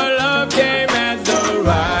small. Your love came at the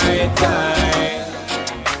right time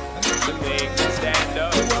to make me stand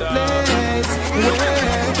up tall.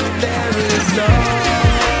 Where there is love,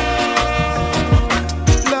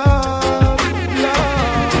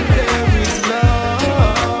 there is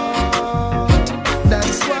love.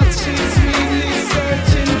 That's what she's really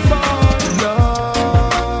searching for. Love,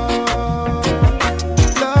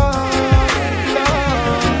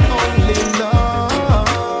 only love.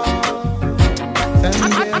 And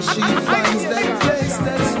where she finds that place,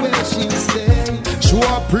 that's where she'll stay. Show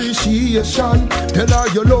appreciation, tell her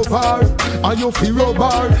you love her, and you feel rub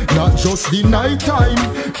her. Not just the night time,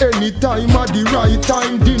 anytime at the right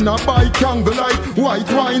time. Dinner by candlelight,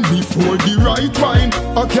 white wine before the right wine.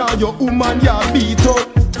 Okay, your woman ya beat up,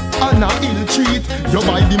 and a ill treat. You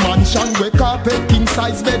buy the mansion where carpet, king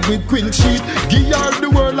size bed with quilt sheet. Give her the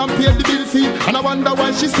world and pay the bill fee, and I wonder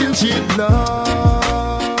why she still cheat.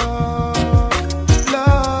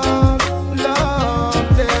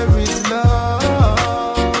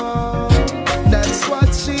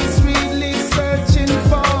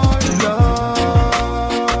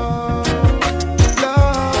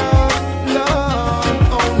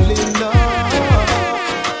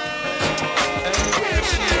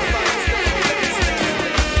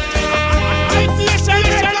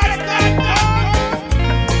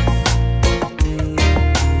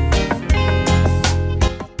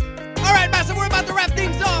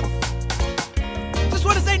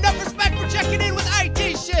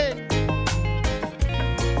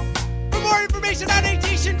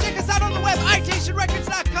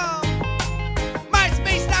 itationrecords.com,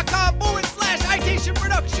 myspace.com/Itation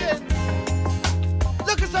Productions.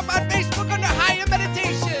 Look us up on Facebook under Higher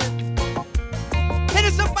Meditation. Hit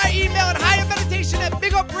us up by email at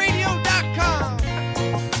highermeditation@bigupradio.com.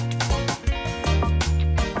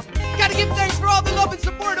 Gotta give thanks for all the love and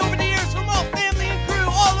support over the years from all family and crew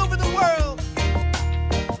all over the world.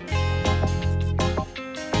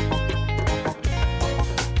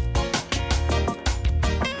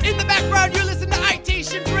 In the background, you're listening to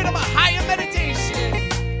Itation's rhythm of Higher Meditation.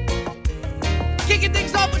 Kicking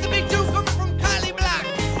things off with the big two coming from Kylie Black.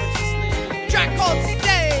 Track called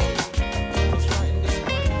Stay.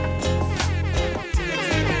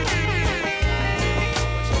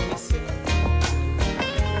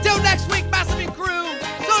 Till next week, Massive and crew.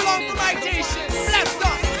 So long from Itation. Blessed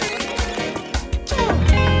up.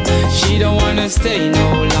 She don't wanna stay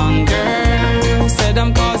no longer. Said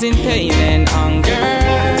I'm causing pain and hunger.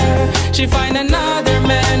 She find another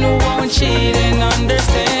man who won't cheat and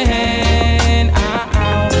understand.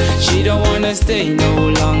 She don't wanna stay no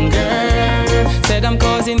longer. Said I'm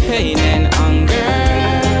causing pain and hunger.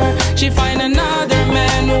 She find another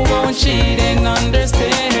man who won't cheat and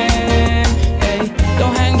understand. Hey,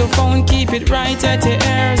 don't hang the phone, keep it right at your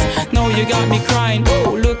ears. No, you got me crying.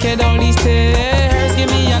 Oh, look at all these tears. Give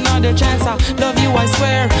me another chance, I love you, I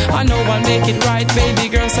swear. I know I'll make it right, baby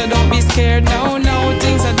girl, so don't be scared. No,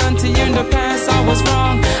 things I done to you in the past, I was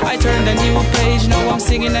wrong. I turned a new page, now I'm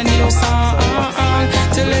singing a new song.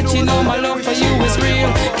 To let you know my love for you is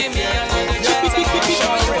real. Give me another chance, I'll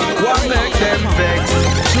show you what make them vex?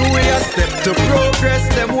 Should we a step to progress?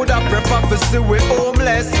 Them woulda prefer to see we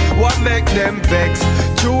homeless. What make them vex?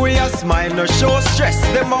 Should we a smile, no show stress?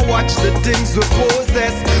 Them a watch the things we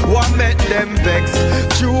possess. What make them vex?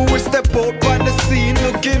 Should we step out on the scene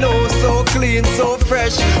looking oh so clean, so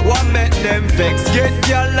fresh? What make them vex? Get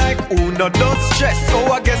girl like who no don't stress.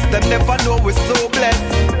 Oh, I guess them never know we're so blessed.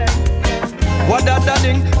 What other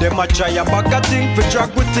thing? Them a try a bag of thing for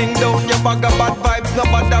drag with thing down your bag of bad vibes, no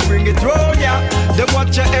matter bring it round ya. Them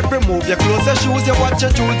watch your every move, your clothes, your shoes, you watch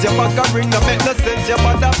your jewels, your bag of ring, no make no sense, your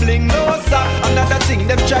bad bling, no sir. Another thing,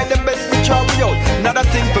 them try them best to try we out. Another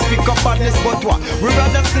thing for pick up badness, but what? We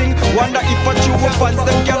rather sing, wonder if a true fans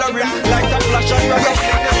them gathering like a flash and rag.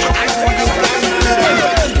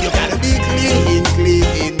 You gotta be clean,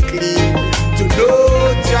 clean, clean. To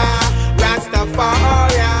know Jah,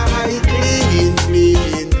 Rastafari. Clean,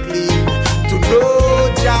 clean, clean. To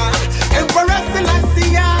know Jah, Emperor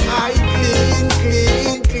Selassie. Clean,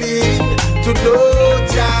 clean, clean. To know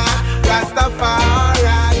Jah,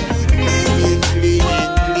 Rastafari. Clean, clean.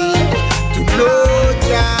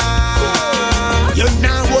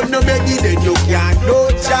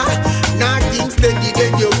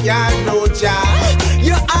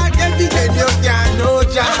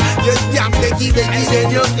 Becky,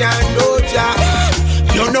 then you can't know Jah.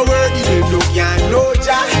 You know worthy, then you can't know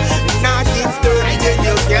Jah. Nothing sturdy, then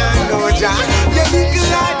you can't know Jah. You little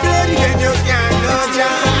like dirty, then you can't know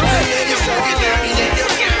Jah. You so dirty, then you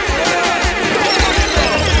can't know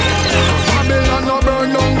Jah. Babylon no burn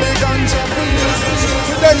down the ganja fields.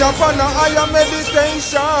 Today upon a higher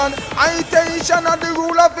meditation. Itation of the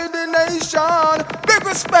rule of the nation. Big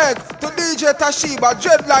respect to DJ Tashiba,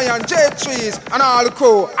 Dread Lion, J-Trees, and all the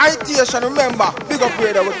crew. Itation, remember, big up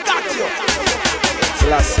radio, we got you.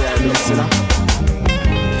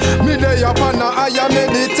 Me day upon a higher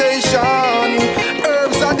meditation.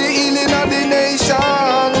 Herbs are the healing of the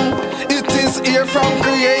nation. It is here from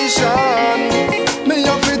creation. Me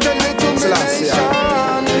have to tell it to me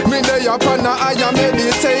nation. Me day upon a higher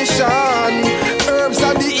meditation. Herbs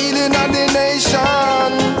are the healing of the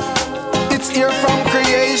nation. It's here from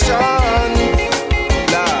creation.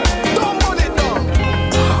 Lord, don't put it down.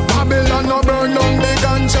 Babylon no burn down the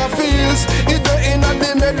ganja fields. It the in of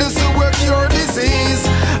the medicine will cure disease.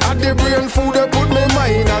 At the brain food they put me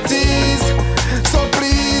mind at ease. So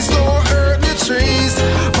please don't hurt the trees.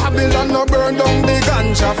 Babylon no burn down the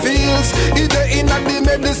ganja fields. It the in of the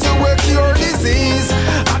medicine will cure disease.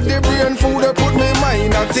 At the brain food they put me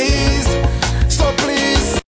mind at ease. So please